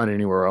can't find it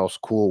anywhere else,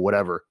 cool,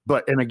 whatever.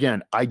 And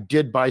again, I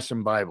did buy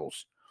some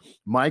Bibles.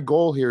 My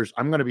goal here is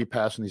I'm going to be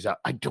passing these out.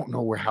 I don't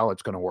know how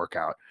it's going to work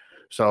out.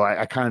 So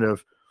I kind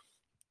of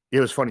it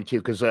was funny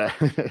too because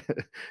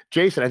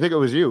Jason, I think it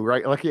was you,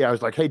 right? Lucky, I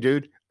was like, "Hey,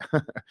 dude,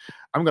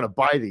 I'm gonna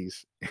buy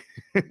these."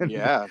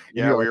 Yeah, you're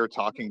yeah, we like, were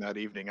talking that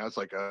evening. I was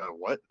like,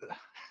 what?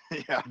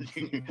 Yeah,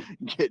 you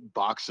get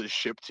boxes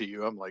shipped to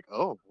you. I'm like,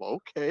 oh,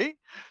 okay,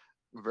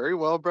 very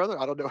well, brother.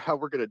 I don't know how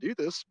we're gonna do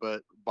this,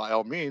 but by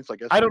all means, I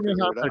guess I we'll don't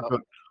know how figure it I'm gonna out. do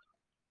it.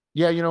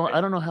 Yeah, you know, Hey,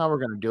 I don't know how we're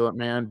gonna do it,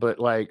 man. But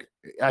like,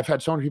 I've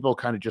had so many people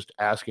kind of just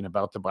asking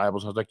about the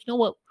Bibles. I was like, you know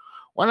what?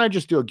 Why don't I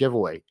just do a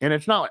giveaway? And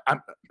it's not.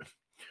 I'm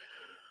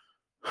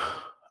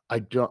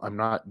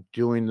not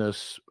doing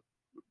this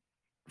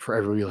for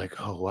everybody. Like,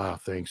 oh wow,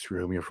 thanks,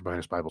 Romeo, for buying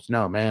us Bibles.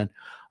 No, man.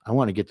 I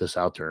want to get this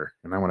out there,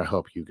 and I want to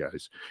help you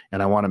guys.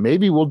 And I want to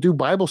maybe we'll do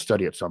Bible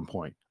study at some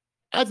point.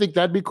 I think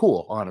that'd be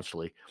cool.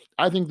 Honestly,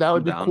 I think that I'm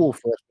would be down. cool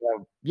for us.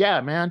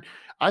 Yeah, man.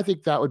 I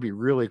think that would be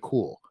really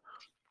cool.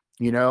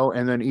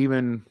 And then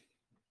even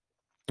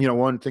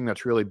one thing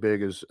that's really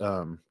big is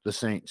the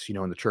saints,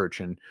 in the church,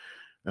 and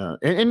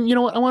you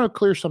know what, I want to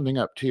clear something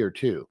up here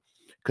too,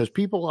 because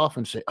people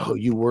often say, "Oh,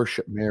 you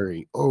worship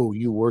Mary. Oh,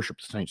 you worship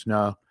the saints."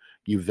 No,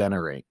 you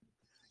venerate.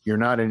 You're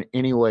not in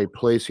any way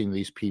placing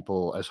these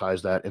people as high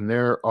as that, and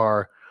there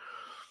are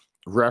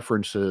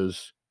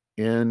references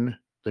in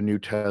the New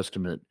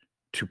Testament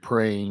to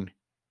praying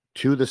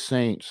to the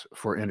saints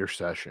for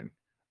intercession.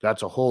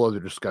 That's a whole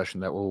other discussion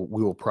that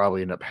we will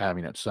probably end up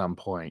having at some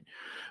point.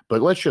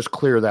 But let's just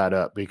clear that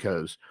up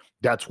because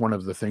that's one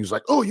of the things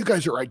like, oh, you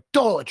guys are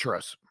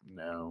idolatrous.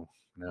 No,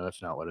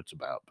 that's not what it's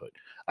about. But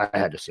I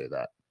had to say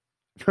that.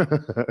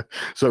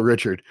 So,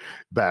 Richard,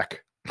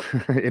 back.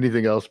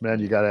 Anything else,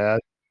 man, you got to add?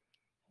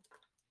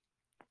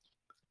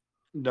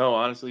 no,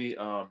 honestly,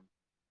 I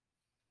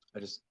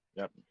just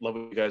love what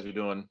you guys are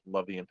doing.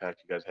 Love the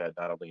impact you guys had,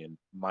 not only in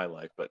my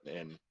life, but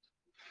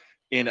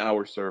in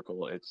our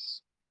circle.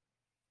 It's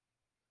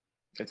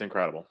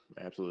incredible.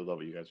 I absolutely love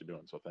what you guys are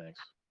doing. So thanks.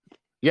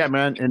 Yeah,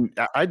 man. And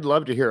I'd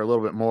love to hear a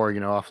little bit more,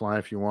 offline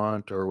if you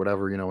want or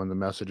whatever, in the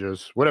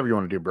messages, whatever you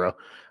want to do, bro.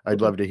 I'd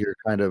Okay. love to hear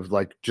kind of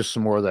like just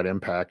some more of that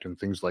impact and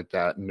things like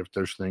that. And if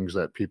there's things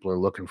that people are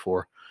looking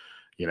for,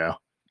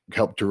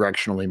 help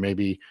directionally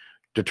maybe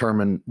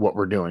determine what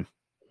we're doing.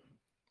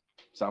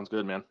 Sounds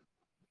good, man.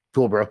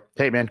 Cool, bro.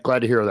 Hey, man, glad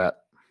to hear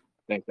that.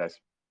 Thanks, guys.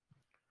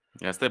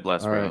 Yeah, stay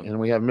blessed, All bro. right. And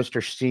we have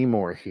Mr.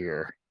 Seymour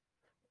here.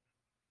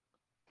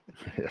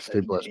 Yeah, stay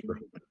blessed, bro.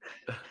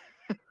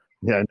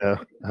 Yeah, no.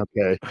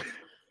 Okay.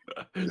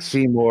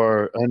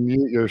 Seymour,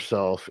 unmute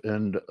yourself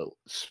and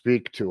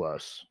speak to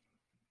us.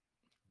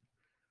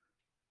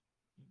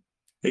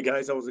 Hey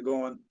guys, how's it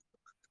going?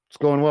 It's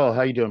going well.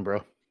 How you doing,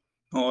 bro?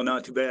 Oh,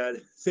 not too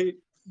bad. See,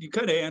 you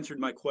kind of answered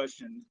my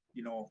question,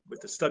 with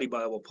the study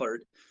Bible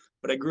part,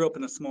 but I grew up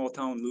in a small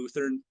town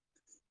Lutheran,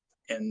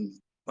 and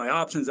my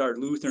options are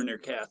Lutheran or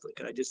Catholic,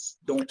 and I just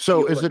don't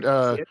So feel is like it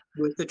I fit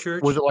with the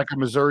church. was it like a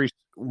Missouri?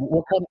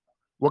 What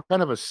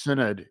kind of a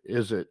synod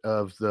is it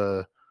of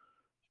the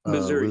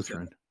Missouri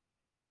Lutheran? Synod.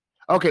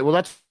 Okay, well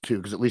that's too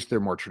because at least they're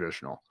more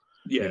traditional.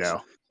 Yes,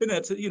 and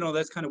that's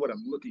kind of what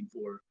I'm looking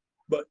for.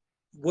 But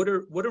what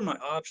are my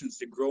options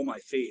to grow my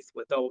faith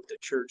without the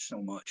church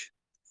so much?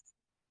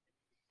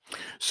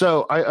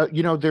 So I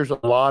there's a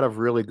lot of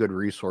really good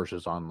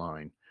resources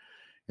online,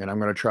 and I'm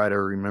going to try to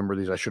remember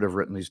these. I should have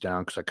written these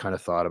down because I kind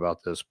of thought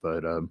about this,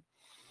 but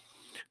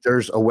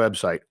there's a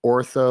website,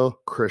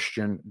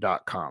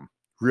 orthochristian.com.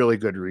 Really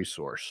good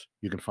resource.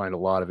 You can find a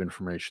lot of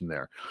information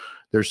there.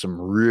 There's some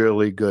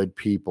really good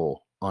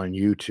people on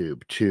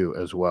YouTube too,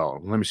 as well.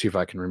 Let me see if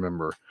I can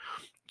remember.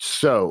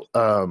 So,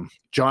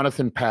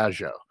 Jonathan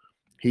Pageau,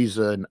 he's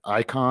an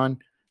icon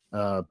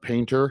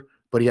painter,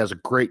 but he has a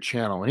great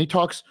channel and he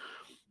talks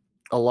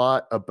a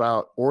lot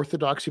about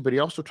orthodoxy, but he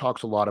also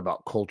talks a lot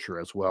about culture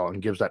as well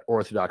and gives that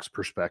orthodox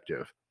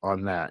perspective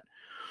on that.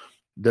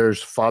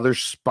 There's Father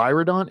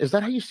Spyridon. Is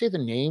that how you say the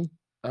name?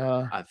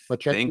 I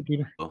Pacheco, think do you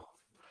know? so.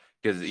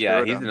 Because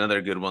yeah, he's Spiridon.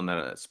 another good one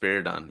that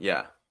Spiridon.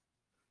 Yeah.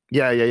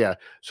 Yeah.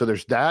 So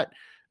there's that.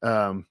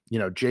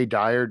 Jay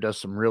Dyer does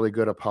some really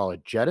good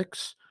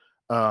apologetics.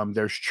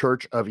 There's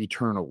Church of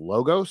Eternal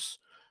Logos,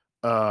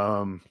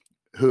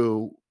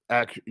 who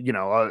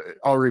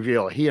I'll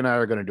reveal he and I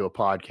are going to do a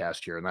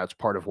podcast here, and that's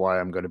part of why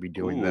I'm going to be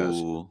doing this.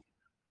 Ooh.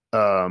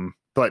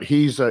 But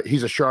he's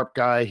a sharp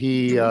guy.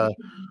 He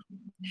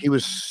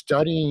was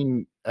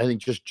studying, I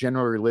think, just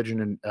general religion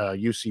in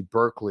UC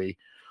Berkeley.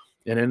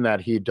 And in that,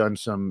 he had done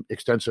some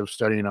extensive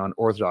studying on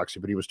orthodoxy,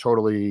 but he was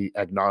totally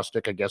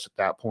agnostic, I guess, at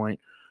that point.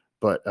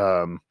 But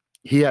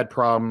he had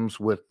problems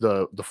with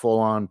the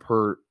full-on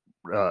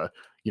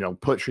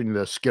pushing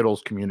the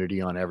Skittles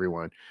community on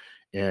everyone,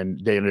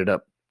 and they ended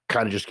up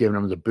kind of just giving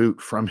him the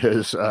boot from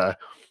his either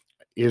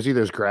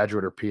his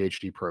graduate or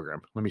PhD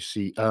program. Let me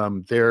see.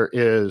 There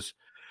is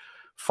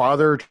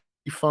Father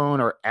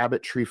Trifone or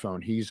Abbot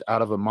Trifone. He's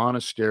out of a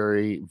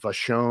monastery,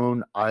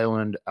 Vashon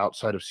Island,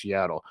 outside of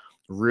Seattle.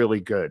 Really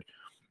good.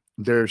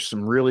 There's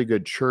some really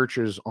good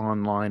churches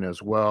online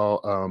as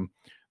well.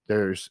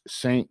 There's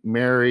St.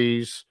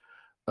 Mary's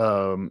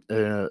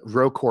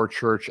Rocor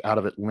Church out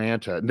of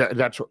Atlanta.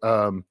 That's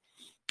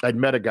I'd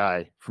met a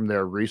guy from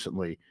there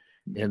recently,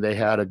 and they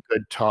had a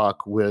good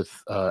talk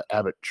with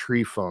Abbott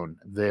Treephone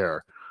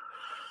there.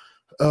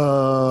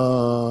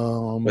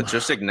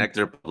 Patristic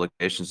Nectar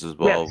Publications as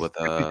well. Yes, With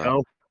there we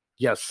go.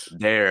 Yes.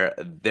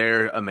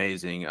 they're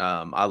amazing.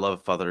 I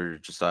love Father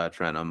Josiah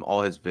Trenum,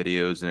 all his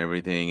videos and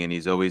everything, and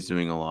he's always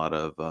doing a lot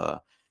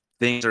of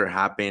things that are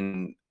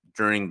happening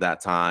during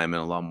that time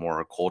and a lot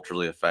more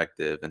culturally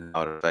effective and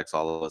how it affects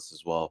all of us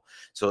as well.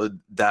 So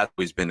that's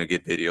always been a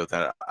good video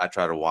that I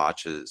try to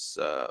watch. Is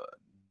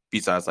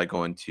besides like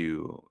going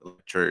to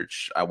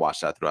church, I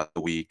watch that throughout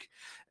the week.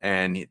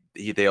 And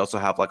they also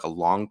have like a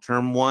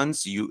long-term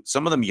ones.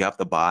 Some of them you have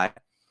to buy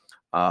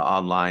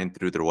online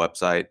through their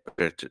website,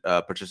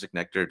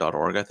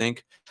 patristicnectar.org, I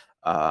think.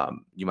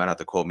 You might have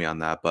to quote me on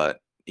that,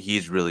 but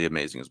he's really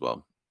amazing as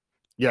well.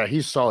 Yeah,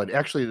 he's solid.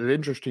 Actually, the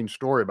interesting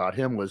story about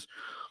him was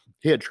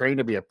he had trained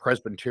to be a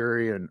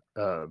Presbyterian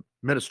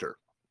minister.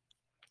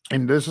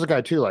 And this is a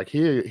guy too, like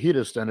he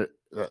just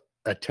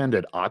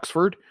attended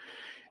Oxford.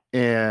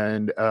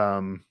 And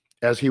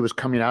as he was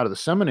coming out of the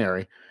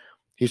seminary,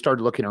 he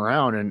started looking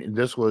around, and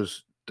this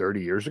was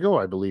 30 years ago,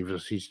 I believe,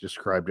 as he's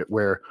described it,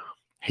 where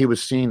he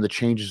was seeing the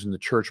changes in the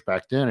church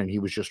back then, and he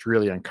was just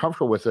really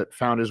uncomfortable with it,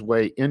 found his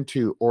way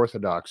into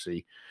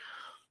Orthodoxy.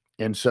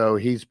 And so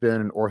he's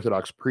been an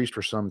Orthodox priest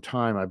for some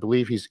time. I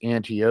believe he's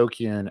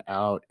Antiochian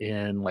out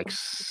in like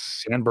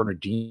San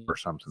Bernardino or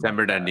something. San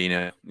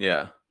Bernardino,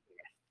 yeah.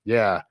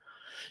 Yeah.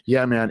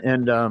 Yeah, man.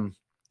 And,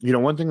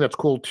 one thing that's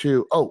cool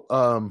too.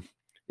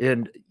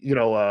 And,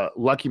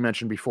 Lucky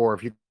mentioned before,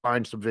 if you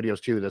find some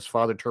videos too, this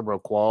Father Turbo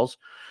Qualls,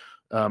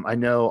 I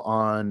know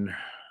on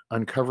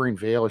Uncovering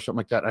Veil or something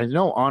like that. I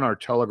know on our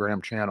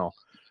Telegram channel,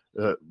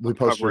 we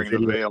posted a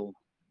video. Veil.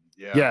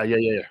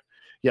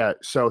 Yeah.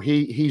 So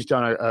he's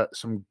done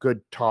some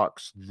good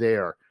talks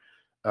there.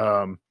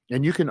 And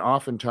you can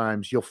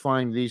you'll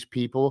find these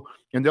people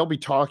and they'll be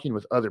talking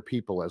with other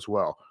people as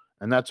well.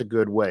 And that's a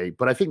good way.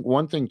 But I think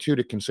one thing too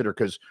to consider,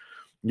 because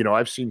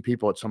I've seen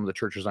people at some of the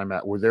churches I'm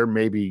at where they're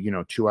maybe,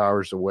 2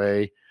 hours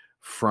away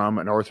from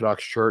an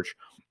Orthodox church.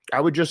 I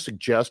would just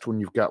suggest when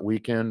you've got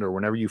weekend or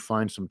whenever you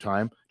find some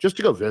time, just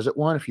to go visit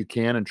one if you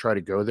can and try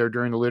to go there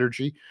during the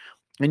liturgy.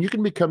 And you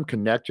can become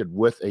connected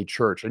with a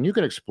church and you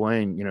can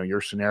explain,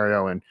 your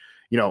scenario. And,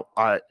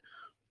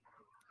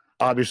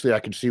 obviously I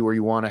can see where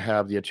you want to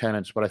have the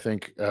attendance, but I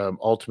think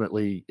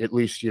ultimately, at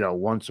least,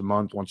 once a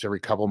month, once every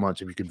couple of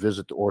months, if you could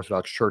visit the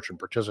Orthodox church and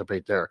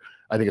participate there,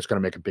 I think it's going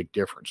to make a big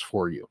difference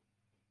for you.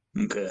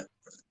 Okay.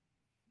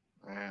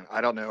 And I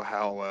don't know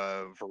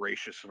how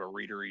voracious of a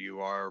reader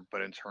you are,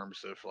 but in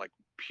terms of like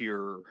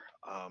pure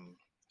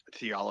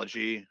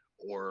theology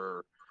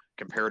or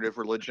comparative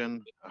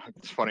religion,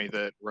 it's funny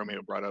that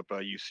Romeo brought up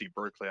UC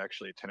Berkeley. I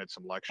actually attended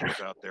some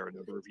lectures out there a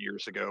number of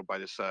years ago by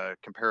this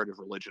comparative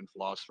religion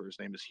philosopher. His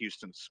name is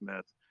Huston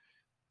Smith.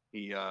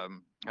 He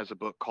has a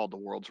book called The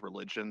World's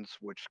Religions,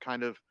 which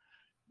kind of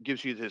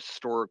gives you the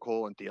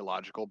historical and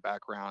theological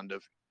background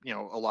of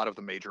a lot of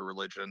the major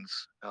religions.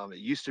 It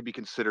used to be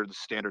considered the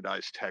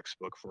standardized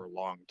textbook for a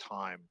long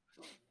time.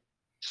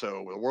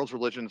 So The World's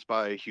Religions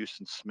by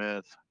Huston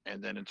Smith.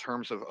 And then in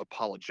terms of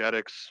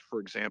apologetics, for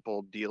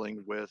example,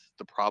 dealing with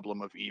the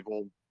problem of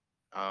evil,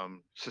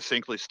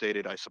 succinctly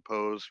stated, I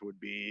suppose, would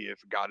be if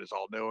God is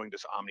all-knowing,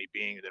 this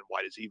omni-being, then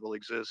why does evil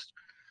exist?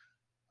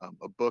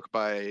 A book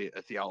by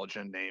a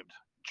theologian named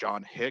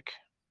John Hick.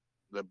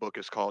 The book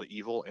is called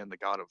Evil and the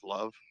God of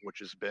Love, which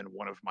has been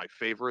one of my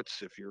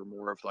favorites if you're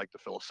more of like the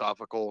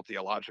philosophical,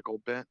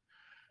 theological bent.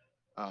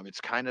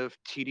 It's kind of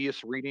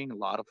tedious reading, a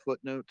lot of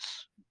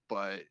footnotes,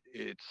 but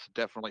it's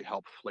definitely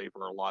helped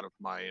flavor a lot of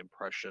my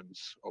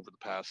impressions over the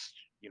past,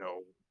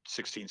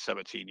 16,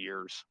 17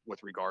 years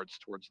with regards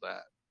towards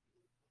that.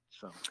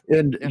 So,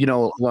 and,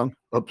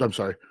 I'm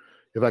sorry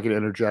if I could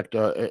interject,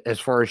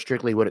 as far as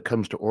strictly when it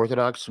comes to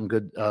Orthodox, some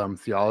good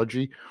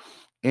theology,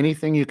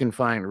 anything you can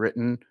find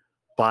written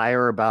by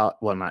or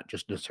about, well, not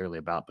just necessarily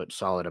about, but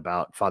solid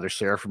about Father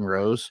Seraphim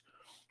Rose,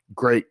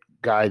 great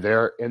guy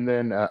there. And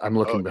then I'm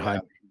looking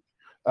behind.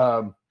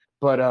 What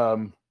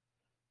do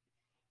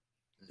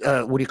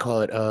you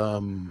call it?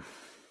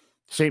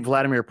 St.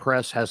 Vladimir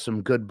Press has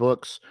some good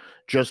books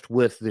just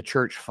with the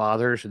church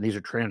fathers, and these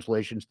are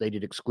translations they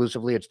did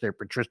exclusively. It's their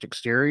patristic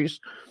series.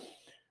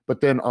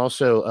 But then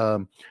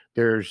also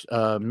there's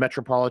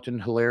Metropolitan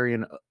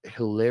Hilarion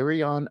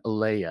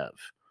Aleyev.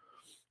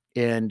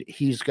 And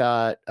he's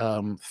got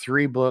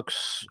 3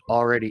 books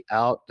already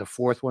out. The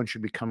 4th one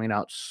should be coming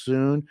out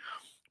soon.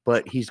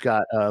 But he's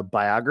got a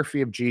biography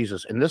of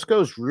Jesus. And this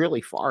goes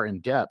really far in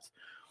depth.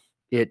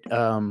 It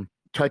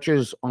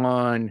touches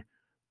on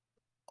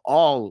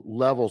all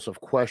levels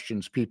of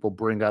questions people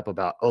bring up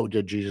about,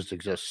 did Jesus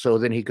exist? So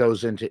then he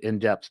goes into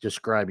in-depth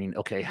describing,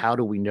 okay, how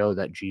do we know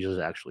that Jesus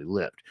actually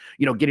lived?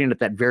 Getting at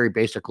that very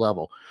basic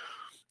level.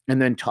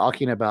 And then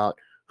talking about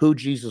who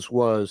Jesus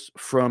was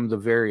from the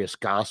various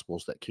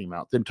gospels that came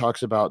out, then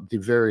talks about the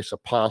various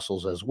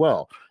apostles as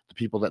well, the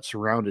people that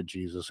surrounded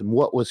Jesus and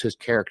what was his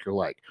character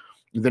like.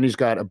 And then he's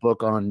got a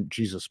book on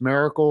Jesus'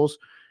 miracles.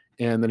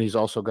 And then he's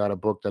also got a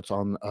book that's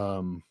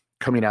on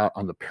coming out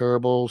on the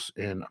parables,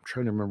 and I'm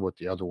trying to remember what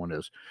the other one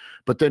is.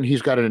 But then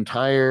he's got an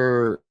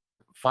entire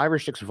 5 or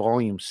 6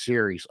 volume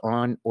series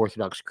on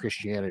Orthodox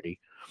Christianity.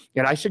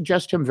 And I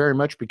suggest him very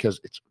much because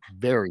it's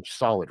very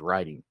solid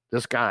writing.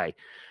 This guy,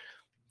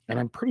 and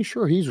I'm pretty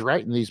sure he's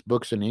writing these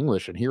books in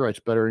English, and he writes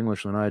better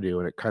English than I do.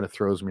 And it kind of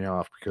throws me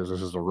off because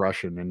this is a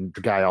Russian, and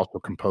the guy also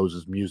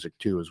composes music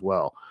too as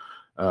well.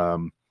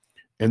 And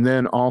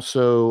then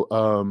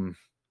also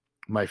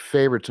my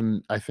favorites,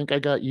 and I think I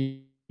got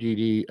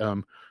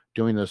UDD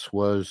doing this,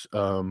 was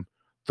the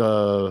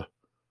Blessed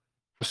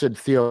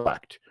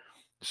Theophylakt.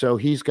 So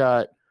he's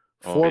got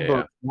 4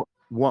 books,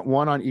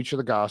 one on each of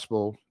the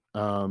gospel.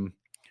 And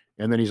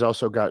then he's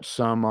also got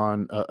some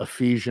on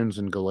Ephesians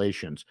and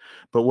Galatians.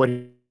 But what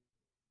he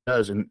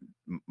does, and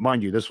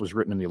mind you, this was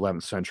written in the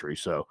 11th century,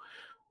 so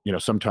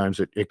sometimes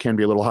it can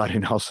be a little odd.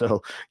 And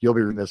also you'll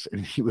be reading this,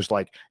 and he was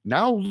like,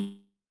 now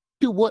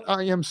do what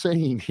I am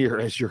saying here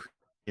as you're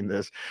in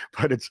this,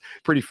 but it's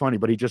pretty funny.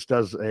 But he just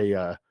does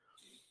a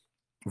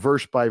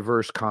verse by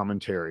verse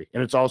commentary,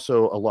 and it's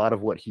also a lot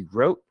of what he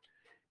wrote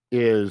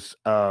is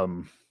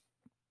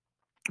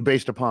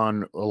based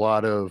upon a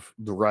lot of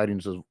the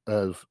writings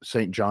of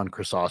St. John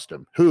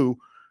Chrysostom, who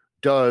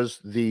does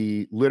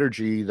the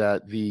liturgy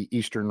that the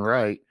Eastern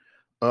Rite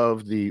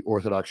of the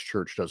Orthodox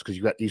Church does, because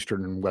you got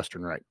Eastern and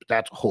Western Rite, but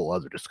that's a whole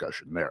other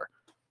discussion there.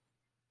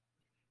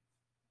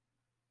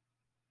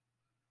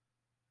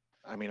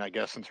 I mean, I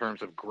guess in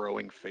terms of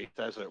growing faith,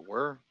 as it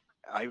were,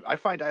 I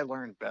find I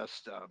learn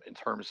best in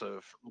terms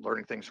of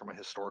learning things from a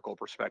historical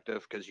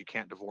perspective, because you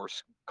can't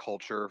divorce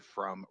culture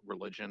from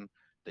religion.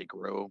 They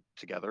grow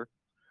together.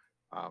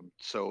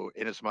 So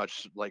in as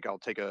much, like, I'll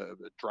take a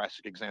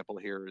drastic example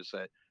here, is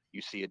that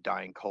you see a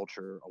dying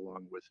culture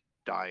along with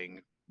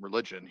dying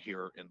religion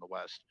here in the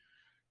West.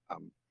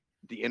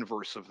 The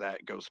inverse of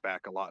that goes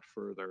back a lot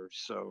further.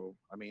 So,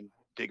 I mean,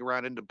 dig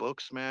around into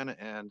books, man,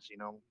 and,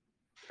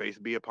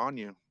 faith be upon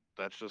you.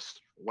 That's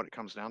just what it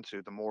comes down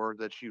to. The more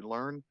that you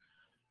learn,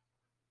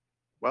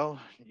 well,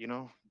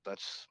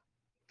 that's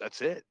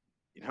it.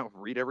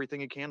 Read everything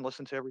you can,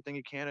 listen to everything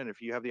you can, and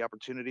if you have the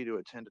opportunity to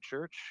attend a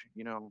church,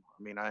 I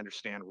mean, I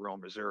understand rural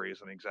Missouri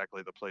isn't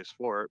exactly the place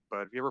for it,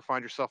 but if you ever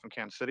find yourself in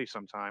Kansas City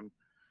sometime,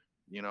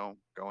 go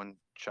and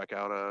check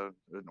out an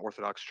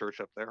Orthodox church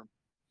up there.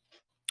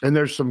 And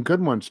there's some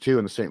good ones too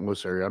in the St.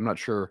 Louis area. I'm not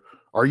sure.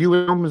 Are you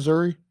in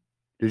Missouri?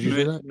 Did you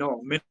say that?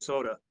 No,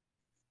 Minnesota.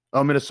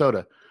 Oh,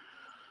 Minnesota.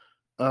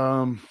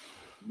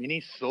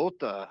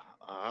 Minnesota.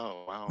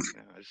 Oh, wow.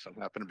 Yeah, I just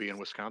happen to be in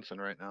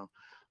Wisconsin right now.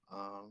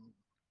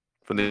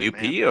 From the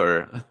UP man.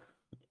 or?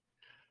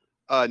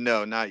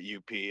 No, not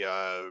UP.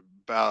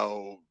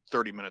 About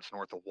 30 minutes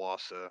north of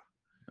Wausau,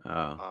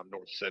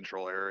 north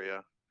central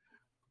area.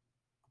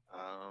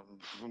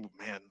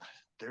 Man,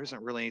 there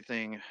isn't really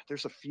anything.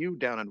 There's a few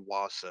down in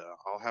Wausau.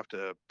 I'll have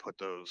to put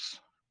those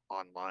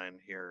online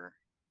here.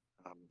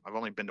 I've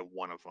only been to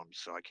one of them,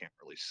 so I can't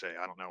really say.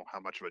 I don't know how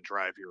much of a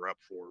drive you're up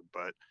for,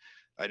 but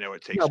I know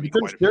it takes me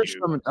quite a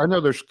few. I know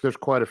there's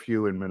quite a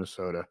few in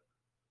Minnesota.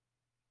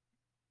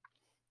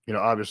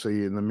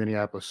 Obviously in the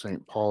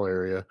Minneapolis-St. Paul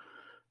area.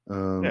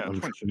 Yeah,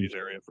 Twin Cities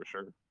area for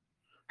sure.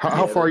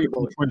 How far are you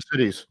from the Twin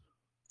Cities?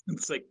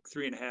 It's like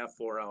 3.5,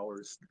 4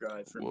 hours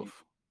drive for me.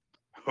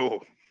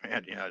 Oh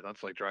man, yeah,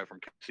 that's like drive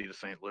from KC to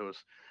St. Louis.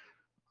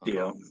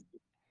 Yeah,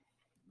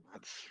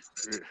 that's.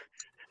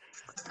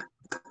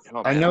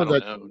 I know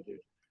that.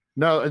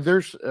 No,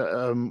 there's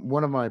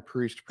one of my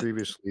priests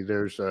previously.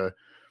 There is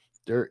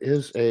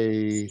there's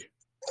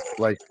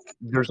like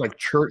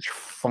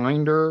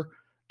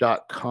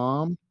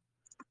churchfinder.com.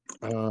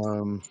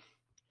 And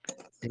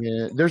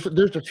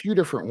there's a few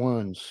different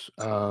ones.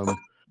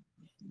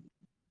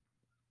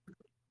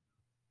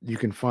 You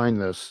can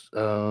find this.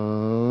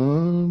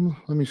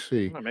 Let me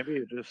see. Maybe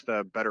it's just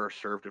better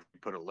served if we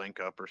put a link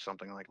up or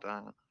something like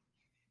that.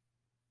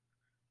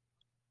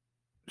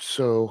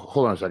 So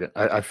hold on a second.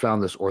 I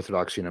found this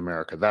Orthodoxy in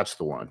America. That's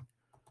the one.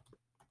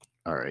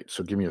 All right.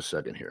 So give me a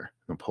second here.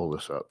 I'm gonna pull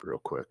this up real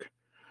quick.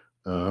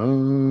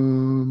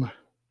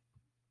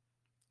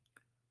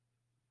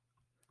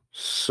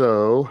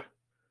 So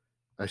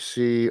I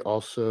see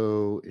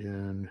also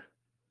in.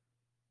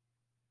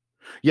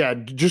 Yeah,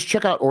 just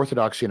check out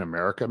Orthodoxy in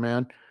America,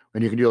 man.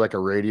 And you can do like a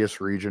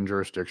radius region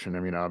jurisdiction. I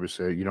mean,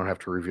 obviously, you don't have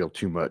to reveal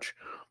too much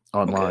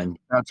online.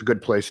 Okay. That's a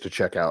good place to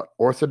check out.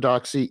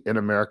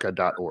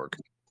 orthodoxyinamerica.org.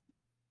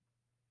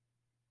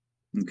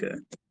 Okay.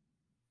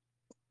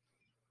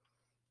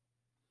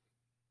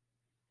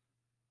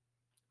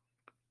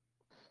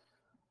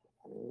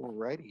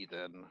 Alrighty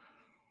then.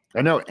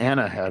 I know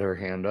Anna had her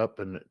hand up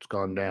and it's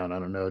gone down. I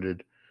don't know.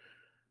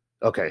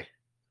 Okay.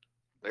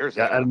 There's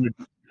Anna.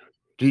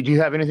 Do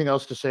you have anything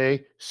else to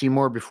say,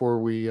 Seymour,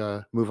 before we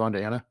move on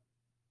to Anna?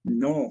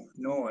 No.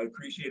 I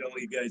appreciate all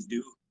you guys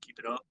do. Keep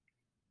it up.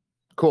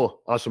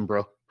 Cool. Awesome,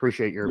 bro.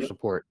 Appreciate your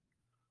support.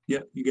 Yeah,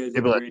 you guys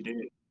have a great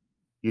day.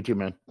 You too,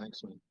 man.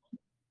 Thanks, man.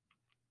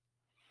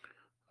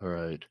 All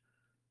right.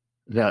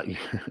 Now,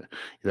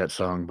 that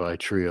song by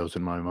Trio's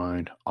in my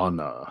mind.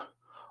 Anna.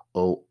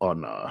 Oh,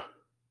 Anna.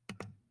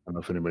 I don't know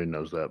if anybody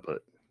knows that,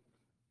 but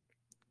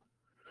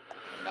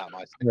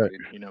my thing, Right.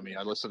 dude. You know me.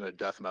 I listen to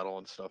death metal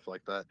and stuff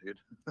like that, dude.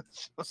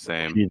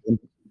 Same.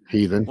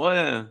 Heathen. Well,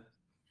 yeah.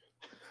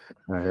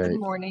 All right. Good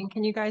morning.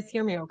 Can you guys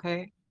hear me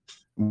okay?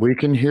 We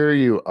can hear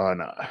you,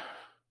 Anna.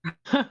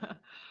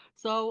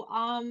 So,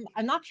 I'm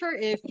not sure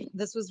if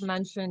this was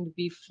mentioned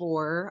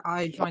before.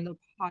 I joined the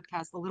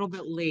podcast a little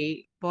bit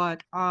late,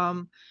 but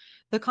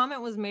the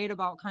comment was made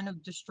about kind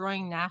of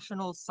destroying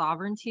national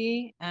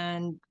sovereignty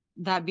and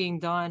that being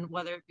done,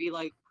 whether it be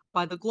like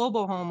by the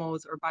global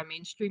homos or by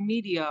mainstream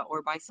media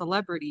or by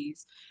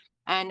celebrities.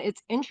 And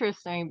it's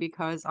interesting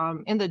because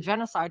in the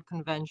Genocide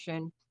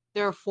Convention,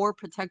 there are four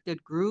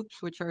protected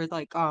groups, which are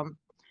like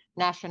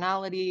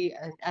nationality,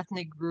 an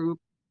ethnic group,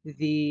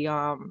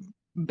 the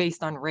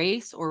based on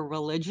race or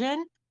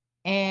religion.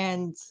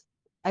 And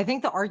I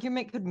think the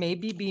argument could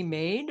maybe be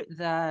made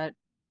that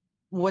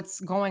what's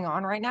going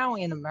on right now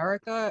in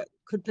America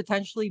could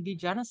potentially be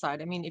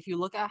genocide. I mean, if you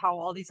look at how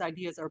all these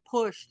ideas are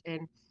pushed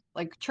in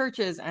like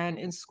churches and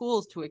in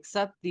schools to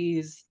accept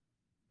these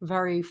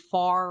very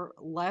far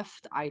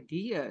left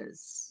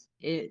ideas,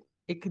 it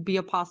could be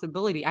a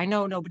possibility. I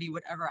know nobody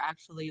would ever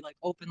actually like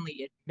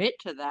openly admit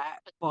to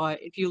that, but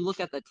if you look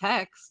at the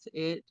text,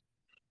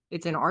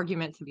 it's an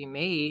argument to be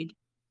made.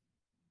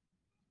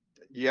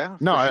 Yeah,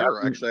 No, for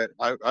sure. Actually,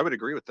 I would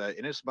agree with that.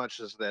 In as much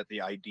as that the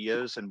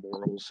ideas and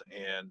morals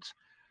and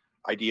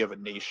idea of a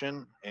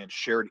nation and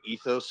shared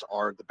ethos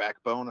are the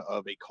backbone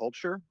of a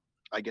culture,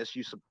 I guess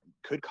you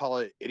could call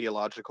it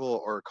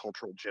ideological or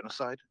cultural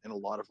genocide in a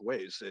lot of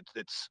ways.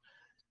 It's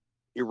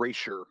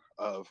erasure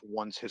of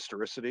one's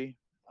historicity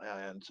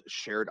and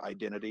shared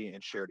identity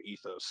and shared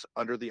ethos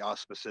under the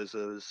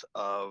auspices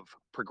of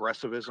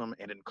progressivism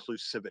and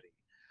inclusivity,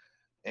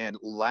 and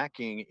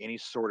lacking any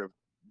sort of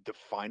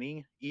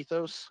defining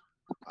ethos.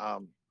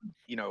 um,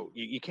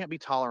 you can't be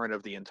tolerant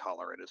of the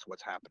intolerant is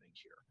what's happening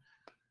here.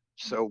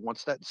 So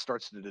once that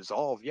starts to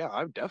dissolve, yeah,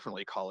 I would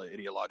definitely call it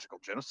ideological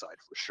genocide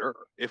for sure,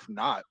 if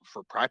not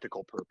for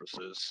practical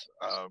purposes,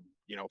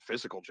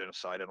 physical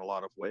genocide in a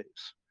lot of ways.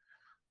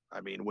 I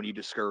mean, when you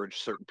discourage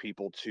certain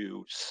people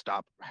to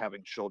stop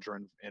having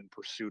children in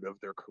pursuit of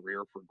their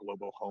career for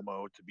global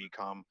homo to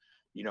become,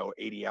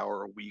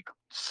 80-hour a week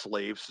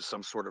slaves to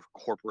some sort of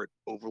corporate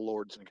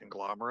overlords and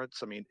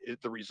conglomerates, I mean,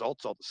 the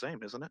result's all the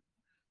same, isn't it?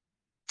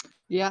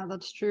 Yeah,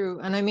 that's true.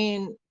 And I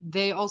mean,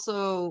 they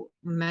also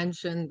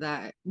mentioned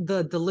that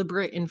the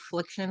deliberate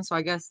infliction, so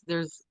I guess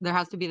there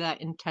has to be that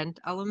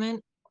intent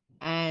element,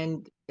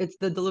 and it's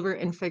the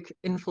deliberate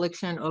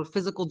infliction of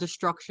physical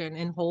destruction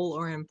in whole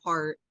or in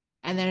part.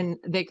 And then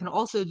they can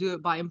also do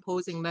it by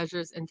imposing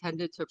measures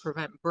intended to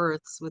prevent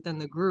births within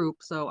the group.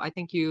 So I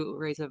think you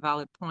raise a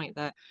valid point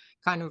that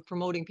kind of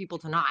promoting people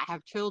to not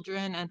have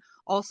children. And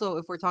also,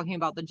 if we're talking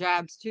about the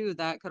jabs too,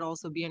 that could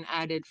also be an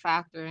added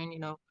factor in,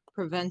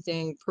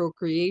 preventing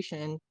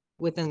procreation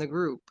within the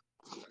group.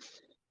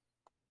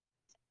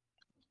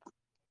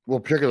 Well,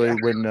 particularly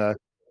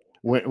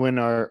when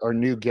our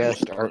new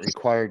guests aren't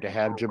required to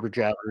have jibber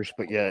jabbers,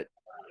 but yet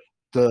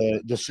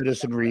the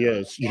citizenry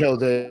is.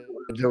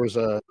 There was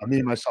a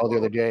meme I saw the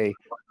other day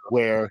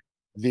where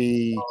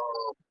the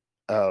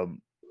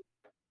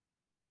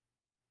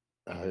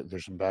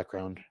there's some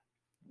background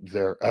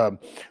there,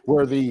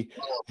 where the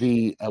what do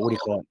you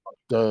call it,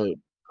 the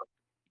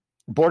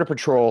Border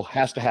Patrol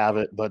has to have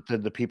it, but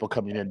then the people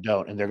coming in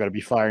don't, and they're going to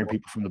be firing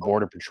people from the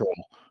Border Patrol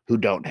who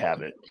don't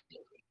have it.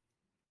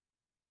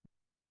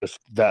 Just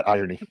that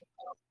irony.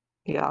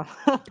 Yeah.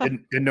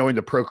 And knowing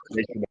the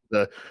procreation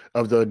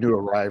of the new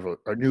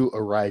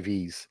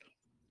arrivees.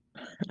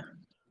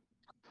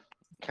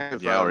 Kind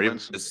of Yeah, or even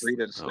lend some just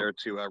credence there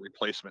to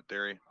replacement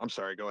theory. I'm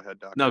sorry, go ahead,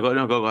 Doc.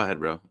 go ahead,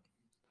 bro.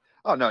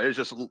 Oh no, it's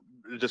just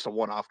a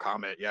one-off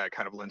comment. Yeah, it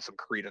kind of lends some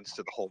credence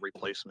to the whole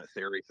replacement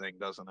theory thing,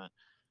 doesn't it?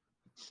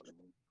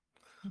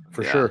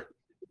 For Yeah. sure.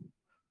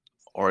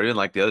 Or even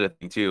like the other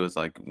thing too is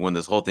like when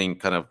this whole thing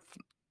kind of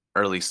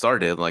early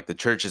started, like the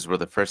churches were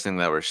the first thing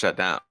that were shut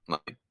down.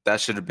 Like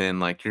that should have been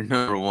like your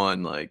number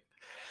one like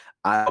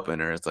eye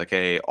opener. It's like,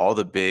 hey, all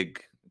the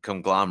big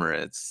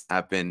conglomerates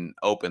have been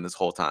open this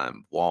whole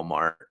time.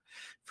 Walmart,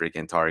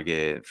 freaking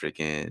Target,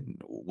 freaking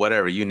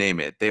whatever, you name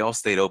it. They all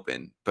stayed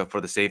open. But for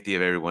the safety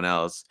of everyone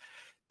else,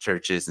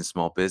 churches and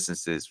small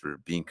businesses were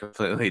being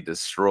completely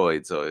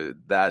destroyed. So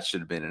that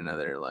should have been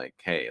another like,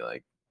 hey,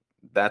 like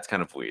that's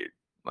kind of weird.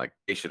 Like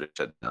they should have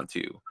shut down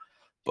too.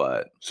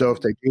 But So if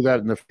they do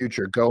that in the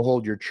future, go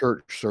hold your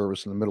church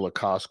service in the middle of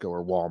Costco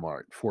or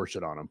Walmart. Force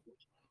it on them.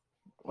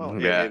 Well,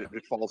 yeah,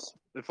 it falls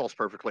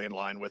perfectly in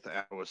line with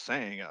what I was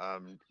saying.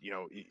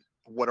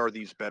 What are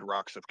these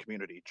bedrocks of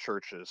community?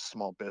 Churches,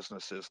 small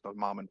businesses, the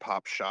mom and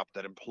pop shop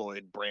that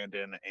employed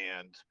Brandon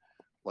and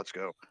let's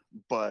go.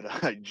 But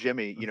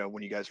Jimmy,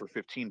 when you guys were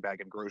 15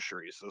 bagging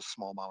groceries, those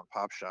small mom and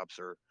pop shops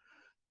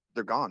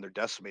they're gone. They're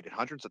decimated.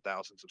 Hundreds of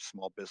thousands of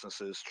small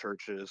businesses,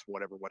 churches,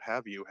 whatever, what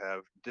have you,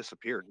 have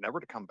disappeared, never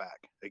to come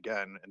back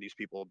again. And these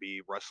people will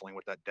be wrestling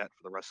with that debt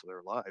for the rest of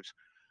their lives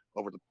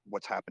over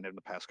what's happened in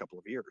the past couple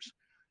of years.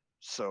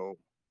 So,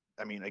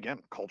 I mean, again,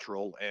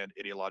 cultural and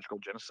ideological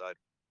genocide.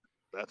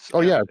 That's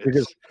Oh yeah,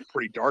 because it's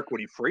pretty dark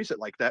when you phrase it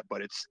like that,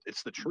 but it's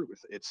the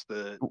truth. It's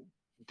the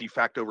de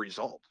facto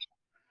result.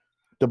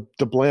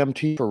 the Blam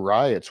Antifa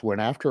riots went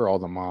after all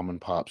the mom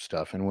and pop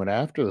stuff and went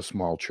after the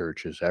small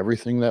churches,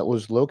 everything that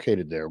was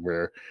located there,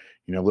 where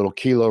little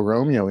Kilo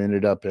Romeo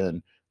ended up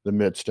in the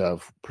midst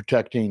of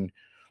protecting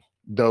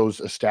those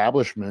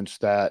establishments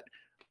that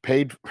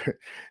paid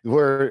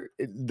where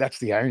that's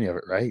the irony of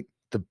it, right?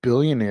 The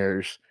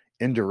billionaires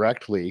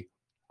indirectly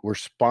were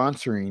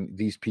sponsoring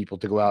these people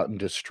to go out and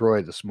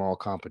destroy the small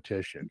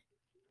competition.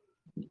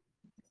 But I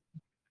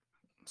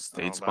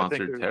think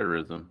State-sponsored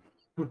terrorism.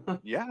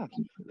 yeah,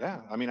 yeah.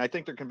 I mean, I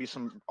think there can be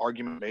some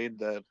argument made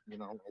that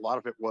a lot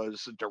of it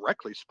was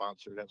directly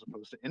sponsored as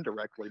opposed to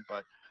indirectly.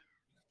 But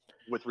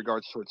with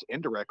regards towards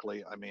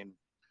indirectly, I mean,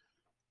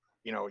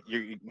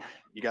 you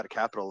got to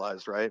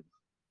capitalize, right?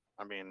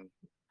 I mean,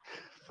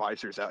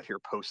 Pfizer's out here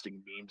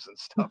posting memes and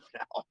stuff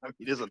now. I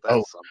mean, isn't that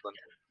Oh,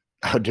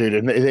 something? oh, dude,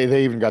 and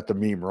they even got the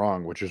meme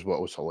wrong, which is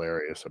what was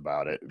hilarious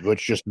about it,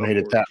 which just Of made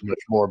it that course. much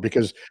more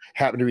because it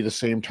happened to be the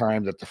same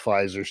time that the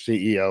Pfizer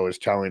CEO is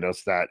telling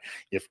us that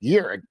if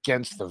you're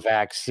against the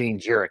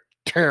vaccines, you're a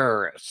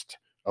terrorist.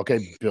 Okay,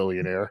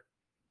 billionaire.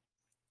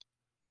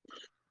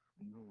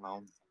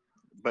 Well,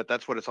 but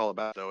that's what it's all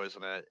about, though,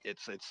 isn't it?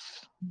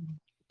 It's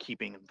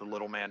keeping the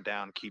little man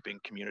down, keeping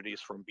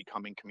communities from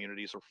becoming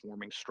communities or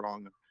forming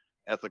strong,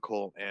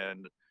 ethical,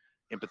 and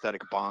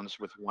empathetic bonds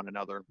with one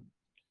another.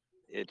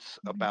 It's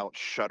about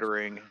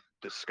shuttering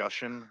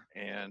discussion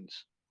and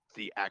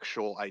the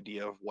actual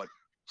idea of what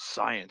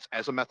science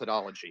as a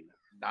methodology,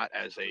 not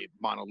as a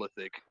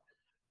monolithic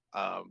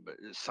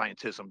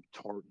scientism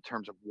in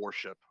terms of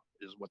worship,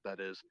 is what that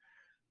is.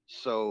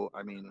 So,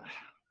 I mean,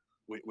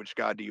 which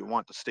God do you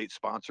want? The state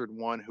sponsored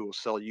one who will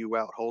sell you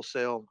out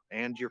wholesale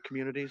and your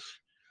communities?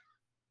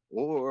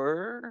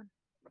 Or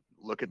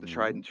look at the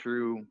tried and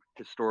true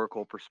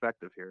historical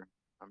perspective here?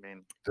 I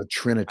mean, The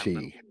I don't know.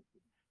 Trinity.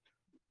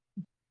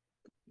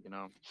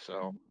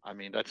 So I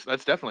mean, that's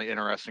definitely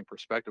interesting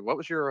perspective. What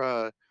was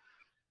your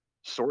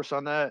source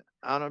on that,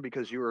 Anna?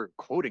 Because you were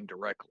quoting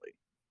directly.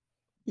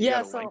 You Yeah,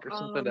 got a so link or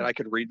something that I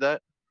could read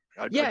that?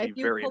 yeah, I'd if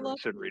be you very pull up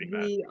interested in reading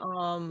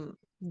that.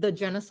 the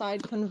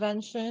Genocide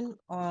Convention,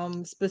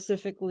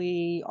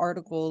 specifically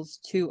Articles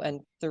 2 and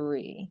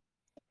 3.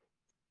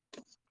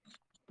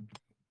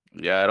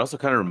 Yeah, it also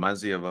kind of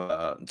reminds me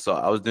of so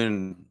I was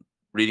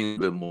reading a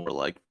bit more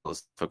like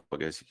philosophical, I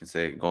guess you can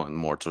say, going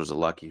more towards the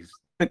lucky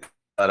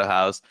out of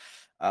house,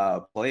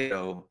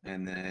 Plato,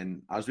 and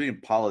then I was reading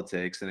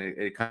politics, and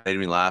it kind of made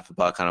me laugh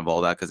about kind of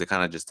all that because it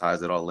kind of just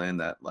ties it all in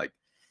that like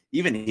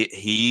even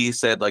he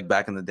said like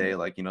back in the day,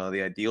 like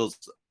the ideals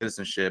of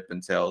citizenship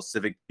entails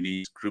civic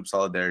duties, group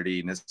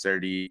solidarity,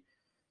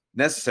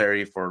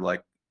 necessary for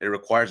like it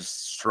requires a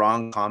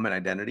strong common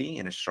identity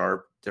and a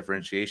sharp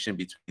differentiation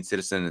between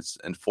citizens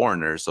and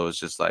foreigners. So it's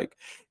just like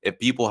if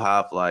people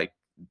have like,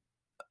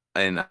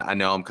 and I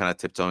know I'm kind of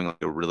tiptoeing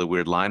like a really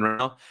weird line right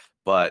now,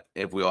 but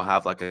if we all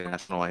have like a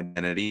national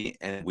identity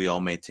and we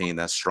all maintain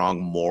that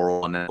strong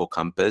moral and ethical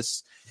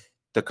compass,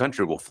 the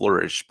country will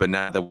flourish. But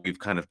now that we've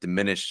kind of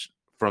diminished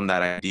from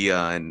that idea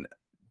and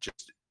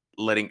just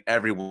letting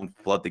everyone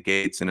flood the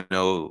gates, and I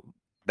know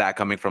that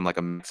coming from like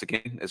a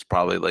Mexican is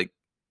probably like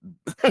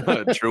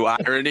true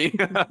irony,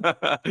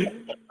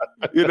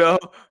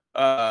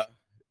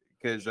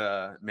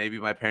 because maybe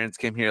my parents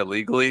came here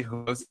illegally,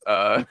 who knows?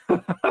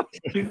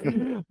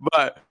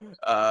 But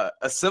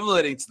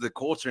assimilating to the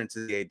culture and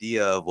to the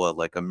idea of what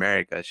like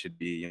America should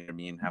be, you know what I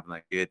mean, having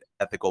like good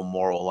ethical,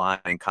 moral line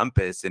and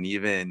compass, and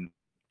even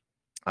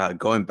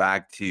going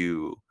back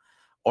to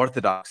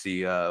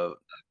orthodoxy.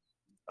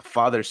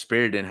 Father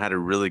Spiriton had a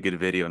really good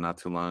video not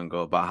too long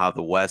ago about how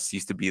the West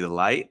used to be the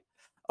light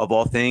of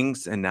all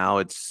things, and now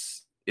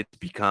it's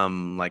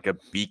become like a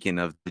beacon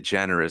of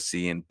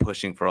degeneracy and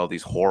pushing for all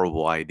these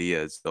horrible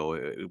ideas. So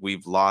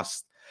we've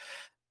lost.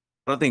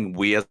 I don't think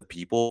we as a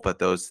people, but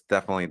those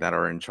definitely that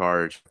are in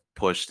charge,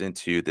 pushed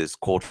into this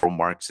cultural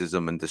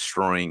Marxism and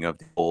destroying of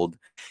the old,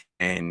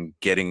 and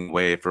getting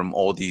away from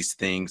all these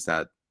things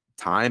that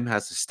time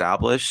has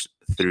established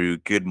through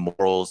good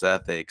morals,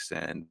 ethics,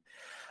 and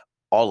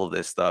all of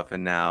this stuff.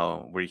 And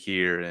now we're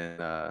here,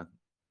 and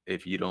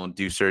if you don't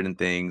do certain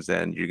things,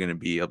 then you're going to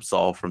be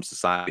absolved from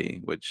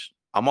society, which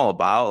I'm all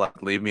about.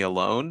 Like, leave me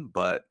alone.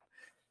 But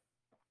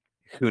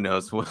who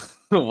knows what'll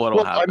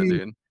Well, I happen, mean,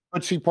 dude.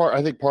 but see,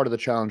 I think part of the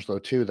challenge, though,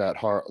 too, that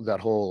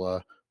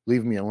whole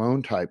leave me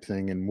alone type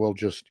thing, and we'll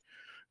just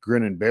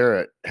grin and bear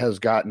it, has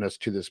gotten us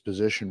to this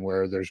position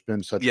where there's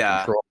been such a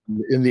control.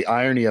 And the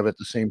irony of it at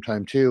the same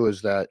time, too,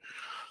 is that,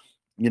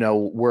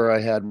 where I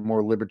had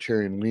more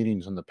libertarian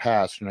leanings in the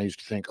past, and I used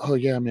to think, oh,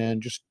 yeah,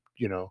 man, just,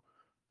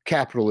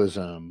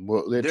 capitalism.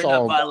 Well, it's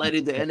all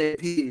violating the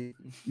NAP.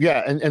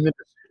 Yeah.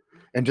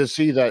 And to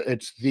see that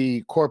it's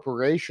the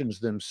corporations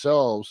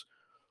themselves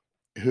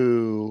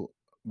who,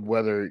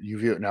 whether you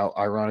view it now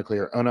ironically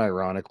or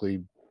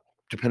unironically,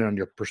 depending on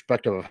your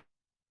perspective of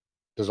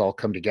does all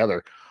come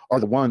together,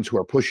 are the ones who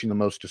are pushing the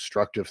most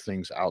destructive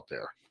things out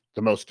there,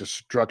 the most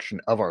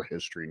destruction of our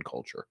history and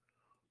culture.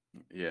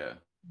 Yeah.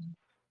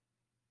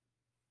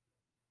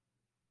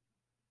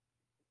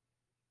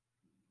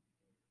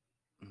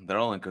 they're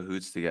all in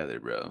cahoots together,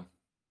 bro.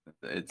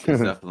 It's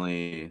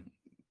definitely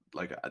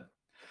like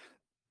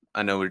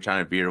I know we're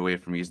trying to veer away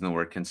from using the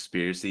word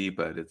conspiracy,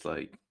 but it's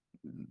like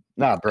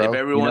Nah, bro.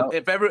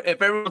 if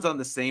everyone's on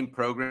the same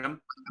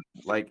program,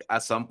 like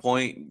at some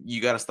point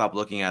you got to stop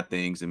looking at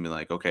things and be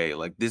like, okay,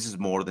 like this is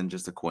more than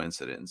just a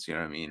coincidence. You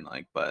know what I mean?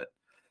 Like, but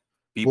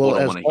people Well,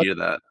 don't as want to hear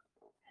that.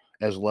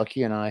 as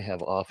Lucky and I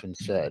have often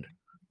said,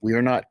 we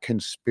are not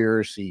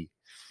conspiracy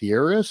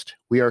theorists.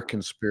 We are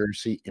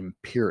conspiracy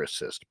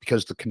empiricists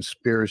because the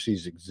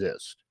conspiracies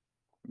exist.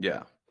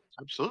 Yeah.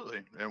 Absolutely.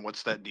 And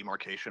what's that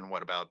demarcation?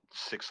 What, about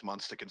 6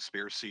 months to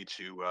conspiracy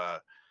to a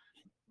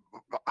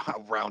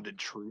rounded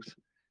truth?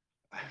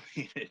 I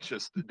mean, it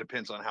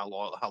depends on how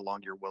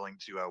long you're willing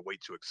to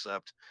wait to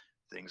accept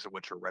things of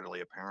which are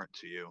readily apparent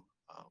to you.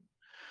 Um,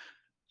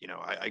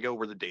 I go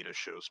where the data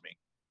shows me,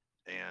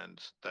 and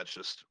that's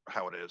just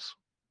how it is.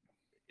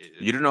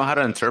 You don't know how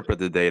to That's it. interpret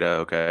the data,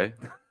 okay?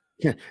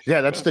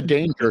 Yeah, that's the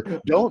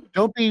danger.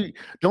 Don't be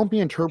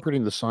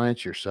interpreting the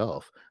science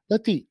yourself.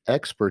 Let the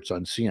experts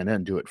on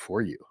CNN do it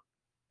for you.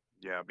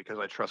 Yeah, because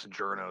I trust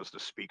journos to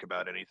speak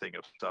about anything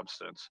of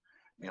substance,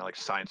 like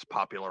science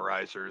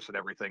popularizers and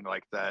everything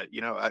like that.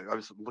 I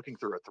was looking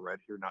through a thread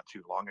here not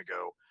too long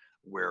ago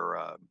where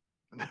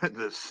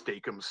the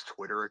Steakums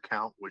Twitter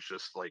account was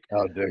just like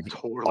Oh, dude.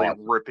 totally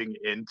Awesome. ripping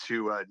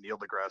into Neil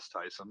deGrasse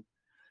Tyson.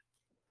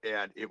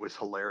 And it was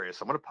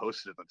hilarious. I'm going to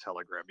post it in the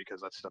Telegram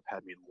because that stuff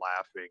had me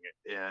laughing.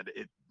 And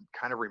it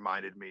kind of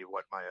reminded me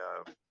what my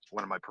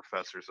one of my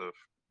professors of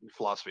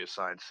philosophy of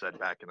science said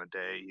back in the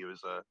day. He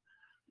was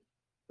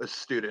a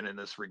student in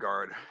this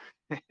regard.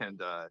 And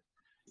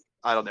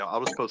I don't know. I'll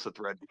just post the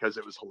thread because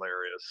it was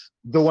hilarious.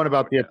 The one So,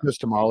 about the yeah.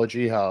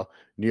 epistemology, how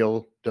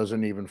Neil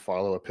doesn't even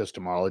follow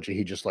epistemology.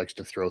 He just likes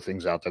to throw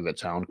things out there that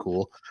sound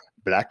cool.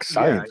 Black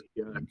science.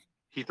 Yeah.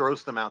 He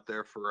throws them out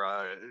there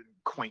for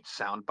quaint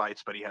sound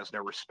bites, but he has no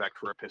respect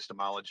for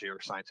epistemology or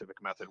scientific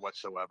method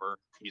whatsoever.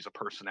 He's a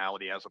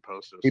personality as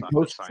opposed to He a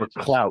posts for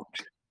scientist. clout.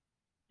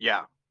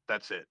 Yeah,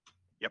 that's it.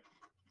 Yep,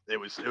 it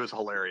was a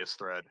hilarious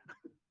thread.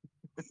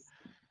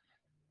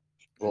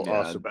 Well, Yeah.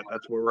 awesome. But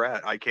that's where we're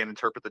at. I can't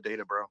interpret the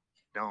data, bro.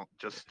 Don't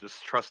just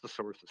trust the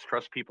sources.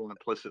 Trust people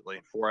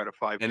implicitly. 4 out of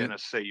 5 And-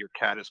 dentists say your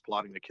cat is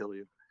plotting to kill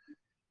you.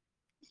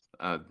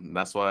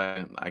 That's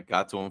why I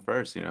got to him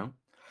first,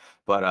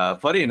 But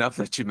funny enough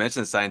that you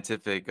mentioned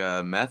scientific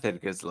method,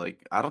 because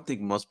like I don't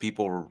think most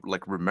people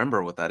like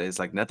remember what that is.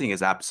 Like nothing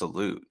is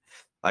absolute.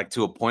 Like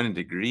to a point and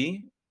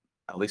degree,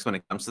 at least when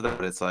it comes to that,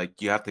 but it's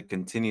like you have to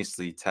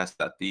continuously test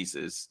that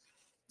thesis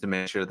to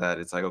make sure that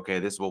it's like, okay,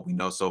 this is what we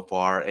know so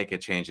far. It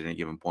could change at any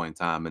given point in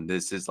time. And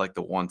this is like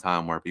the one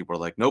time where people are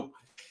like, nope,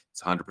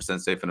 it's 100%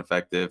 safe and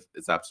effective.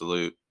 It's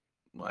absolute.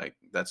 Like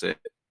that's it.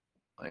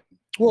 Like,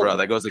 bro,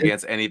 that goes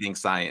against anything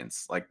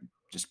science, like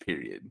just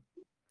period.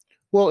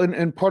 Well,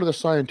 and part of the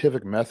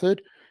scientific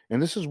method,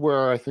 and this is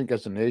where I think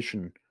as a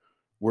nation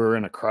we're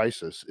in a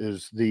crisis,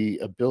 is the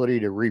ability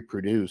to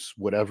reproduce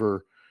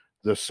whatever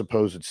the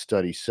supposed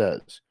study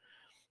says.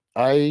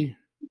 I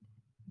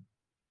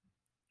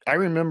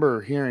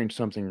remember hearing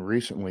something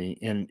recently,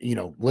 and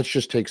let's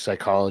just take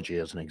psychology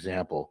as an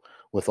example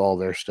with all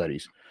their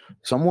studies.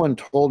 Someone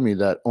told me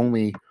that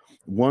only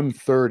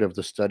 1/3 of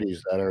the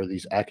studies that are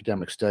these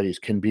academic studies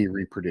can be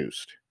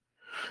reproduced.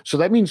 So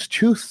that means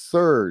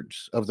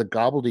 2/3 of the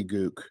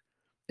gobbledygook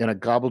in a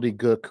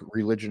gobbledygook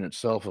religion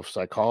itself of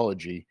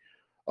psychology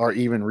are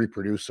even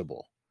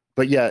reproducible.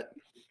 But yet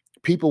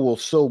people will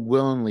so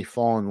willingly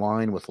fall in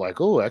line with like,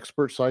 oh,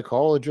 expert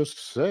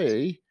psychologists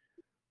say,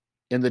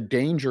 and the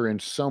danger in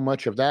so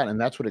much of that. And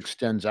that's what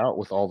extends out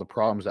with all the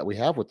problems that we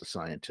have with the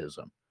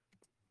scientism.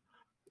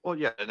 Well,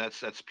 yeah, and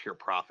that's pure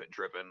profit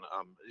driven.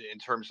 In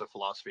terms of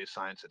philosophy of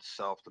science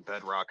itself, the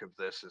bedrock of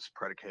this is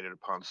predicated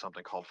upon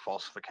something called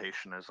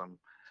falsificationism,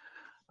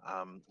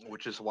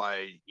 which is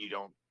why you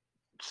don't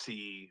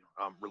see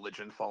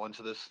religion fall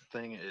into this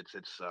thing. It's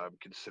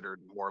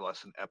considered more or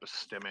less an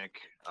epistemic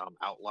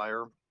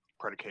outlier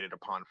predicated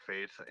upon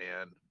faith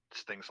and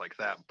things like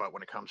that. But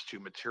when it comes to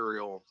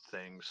material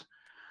things,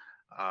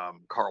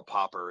 Karl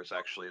Popper is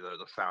actually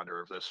the founder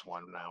of this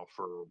one now,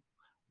 for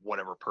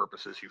whatever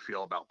purposes you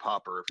feel about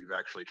Popper. If you've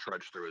actually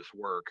trudged through his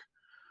work,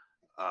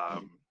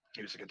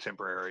 he was a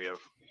contemporary of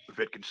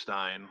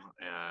Wittgenstein,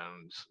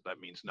 and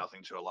that means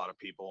nothing to a lot of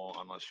people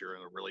unless you're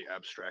in the really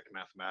abstract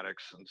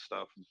mathematics and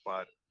stuff.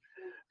 But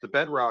the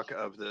bedrock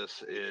of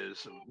this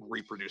is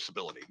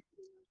reproducibility,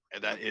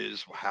 and that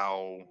is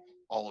how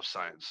all of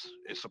science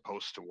is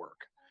supposed to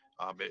work.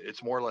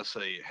 It's more or less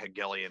a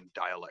Hegelian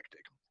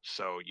dialectic.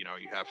 So, you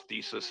have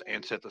thesis,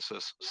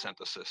 antithesis,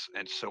 synthesis,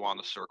 and so on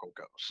the circle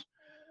goes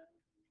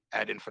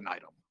ad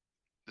infinitum.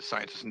 The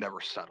science is never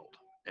settled,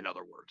 in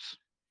other words.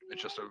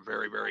 It's just a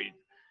very, very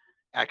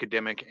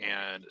academic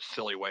and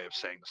silly way of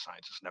saying the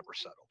science is never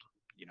settled.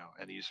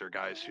 And these are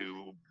guys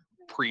who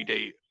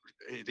predate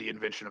the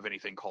invention of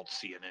anything called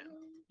CNN.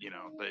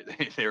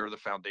 They're the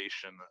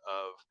foundation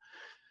of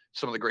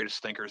some of the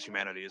greatest thinkers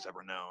humanity has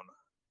ever known.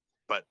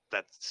 But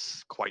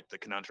that's quite the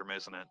conundrum,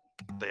 isn't it?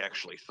 They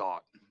actually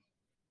thought.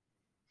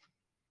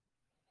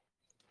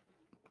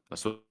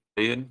 That's what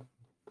they did.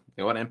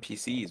 They want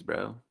NPCs,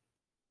 bro.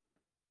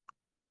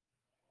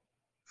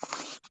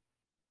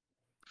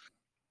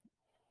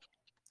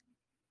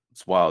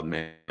 It's wild,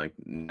 man. Like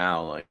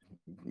now, like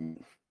they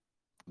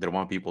don't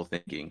want people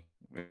thinking.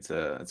 It's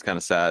kind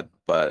of sad,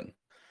 but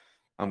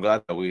I'm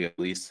glad that we at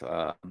least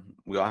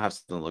we all have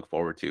something to look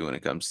forward to when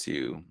it comes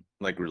to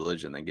like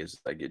religion that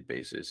gives that good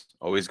basis.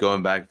 Always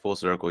going back full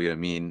circle, you know what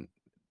I mean?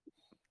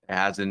 It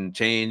hasn't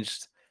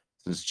changed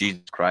since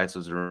Jesus Christ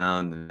was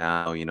around, and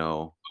now, you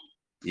know,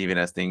 even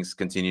as things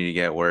continue to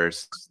get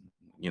worse,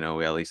 you know,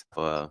 we at least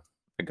have a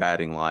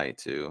guiding light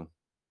to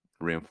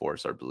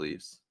reinforce our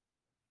beliefs.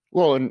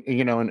 Well, and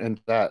you know,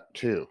 and that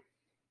too.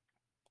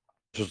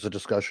 This was a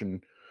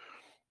discussion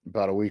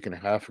about a week and a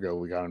half ago.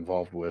 We got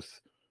involved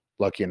with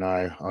Lucky and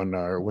I on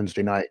our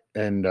Wednesday night,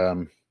 and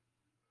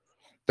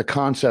the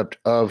concept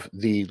of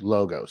the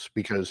logos,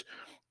 because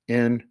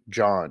in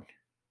John,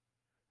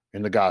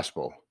 in the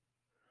gospel,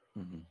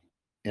 Mhm.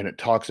 and it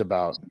talks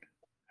about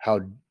how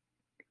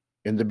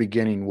in the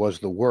beginning was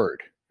the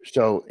word.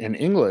 So in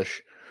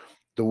English,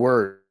 the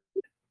word,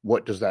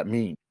 what does that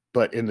mean?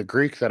 But in the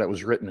Greek that it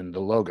was written in,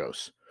 the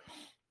logos,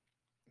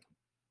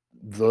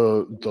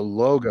 the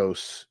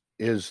logos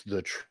is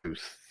the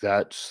truth.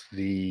 That's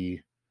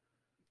the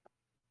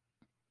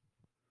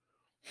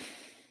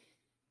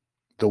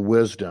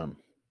wisdom.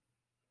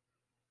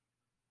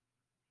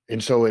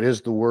 And so it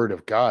is the word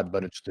of God,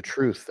 but it's the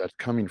truth that's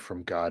coming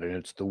from God, and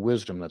it's the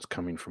wisdom that's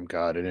coming from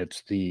God, and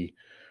it's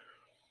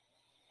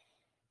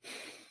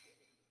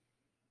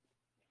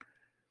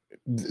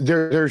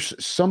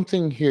there's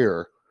something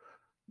here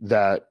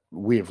that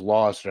we have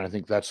lost, and I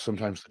think that's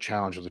sometimes the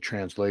challenge of the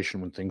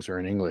translation when things are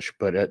in English.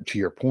 But to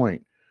your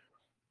point,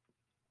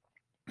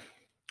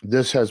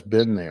 this has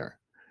been there,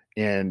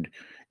 and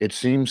it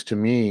seems to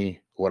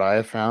me what I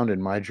have found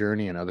in my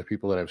journey and other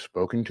people that I've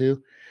spoken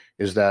to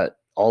is that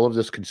all of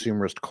this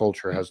consumerist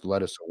culture has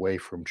led us away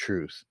from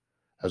truth,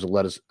 has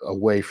led us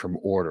away from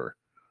order,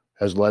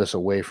 has led us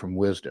away from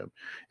wisdom,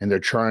 and they're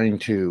trying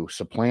to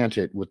supplant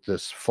it with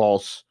this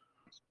false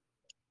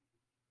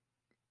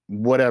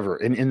whatever.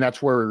 And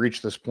that's where we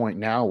reach this point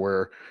now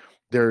where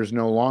there's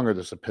no longer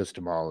this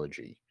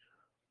epistemology,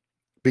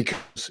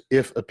 because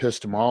if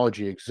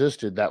epistemology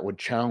existed, that would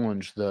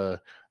challenge the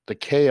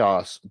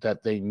chaos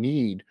that they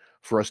need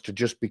for us to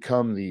just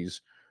become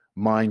these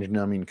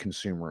mind-numbing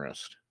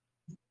consumerists.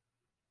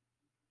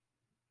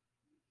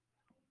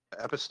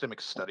 Epistemic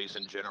studies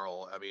in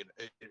general, I mean,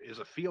 it is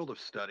a field of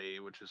study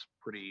which is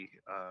pretty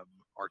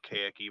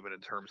archaic, even in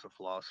terms of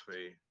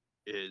philosophy,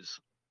 is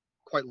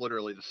quite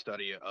literally the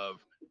study of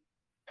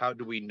how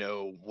do we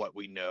know what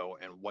we know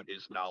and what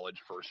is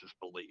knowledge versus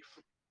belief.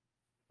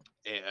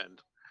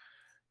 And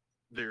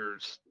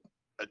there's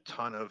a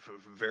ton of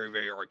very,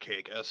 very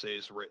archaic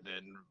essays written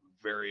in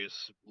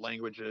various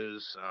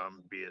languages,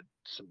 be it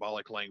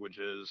symbolic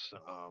languages,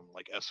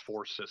 like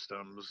S4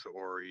 systems,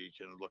 or you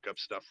can look up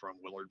stuff from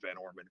Willard Van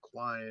Orman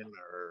Quine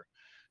or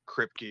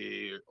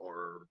Kripke,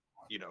 or,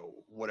 you know,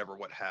 whatever,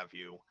 what have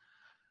you.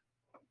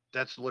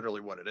 That's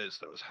literally what it is,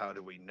 though, is how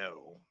do we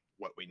know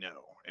what we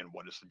know, and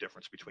what is the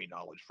difference between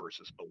knowledge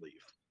versus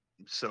belief.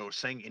 So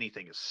saying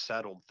anything is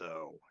settled,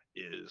 though,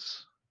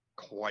 is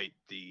quite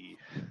the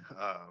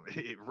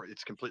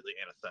it's completely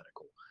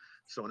antithetical.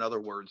 So in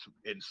other words,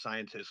 in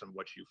scientism,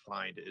 what you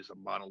find is a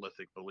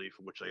monolithic belief,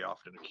 which they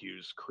often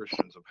accuse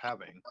Christians of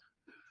having.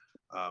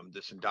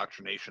 This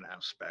indoctrination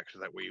aspect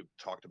that we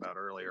talked about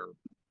earlier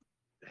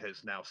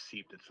has now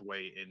seeped its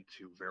way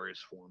into various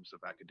forms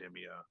of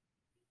academia,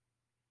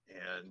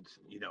 and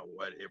you know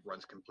what, it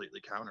runs completely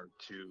counter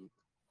to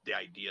the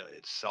idea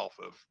itself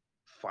of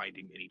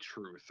finding any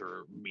truth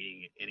or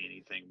meaning in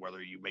anything,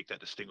 whether you make that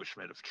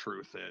distinguishment of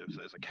truth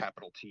as a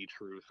capital T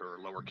truth or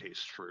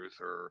lowercase truth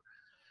or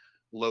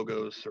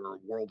logos or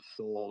world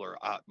soul or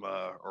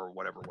atma or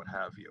whatever, what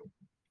have you.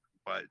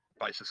 But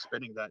by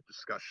suspending that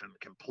discussion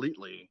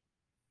completely,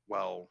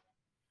 well,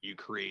 you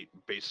create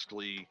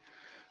basically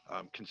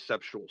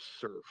conceptual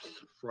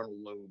serfs, frontal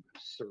lobe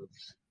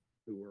serfs,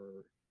 who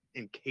are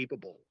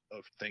incapable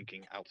of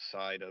thinking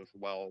outside of,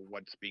 well,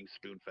 what's being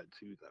spoon fed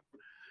to them.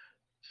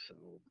 So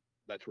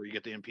that's where you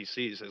get the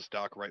NPCs, as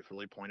Doc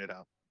rightfully pointed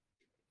out.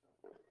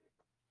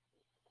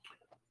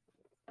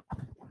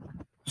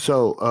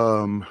 So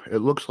it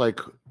looks like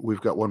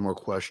we've got one more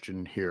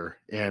question here,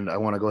 and I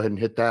want to go ahead and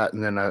hit that,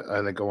 and then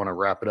I think I want to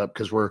wrap it up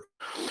because we're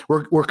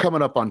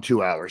coming up on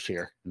 2 hours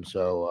here, and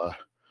so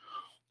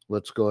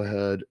let's go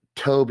ahead.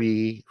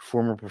 Toby,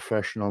 former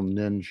professional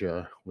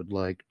ninja, would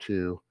like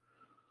to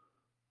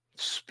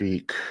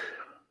speak.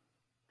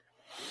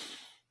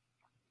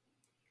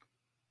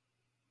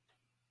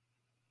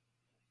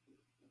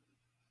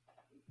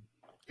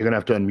 You're gonna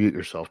have to unmute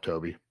yourself,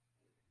 Toby.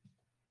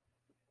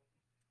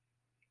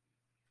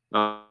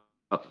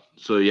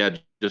 So yeah,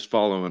 just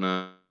following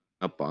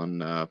up on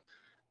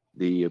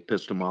the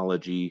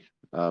epistemology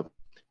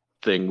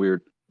thing.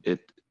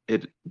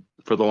 It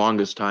for the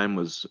longest time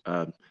was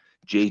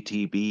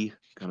JTB,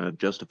 kind of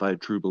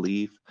justified true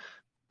belief.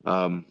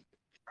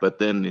 But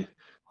then,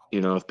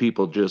 you know, if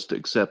people just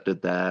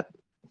accepted that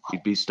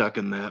you'd be stuck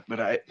in that.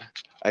 But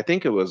I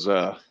think it was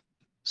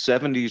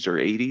 70s or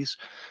 80s.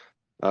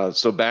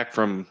 So back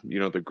from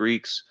the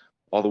Greeks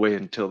all the way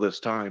until this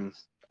time,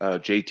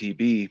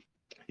 JTB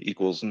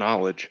equals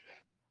knowledge.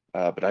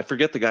 But I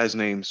forget the guy's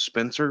name,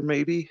 Spencer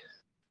maybe,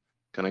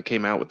 kind of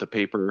came out with the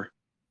paper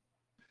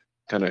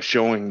kind of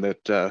showing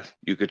that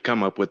you could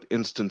come up with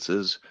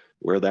instances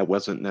where that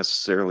wasn't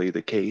necessarily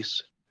the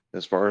case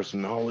as far as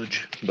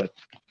knowledge, but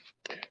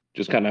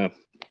just kind of,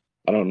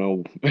 I don't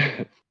know,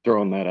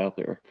 throwing that out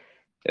there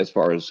as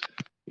far as,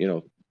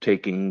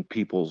 taking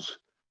people's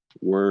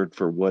word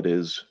for what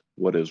is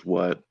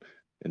what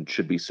and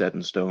should be set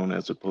in stone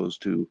as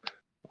opposed to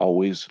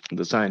always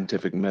the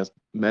scientific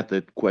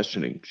method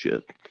questioning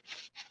shit.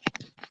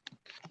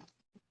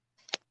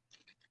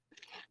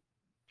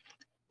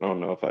 I don't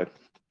know if I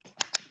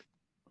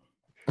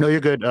No, you're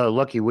good.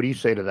 Lucky, what do you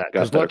say to that?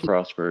 got that Lucky,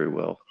 across very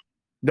well.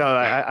 no,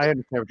 I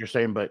understand what you're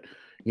saying, but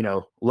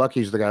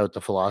Lucky's the guy with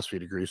the philosophy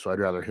degree, so I'd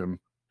rather him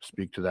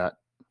speak to that.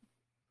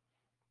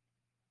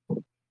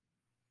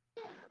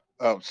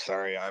 Oh,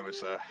 sorry. I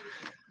was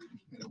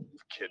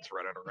kids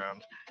running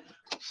around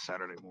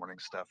Saturday morning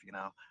stuff,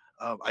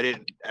 I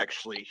didn't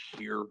actually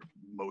hear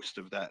most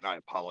of that, and I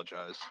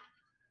apologize.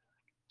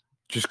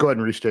 Just go ahead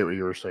and restate what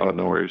you were saying. Oh,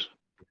 no worries.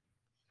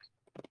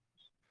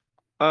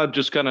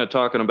 Just kind of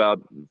talking about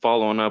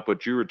following up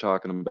what you were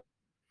talking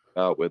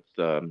about with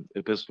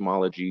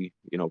epistemology,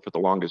 for the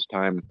longest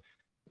time,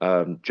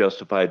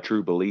 justified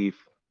true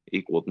belief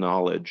equaled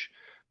knowledge.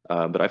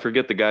 But I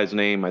forget the guy's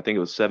name. I think it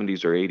was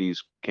 70s or 80s,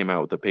 came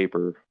out with a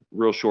paper,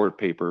 real short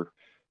paper,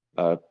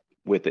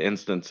 with the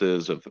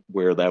instances of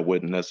where that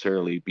wouldn't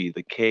necessarily be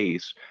the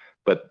case.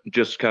 But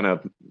just kind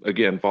of,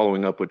 again,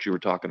 following up what you were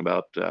talking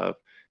about,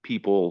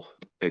 people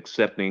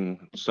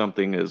accepting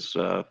something as,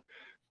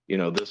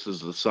 this is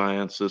the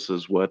science, this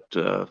is what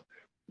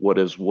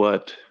is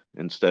what,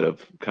 instead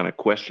of kind of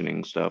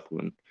questioning stuff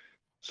when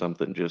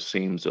something just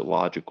seems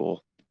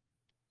illogical.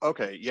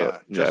 Okay, So, yeah.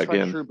 Justified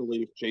again, true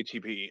belief,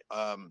 JTB.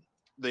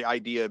 The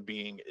idea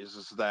being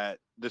is that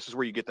this is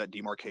where you get that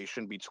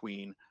demarcation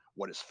between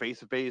what is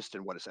faith-based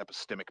and what is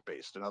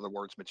epistemic-based. In other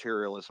words,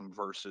 materialism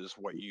versus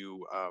what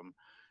you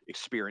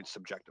experience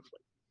subjectively.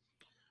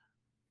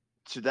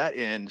 To that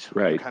end,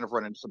 you right. kind of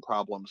run into some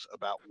problems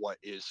about what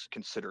is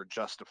considered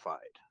justified.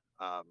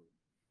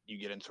 You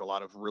get into a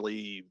lot of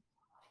really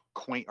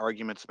quaint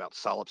arguments about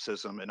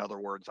solipsism. In other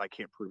words, I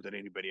can't prove that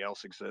anybody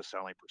else exists. I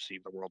only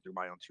perceive the world through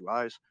my own two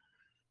eyes.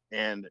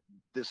 And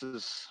this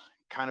is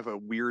kind of a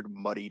weird,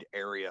 muddied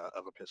area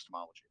of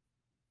epistemology.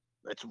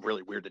 It's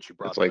really weird that you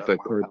brought It's that like up. the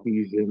Wow.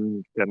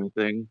 Cartesian kind of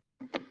thing.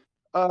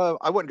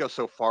 I wouldn't go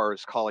so far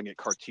as calling it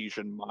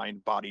Cartesian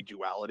mind-body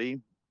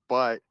duality,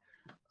 but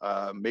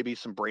maybe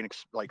some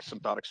like some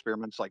thought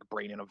experiments like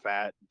brain in a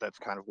vat. That's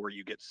kind of where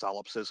you get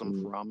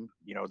solipsism from,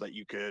 that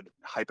you could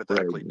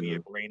hypothetically be a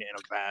brain in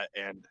a vat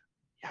and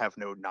have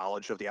no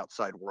knowledge of the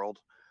outside world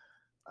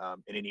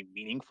in any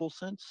meaningful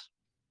sense.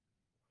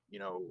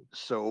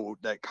 So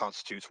that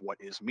constitutes what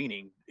is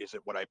meaning. Is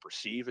it what I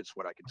perceive? It's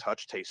what I can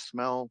touch, taste,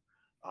 smell.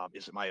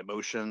 Is it my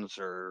emotions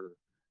or,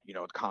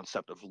 the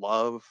concept of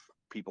love?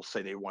 People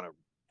say they want to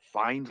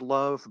find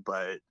love,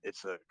 but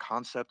it's a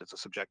concept, it's a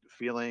subjective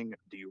feeling.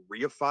 Do you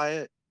reify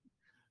it?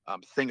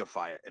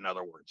 Thingify it, in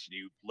other words. Do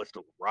you lift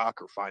a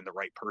rock or find the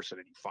right person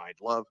and you find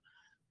love?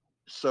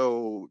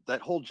 So that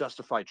whole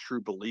justified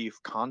true belief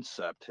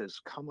concept has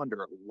come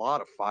under a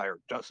lot of fire,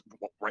 just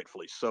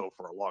rightfully so,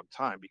 for a long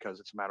time, because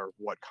it's a matter of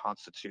what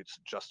constitutes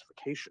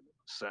justification in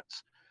a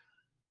sense.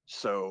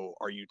 So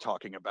are you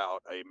talking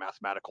about a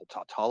mathematical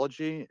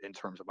tautology in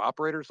terms of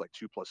operators, like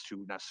 2 +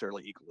 2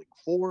 necessarily equaling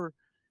 4?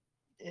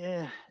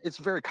 It's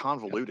a very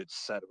convoluted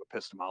set of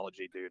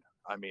epistemology, dude.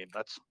 I mean,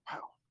 that's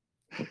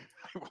wow.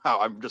 Wow,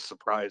 I'm just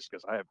surprised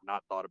because I have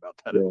not thought about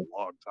that in a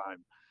long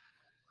time.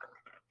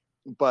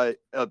 But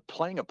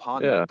playing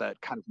upon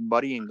that kind of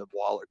muddying the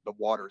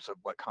waters of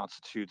what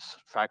constitutes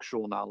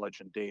factual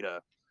knowledge and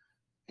data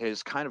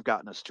has kind of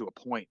gotten us to a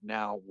point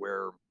now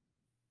where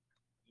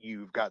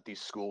you've got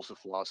these schools of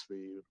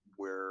philosophy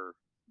where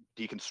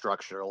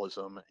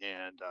deconstructionalism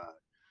and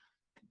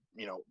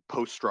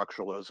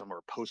post-structuralism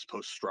or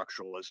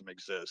post-structuralism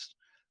exist.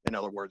 In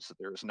other words, that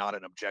there is not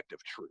an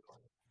objective truth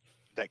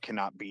that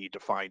cannot be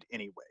defined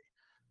anyway,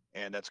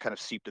 and that's kind of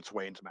seeped its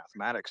way into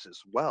mathematics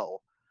as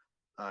well.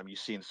 You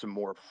see in some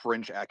more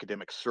fringe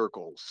academic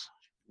circles,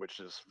 which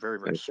is very,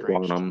 very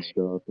strange to me.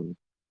 Stuff and...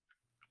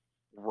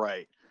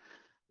 Right.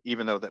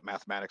 Even though that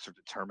mathematics are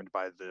determined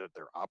by their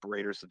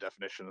operators, the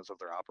definitions of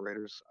their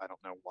operators, I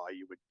don't know why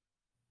you would,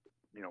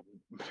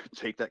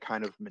 take that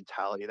kind of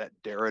mentality, that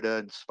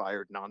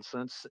Derrida-inspired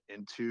nonsense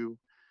into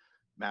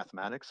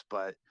mathematics.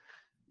 But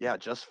yeah,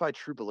 justified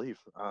true belief.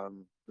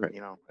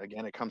 Right.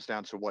 Again, it comes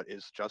down to what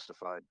is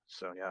justified.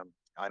 So yeah,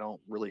 I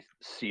don't really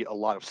see a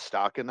lot of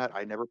stock in that.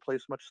 I never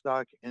placed much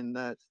stock in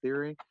that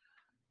theory.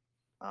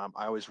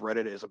 I always read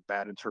it as a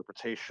bad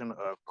interpretation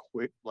of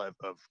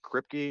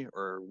Kripke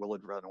or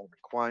Willard Van Orman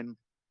Quine.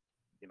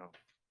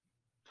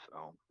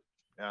 So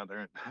yeah,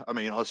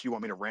 unless you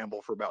want me to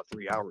ramble for about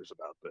 3 hours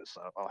about this,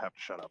 I'll have to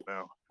shut up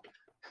now.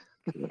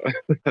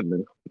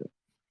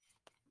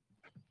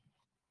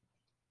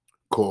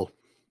 Cool.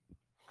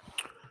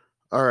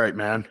 All right,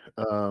 man.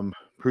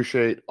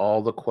 Appreciate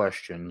all the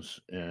questions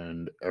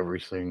and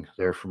everything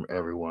there from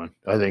everyone.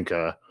 I think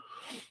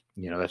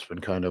that's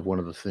been kind of one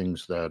of the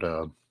things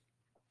that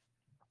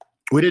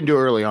we didn't do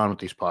early on with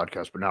these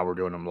podcasts, but now we're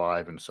doing them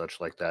live and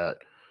such like that.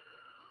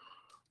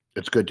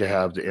 It's good to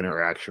have the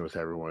interaction with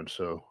everyone.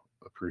 So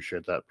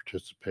appreciate that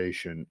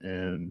participation.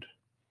 And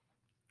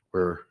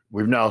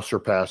we've now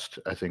surpassed,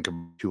 I think,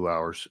 2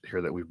 hours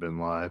here that we've been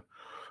live.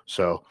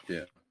 So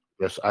Yeah.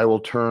 yes, I will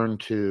turn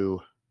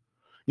to,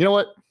 you know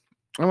what?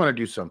 I want to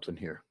do something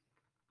here.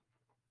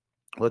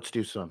 Let's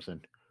do something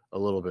a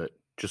little bit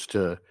just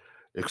to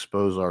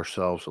expose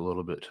ourselves a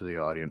little bit to the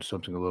audience,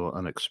 something a little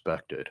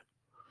unexpected.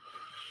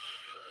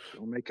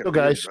 Don't make it So, weird,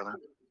 guys, brother.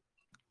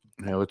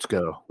 now let's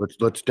go.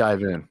 Let's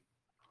dive in.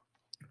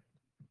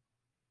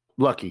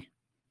 Lucky,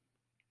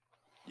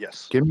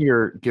 Yes. give me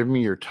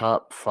your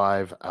top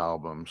 5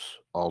 albums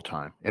all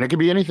time, and it can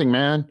be anything,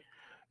 man.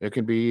 It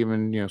can be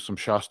even some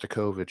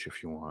Shostakovich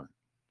if you want.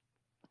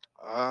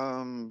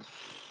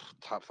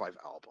 Top 5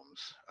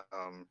 albums.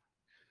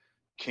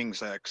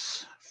 King's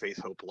X, Faith,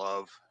 Hope,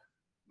 Love,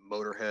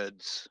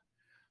 Motorhead's,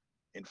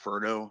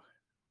 Inferno,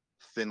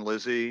 Thin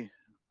Lizzy,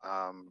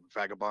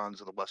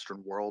 Vagabonds of the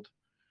Western World.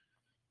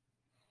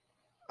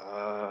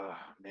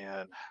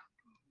 Man,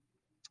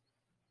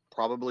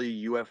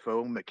 probably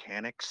UFO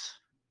Mechanics,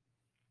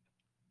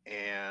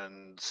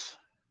 and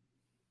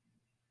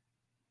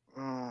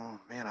oh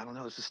man, I don't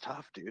know. This is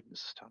tough, dude. This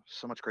is tough.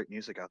 So much great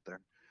music out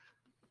there.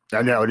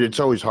 I know it's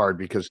always hard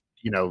because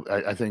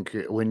I think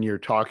when you're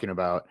talking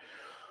about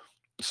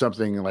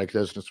something like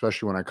this, and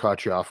especially when I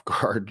caught you off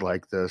guard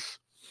like this,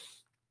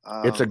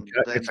 it's a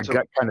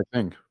gut kind of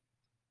thing.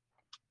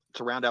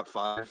 To round out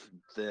 5,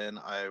 then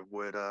I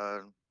would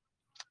I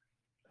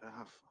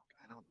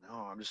don't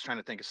know. I'm just trying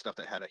to think of stuff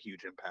that had a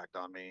huge impact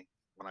on me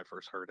when I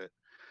first heard it.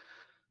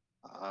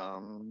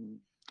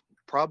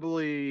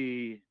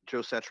 Probably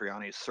Joe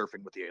Satriani's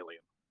Surfing with the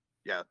Alien.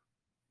 Yeah.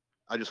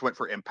 I just went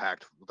for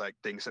impact, like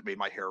things that made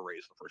my hair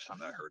raise the first time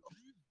that I heard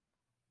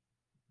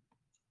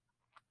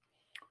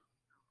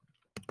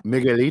them.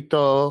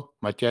 Miguelito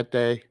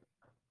Machete.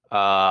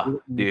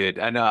 Dude,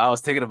 I know. I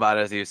was thinking about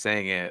it as you were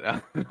saying it.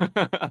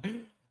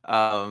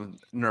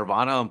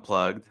 Nirvana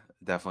Unplugged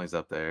definitely is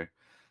up there.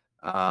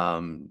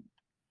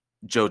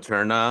 Joe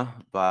Turna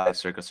by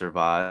Circa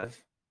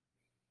Survive.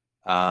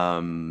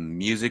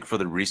 Music for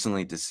the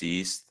Recently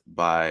Deceased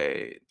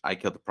by I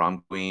Killed the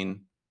Prom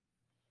Queen.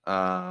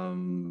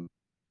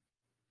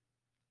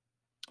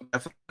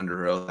 Definitely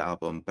Under Oath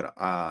album, but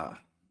I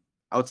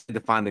would say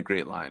Define the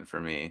Great Line for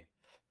me.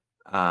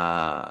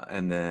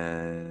 And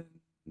then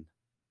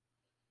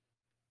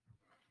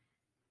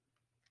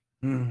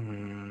I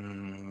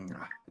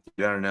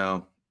don't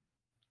know.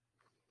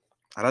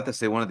 I'd have to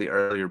say one of the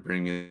earlier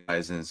Bring Me the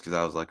Horizons because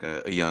I was like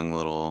a young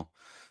little,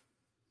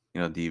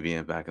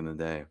 deviant back in the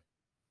day.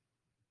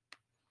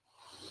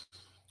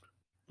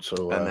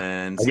 So And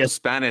then I guess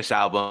Spanish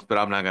albums, but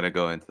I'm not gonna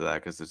go into that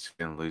because it's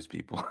gonna lose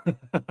people.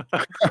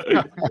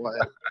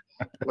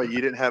 What,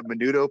 you didn't have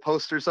Menudo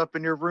posters up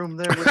in your room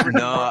there?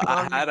 No,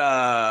 I had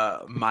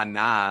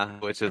Maná,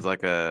 which is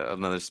like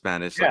another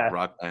Spanish like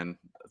rock band.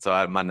 So I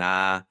had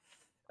Maná,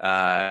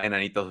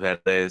 Enanitos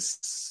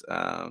Verdes,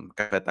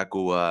 Café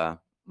Tacuba,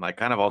 like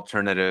kind of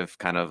alternative,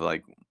 kind of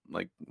like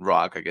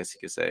rock, I guess you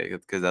could say,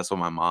 because that's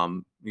what my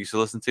mom used to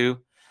listen to.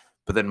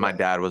 But then my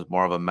dad was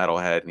more of a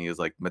metalhead, and he was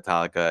like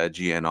Metallica,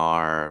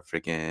 GNR,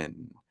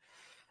 freaking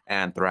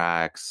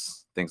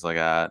Anthrax, things like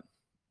that.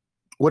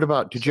 What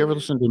about? Did you ever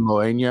listen to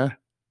Moenia?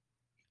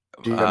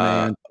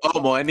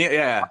 Moenia,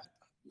 yeah.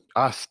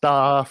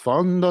 Hasta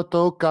fondo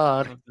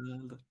tocar.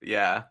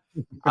 Yeah,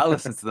 I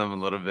listened to them a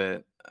little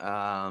bit.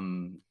 A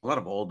lot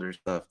of older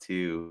stuff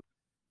too,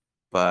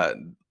 but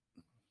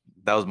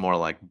that was more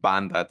like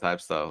banda type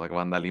stuff, like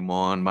Banda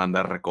Limón,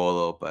 Banda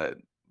Recodo. But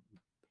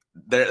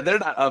they're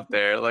not up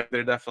there. Like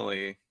they're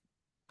definitely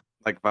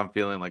like if I'm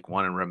feeling like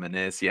want to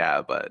reminisce,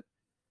 yeah. But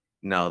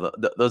no,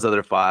 those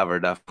other 5 are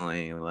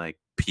definitely like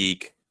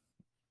peak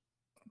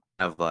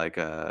of like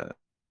I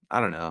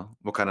don't know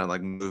what kind of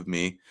like moved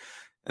me.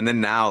 And then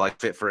now like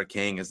Fit for a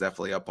King is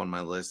definitely up on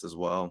my list as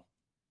well.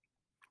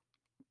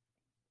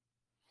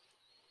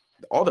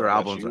 All their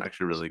albums are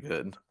actually really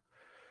good.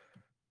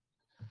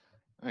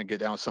 I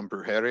get down with some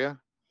Brujeria.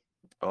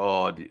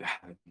 Oh,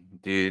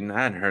 dude,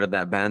 I hadn't heard of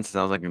that band since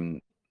I was like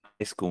in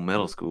high school,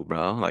 middle school,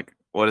 bro. Like,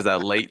 what is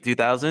that? Late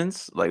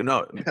 2000s? Like,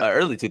 no,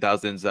 early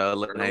 2000s,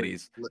 late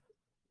 90s.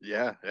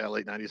 Yeah,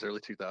 late 90s, early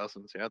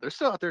 2000s. Yeah, they're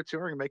still out there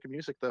touring and making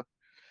music though.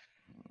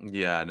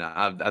 Yeah, no,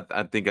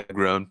 I think I've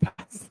grown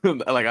past.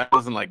 Like, I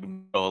wasn't like,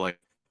 I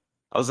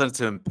was listening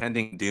to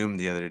Impending Doom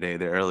the other day,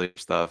 the earlier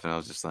stuff, and I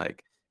was just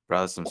like, bro,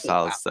 that's some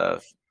solid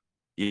stuff.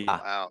 Yeah.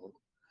 Wow.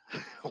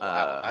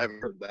 Wow, I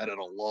haven't heard that in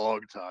a long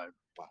time.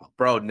 Wow.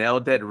 Bro, Nail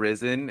Dead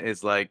Risen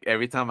is like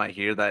every time I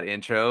hear that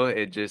intro,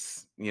 it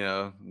just,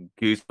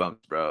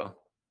 goosebumps, bro.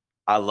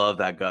 I love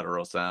that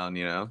guttural sound,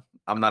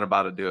 I'm not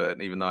about to do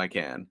it, even though I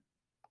can.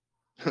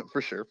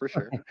 For sure, for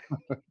sure.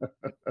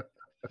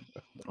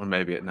 Or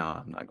maybe no,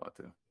 I'm not going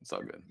to. It's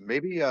all good.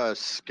 Maybe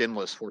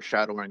Skinless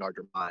foreshadowing our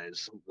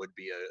demise would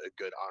be a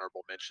good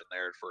honorable mention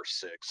there for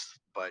sixth.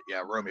 But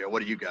yeah, Romeo,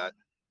 what do you got?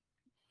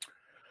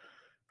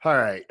 All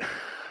right.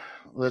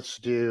 Let's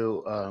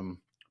do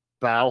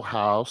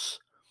Bauhaus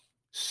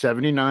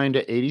 79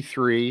 to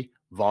 83,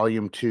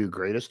 Volume 2,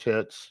 Greatest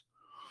Hits.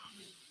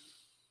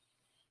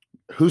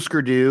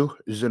 Husker Du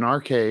is an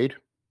arcade.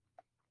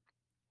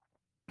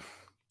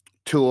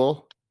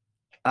 Tool,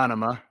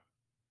 Anima.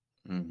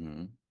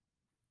 Mm-hmm.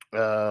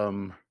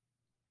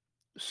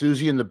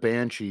 Susie and the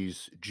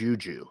Banshees,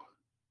 Juju.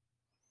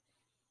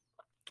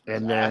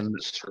 And That's then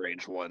a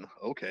strange one.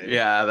 Okay.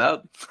 Yeah,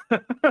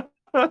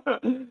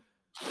 that.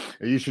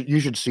 you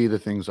should see the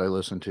things I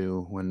listen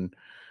to when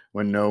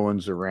no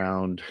one's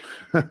around.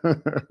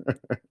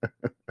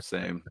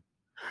 Same.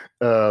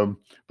 But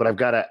I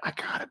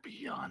gotta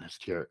be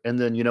honest here. And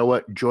then you know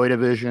what? Joy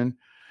Division.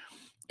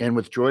 And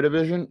with Joy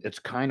Division, it's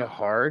kind of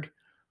hard.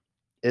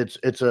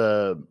 It's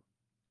a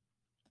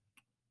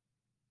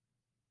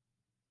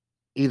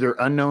either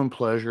Unknown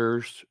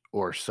Pleasures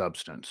or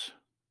Substance.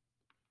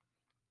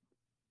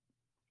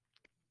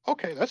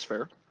 Okay, that's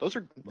fair. Those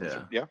are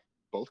Yeah.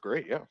 both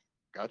great. Yeah,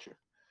 gotcha.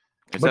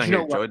 It's But not you know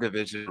here. what? Joy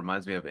Division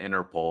reminds me of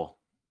Interpol.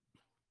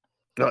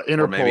 Interpol,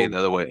 Or maybe the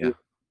other way.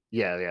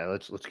 Yeah. yeah.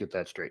 Let's get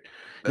that straight.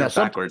 Now,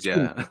 Backwards,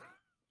 sometimes-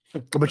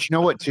 yeah. But you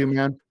know what, too,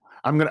 man?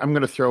 I'm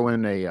gonna throw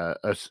in a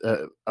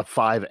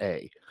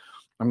 5A.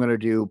 I'm gonna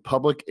do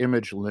Public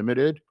Image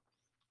Limited.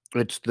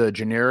 It's the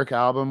generic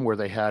album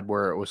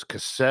where it was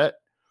cassette,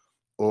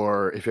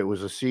 or if it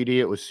was a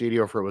CD, it was CD,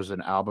 or if it was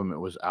an album, it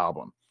was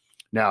album.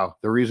 Now,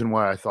 the reason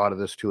why I thought of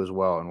this too as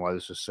well, and why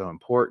this is so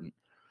important,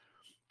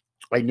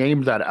 I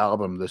named that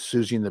album the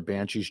Susie and the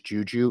Banshees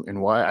Juju,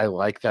 and why I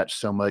like that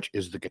so much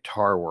is the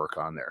guitar work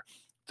on there.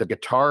 The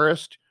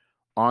guitarist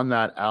on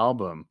that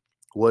album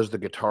was the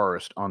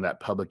guitarist on that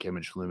Public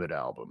Image Limited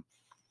album.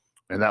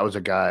 And that was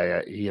a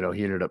guy, he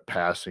ended up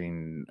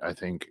passing, I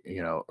think,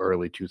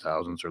 early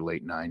 2000s or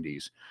late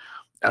 90s.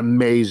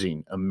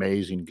 Amazing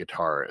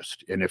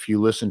guitarist. And if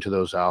you listen to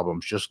those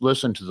albums, just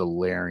listen to the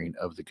layering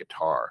of the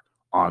guitar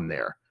on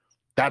there.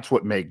 That's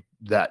what made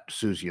that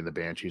Susie and the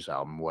Banshees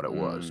album what it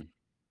was.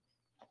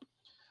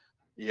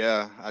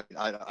 Yeah,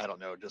 I don't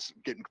know. Just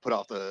getting put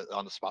on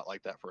the spot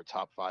like that for a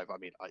top five. I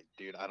mean, I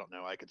don't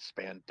know. I could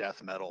span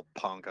death metal,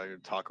 punk. I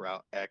could talk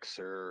about X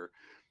or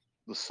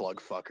the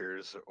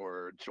Slugfuckers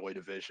or Joy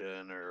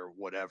Division or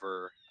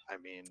whatever. I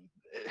mean,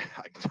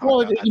 I can talk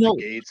about At the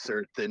Gates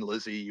or Thin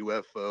Lizzy,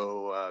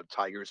 UFO,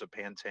 Tigers of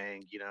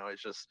Pantang.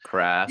 It's just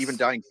Crass. even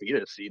Dying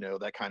Fetus.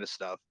 That kind of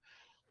stuff.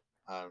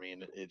 I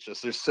mean, it's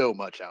just there's so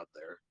much out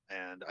there.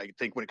 And I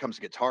think when it comes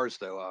to guitars,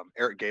 though,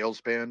 Eric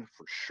Gale's band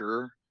for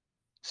sure.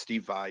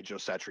 Steve Vai, Joe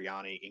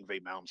Satriani,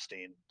 Yngwie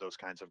Malmsteen, those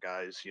kinds of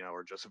guys,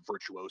 are just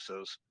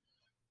virtuosos.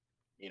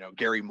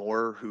 Gary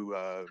Moore, who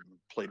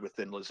played with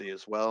Thin Lizzy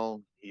as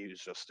well. He was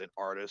just an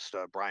artist.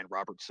 Brian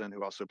Robertson,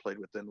 who also played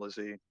with Thin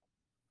Lizzy.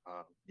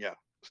 Yeah,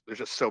 there's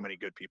just so many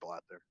good people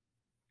out there.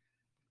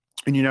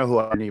 And you know who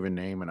I didn't even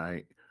name, and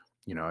I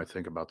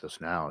think about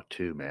this now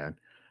too, man.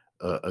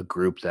 A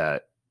group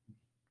that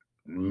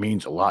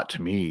means a lot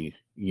to me,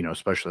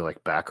 especially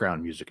like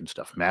background music and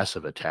stuff.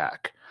 Massive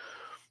Attack.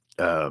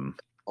 Yeah.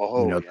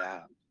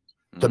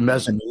 The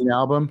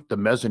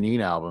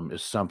Mezzanine album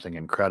is something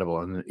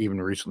incredible. And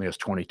even recently as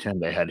 2010,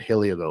 they had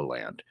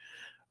Heligoland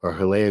or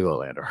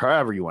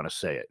however you want to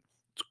say it.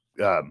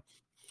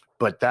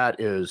 But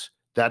that's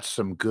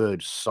some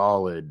good,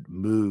 solid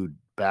mood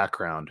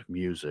background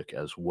music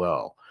as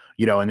well.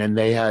 And then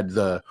they had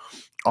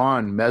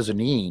on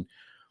Mezzanine,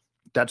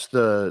 that's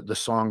the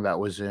song that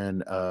was in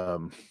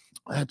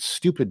that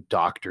stupid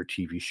doctor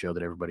TV show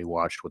that everybody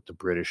watched with the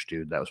British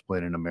dude that was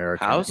playing in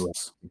America.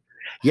 House?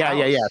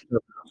 Yeah.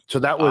 So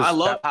that was. I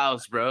love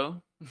House,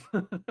 bro.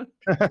 No,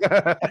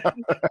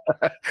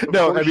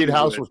 I mean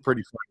House was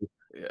pretty funny.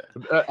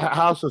 Yeah.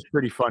 House was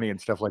pretty funny and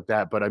stuff like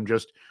that. But I'm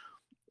just,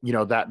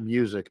 that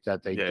music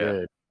that they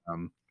did,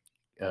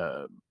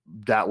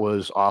 that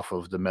was off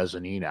of the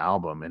Mezzanine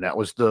album, and that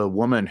was the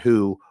woman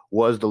who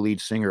was the lead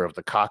singer of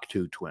the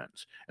Cocteau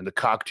Twins. And the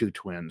Cocteau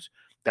Twins,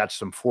 that's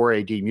some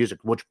 4AD music,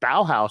 which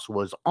Bauhaus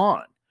was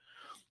on.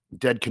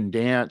 Dead Can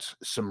Dance,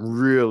 some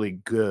really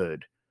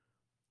good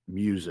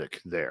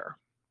music there.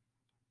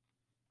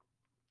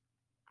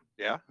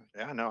 Yeah,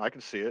 no, I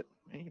can see it.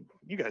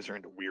 You guys are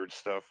into weird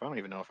stuff. I don't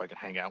even know if I can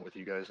hang out with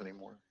you guys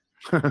anymore.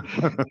 You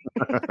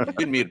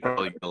and me'd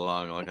probably get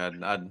along. Like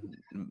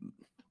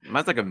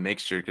mine's like a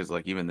mixture because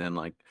like even then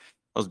like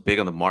I was big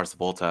on the Mars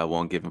Volta at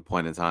one given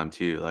point in time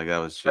too. Like that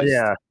was just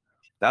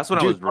that's when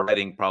I was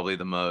writing probably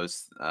the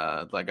most.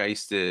 Like I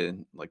used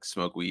to like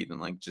smoke weed and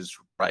like just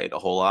write a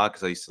whole lot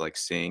because I used to like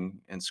sing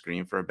and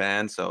scream for a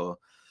band. So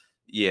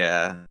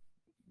yeah,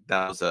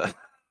 that was that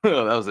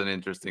was an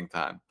interesting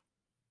time.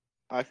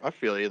 I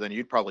feel you. Then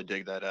you'd probably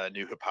dig that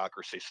new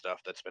Hypocrisy stuff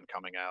that's been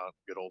coming out.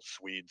 Good old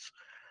Swedes.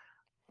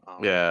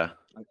 Yeah.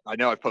 I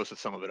know I've posted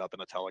some of it up in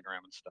the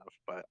Telegram and stuff,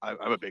 but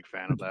I'm a big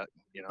fan of that.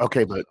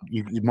 Okay, but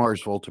you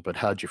Mars Volta, but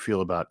how'd you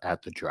feel about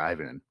At the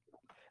Drive-In?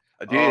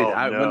 Dude,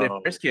 Oh, when they no.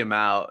 first came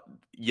out,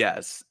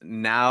 yes.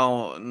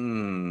 Now,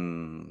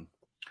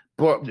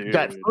 But Dude.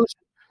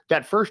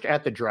 that first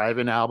At the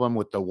Drive-In album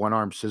with the One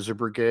Armed Scissor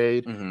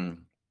Brigade mhm.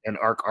 and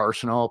Arc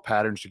Arsenal,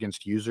 Patterns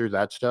Against User,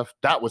 that stuff,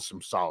 that was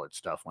some solid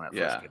stuff when it first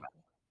Yeah. came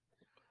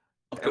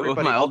out. With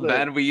Everybody- my all old the-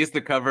 band, we used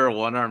to cover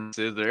One Arm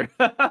Scissor.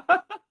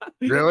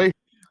 Really?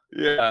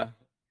 Yeah.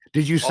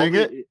 Did you all sing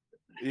the- it?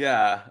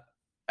 Yeah.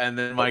 And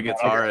then my no, I got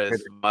guitarist,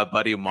 it. my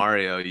buddy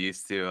Mario,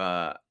 used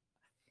to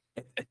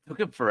it took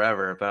him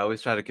forever, but I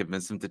always try to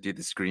convince him to do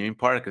the screaming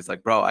part because,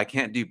 like, bro, I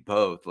can't do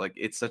both. Like,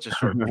 it's such a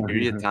short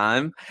period of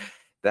time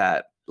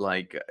that,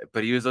 like,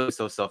 but he was always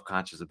so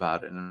self-conscious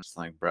about it. And I'm just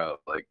like, bro,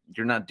 like,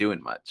 you're not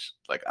doing much.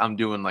 Like, I'm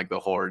doing like the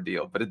horror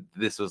deal. But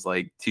this was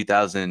like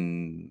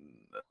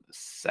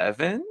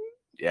 2007.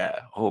 Yeah.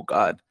 Oh,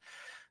 God.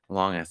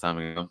 Long ass time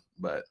ago.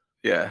 But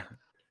yeah.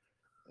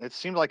 It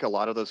seemed like a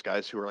lot of those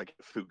guys who were like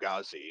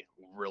Fugazi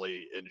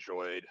really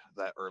enjoyed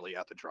that early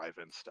At the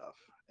Drive-In stuff,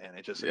 and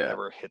it just Yeah.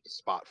 never hit the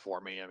spot for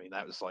me. I mean,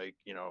 that was like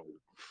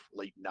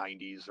late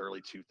 '90s,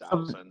 early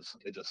 2000s.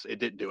 It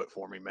didn't do it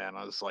for me, man.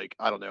 I was like,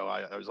 I don't know.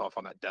 I was off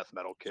on that death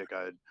metal kick.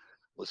 I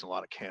listened to a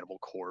lot of Cannibal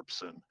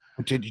Corpse and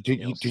Did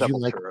you like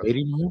Sepultura.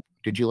 Waiting Room?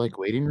 Did you like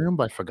Waiting Room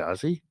by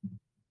Fugazi?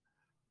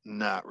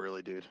 Not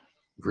really, dude.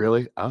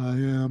 Really? I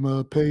am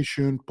a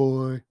patient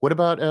boy. What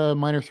about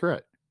Minor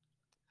Threat?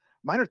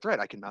 Minor Threat,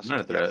 I can mess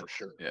Minor with that Threat. for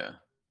sure. Yeah.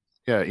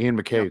 Yeah, Ian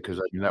McKay, Yeah. because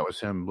I mean that was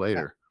him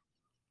later.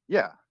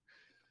 Yeah.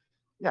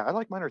 I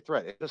like Minor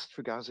Threat. It just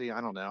Fugazi, I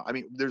don't know. I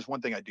mean, there's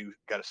one thing I do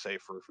got to say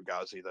for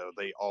Fugazi though.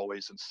 They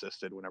always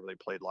insisted whenever they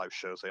played live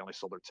shows, they only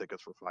sold their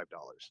tickets for $5.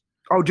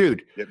 Oh,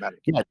 dude. Didn't matter.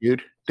 Yeah,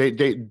 dude. They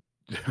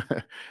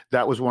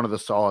that was one of the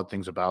solid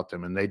things about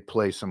them, and they'd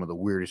play some of the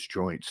weirdest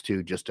joints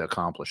too, just to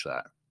accomplish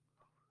that.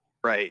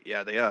 Right.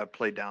 Yeah, they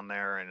played down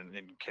there and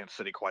in Kansas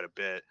City quite a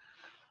bit.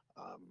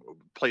 A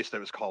place that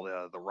was called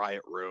the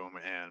Riot Room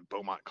and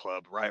Beaumont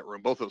Club. Riot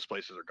Room, both those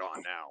places are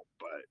gone now,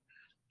 but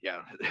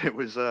yeah, it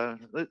was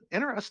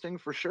interesting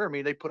for sure. I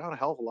mean, they put on a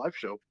hell of a live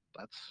show.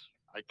 I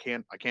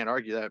can't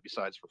argue that.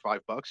 Besides, for $5,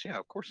 yeah,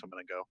 of course I'm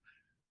gonna go.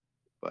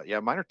 But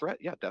yeah, Minor Threat,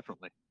 yeah,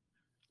 definitely.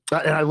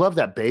 And I love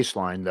that bass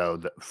line though,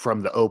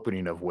 from the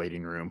opening of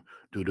Waiting Room.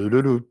 Do do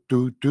do do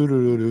do do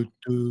do do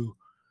do.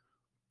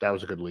 That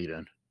was a good lead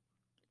in.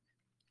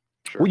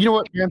 Sure. Well, you know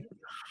what, man?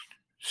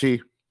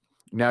 See,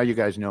 now you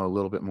guys know a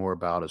little bit more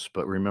about us,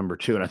 but remember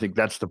too, and I think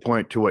that's the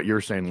point to what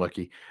you're saying,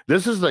 Lucky.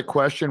 This is the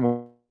question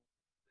we're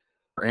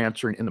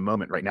answering in the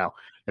moment right now.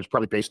 It's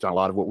probably based on a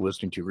lot of what we're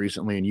listening to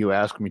recently, and you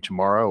ask me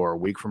tomorrow or a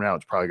week from now,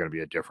 it's probably going to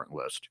be a different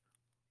list.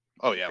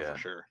 Oh yeah, Yeah. for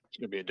sure. It's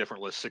gonna be a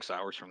different list 6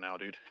 hours from now,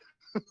 dude.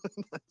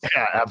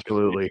 Yeah,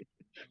 absolutely.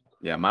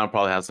 Yeah. Mine will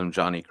probably have some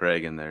Johnny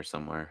Craig in there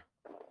somewhere.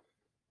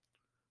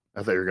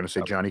 I thought you were going to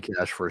say Johnny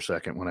Cash for a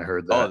second when I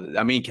heard that. Oh,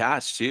 I mean,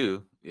 Cash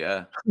too.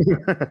 Yeah.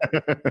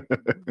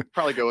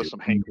 Probably go with some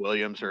Hank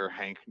Williams or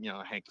Hank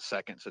the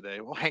Second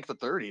today. Well, Hank the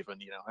Third even.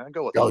 I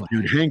go with Oh, all the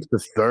dude, Hanks. Hank the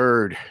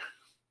Third.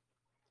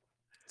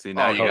 See,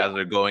 now Oh, you yeah. guys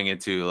are going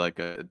into like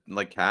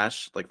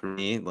Cash. Like for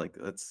me, like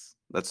that's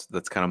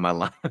kind of my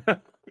line.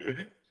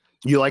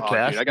 You like Oh, dude,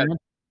 Cash? I got- man?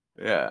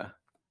 Yeah.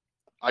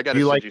 I got to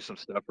You send like- you some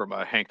stuff from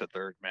Hank the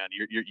Third, man.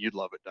 You'd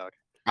love it, Doug.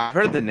 I've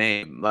heard the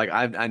name. Like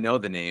I know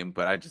the name,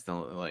 but I just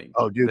don't like.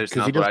 Oh, dude, there's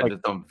because he stuff where does I like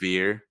just don't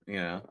veer.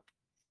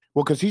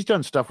 well, because he's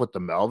done stuff with the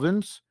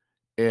Melvins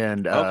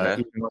and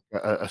Okay. even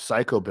like a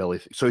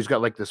psychobilly. So he's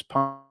got like this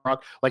punk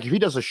rock. Like if he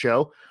does a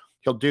show,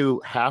 he'll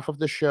do half of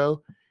the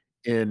show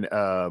in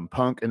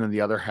punk and then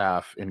the other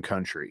half in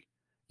country.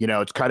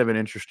 It's kind of an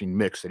interesting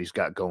mix that he's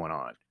got going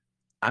on.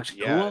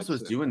 Actually, Yeah, who else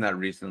was it's, doing that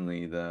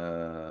recently?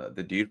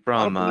 The dude lot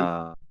from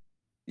of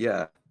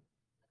yeah,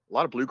 A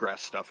lot of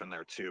bluegrass stuff in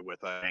there too with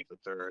Hank the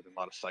Third and a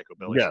lot of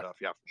psychobilly Yeah. stuff.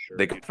 Yeah, for sure.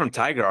 the guy from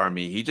Tiger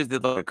Army. He just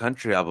did like a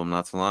country album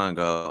not so long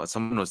ago.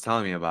 Someone was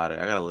telling me about it.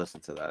 I gotta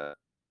listen to that.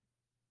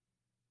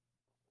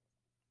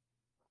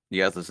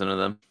 You guys listen to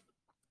them?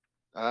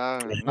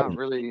 Not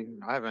really.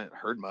 I haven't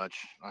heard much.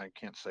 I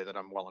can't say that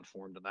I'm well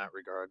informed in that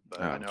regard,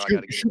 but I Oh. know I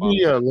got to get Shoot involved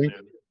me a with it link.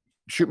 soon.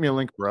 Shoot me a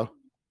link, bro.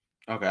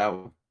 Okay, I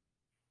will.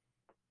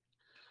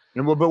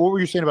 But what were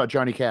you saying about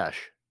Johnny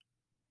Cash?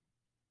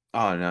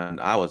 Oh no,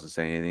 I wasn't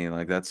saying anything.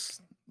 Like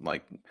that's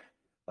like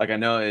I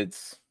know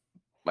it's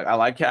like I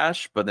like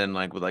Cash, but then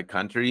like with like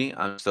country,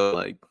 I'm still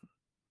like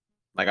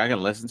I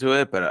can listen to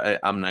it, but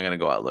I'm not gonna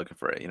go out looking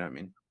for it. You know what I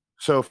mean?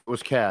 So if it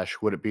was Cash,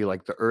 would it be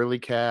like the early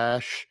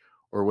Cash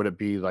or would it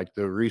be like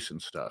the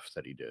recent stuff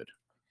that he did?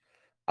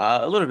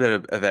 A little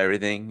bit of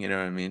everything. You know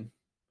what I mean?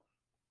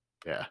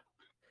 Yeah,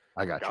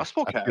 I got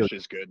Gospel you. I feel Cash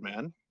is good,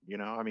 man.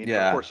 I mean,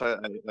 Yeah. of course,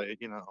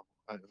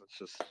 it's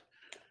just,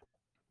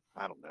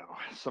 I don't know.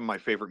 Some of my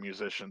favorite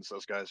musicians,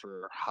 those guys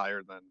were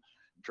higher than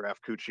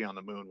Draft Coochie on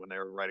the Moon when they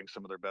were writing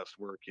some of their best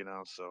work,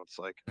 So it's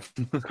like,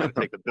 kind of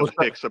take the Bill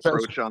Hicks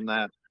approach on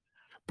that.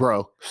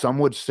 Bro, some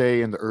would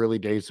say in the early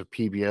days of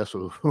PBS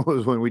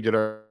was when we did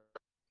our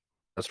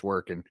best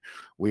work, and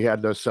we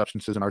had those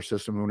substances in our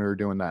system when we were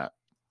doing that.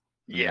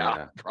 Yeah,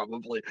 Yeah.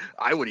 probably.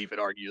 I would even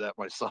argue that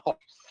myself.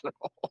 So.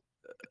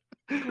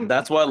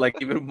 That's why,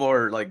 like, even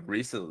more like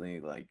recently,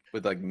 like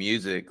with like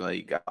music,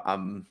 like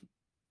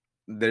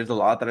there's a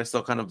lot that I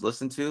still kind of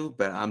listen to,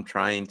 but I'm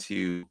trying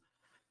to,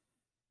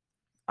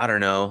 I don't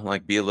know,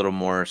 like be a little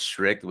more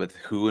strict with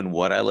who and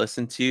what I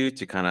listen to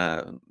kind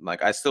of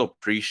like, I still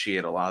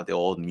appreciate a lot of the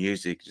old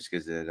music just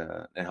because it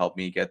helped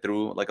me get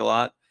through like a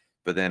lot.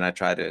 But then I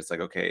try to, it's like,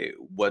 okay,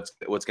 what's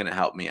gonna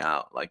help me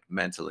out like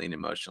mentally and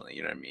emotionally?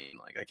 You know what I mean?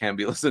 Like I can't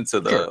be listening to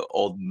the Sure.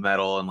 old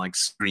metal and like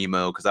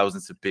screamo because I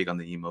wasn't so big on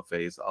the emo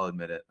phase. I'll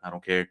admit it. I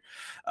don't care.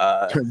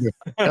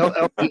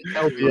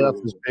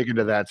 LPF is big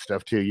into that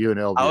stuff too. You and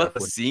LPF. I was a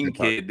when- scene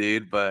kid,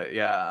 dude, but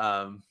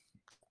yeah,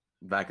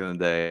 back in the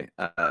day.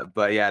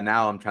 But yeah,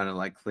 now I'm trying to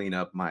like clean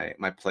up my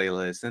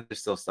playlist, and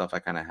there's still stuff I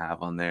kind of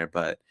have on there,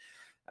 but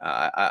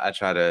I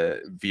try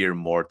to veer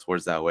more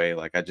towards that way.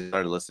 Like I just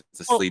started listening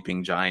to Well-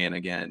 Sleeping Giant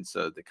again,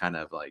 so to kind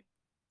of like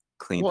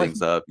clean Well, I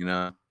things up, you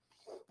know.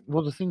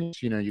 Well, the thing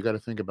is, you got to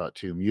think about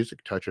too.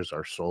 Music touches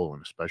our soul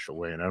in a special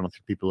way, and I don't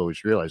think people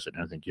always realize it.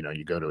 And I think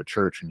you go to a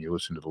church and you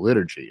listen to the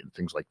liturgy and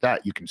things like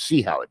that. You can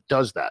see how it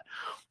does that.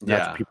 And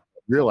that's what Yeah. people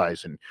don't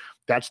realize, and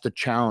that's the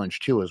challenge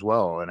too, as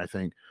well. And I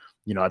think,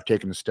 I've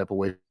taken a step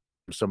away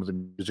from some of the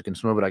music, and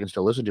some of it I can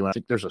still listen to. And I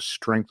think there's a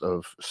strength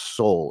of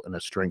soul and a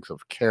strength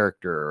of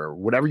character, or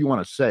whatever you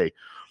want to say,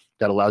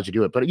 that allows you to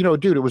do it. But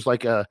dude, it was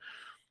like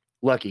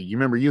Lucky. You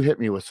remember you hit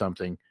me with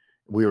something.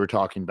 We were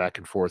talking back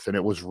and forth, and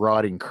it was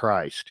Rotting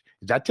Christ.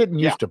 That didn't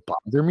Yeah. used to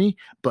bother me,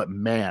 but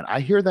man,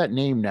 I hear that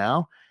name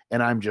now,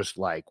 and I'm just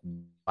like,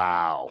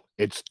 wow,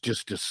 it's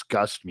just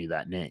disgusts me,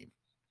 that name.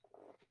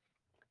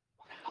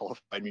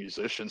 Qualified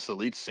musicians. The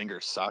lead singer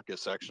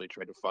Sakis actually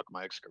tried to fuck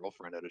my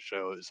ex-girlfriend at a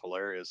show. It was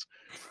hilarious.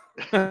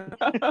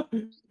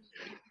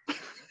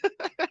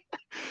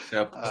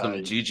 Yeah,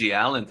 some Gigi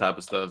Allen type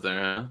of stuff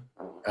there, huh?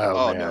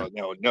 Oh, man.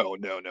 no. No,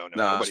 I'm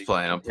Nobody just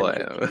playing. I'm compares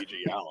it playing. to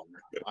Gigi Allen.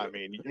 I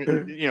mean,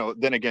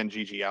 then again,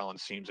 Gigi Allen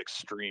seems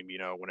extreme,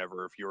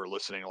 whenever if you were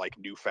listening to like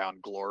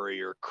Newfound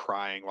Glory or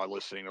crying while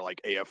listening to like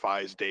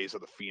AFI's Days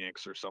of the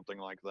Phoenix or something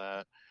like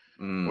that,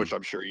 Mm, which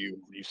I'm sure you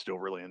still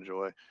really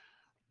enjoy.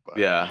 But,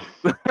 yeah.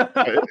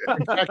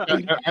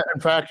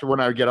 In fact, when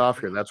I get off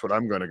here, that's what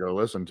I'm going to go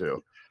listen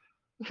to.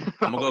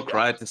 I'm gonna go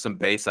cry to some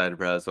Bayside,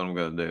 bro. That's what I'm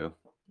gonna do.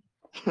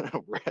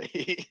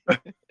 Right.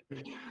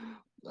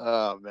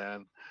 Oh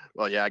man.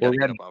 Well, yeah, I Well, gotta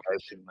get then, up off here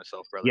soon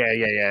myself, brother.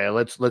 Yeah.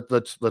 Let's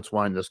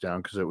wind this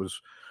down, because it was,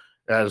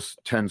 as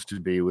tends to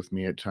be with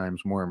me at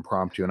times, more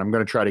impromptu, and I'm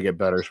going to try to get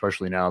better,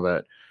 especially now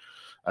that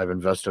I've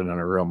invested in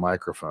a real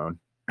microphone.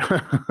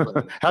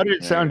 How did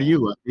it sound to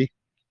you, Lucky?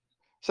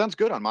 Sounds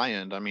good on my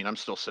end. I mean, I'm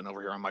still sitting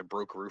over here on my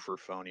broke roofer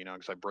phone,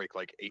 because I break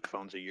like 8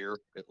 phones a year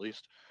at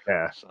least.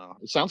 Yeah, So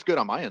it sounds good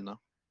on my end though.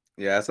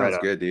 Yeah, that sounds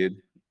on. good,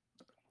 dude.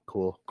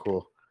 cool.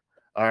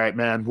 All right,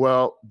 man.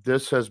 Well,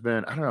 this has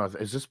been, I don't know,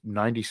 is this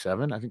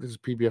 97? I think this is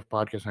PBF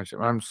Podcast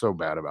 97. I'm so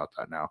bad about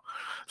that now.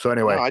 So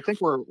anyway, No, I think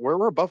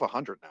we're above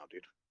 100 now,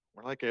 dude.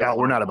 We're like yeah,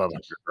 we're not above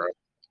 100, 100. bro.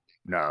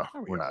 No,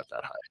 There we we're go. not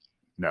that high.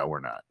 No, we're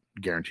not.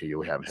 Guarantee you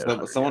we haven't hit So,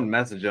 100 someone yet.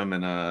 message them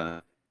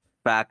and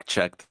fact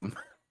checked them.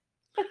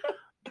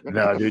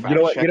 No, dude. You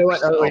know what?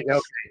 Oh, wait,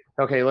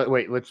 okay.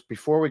 Let's,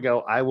 before we go,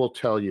 I will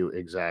tell you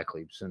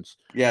exactly, since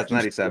Yeah, it's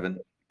 97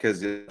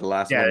 because the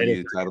last Yeah, one it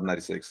you titled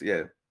 96.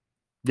 Yeah.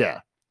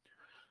 yeah.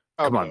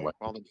 Come on, Okay, Lex.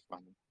 well, then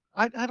fine.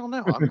 I don't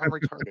know. I'm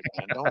retarded,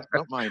 man.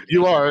 Don't mind me.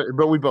 You are,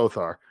 but we both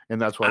are,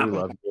 and that's why we I'm-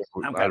 love you.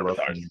 I'm I kinda love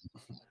retarded. you.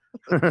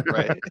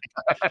 Right.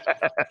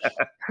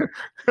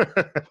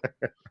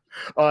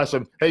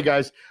 Awesome. Hey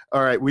guys.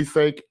 All right. We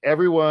thank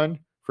everyone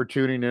for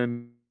tuning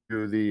in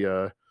to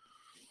the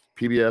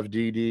PBF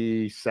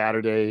DD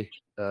Saturday.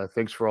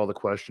 Thanks for all the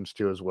questions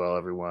too, as well,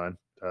 everyone.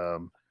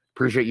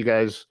 Appreciate you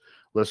guys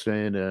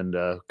listening, and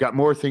got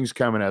more things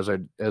coming as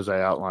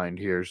I outlined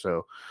here.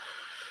 So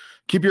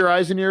keep your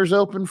eyes and ears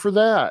open for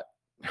that.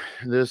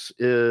 This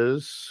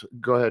is,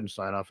 go ahead and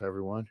sign off,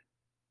 everyone.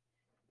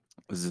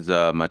 This is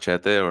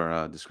Machete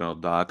or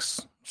Disgruntled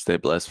Docs. Stay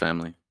blessed,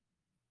 family.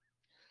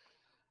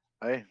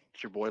 Hey,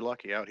 it's your boy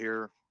Lucky out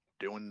here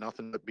doing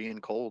nothing but being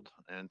cold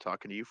and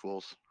talking to you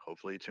fools.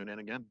 Hopefully you tune in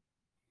again.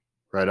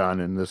 Right on.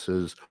 And this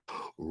is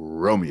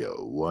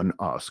Romeo 1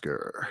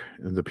 Oscar,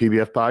 the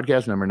PBF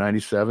podcast number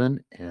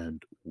 97.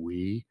 And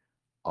we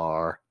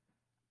are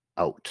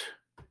out.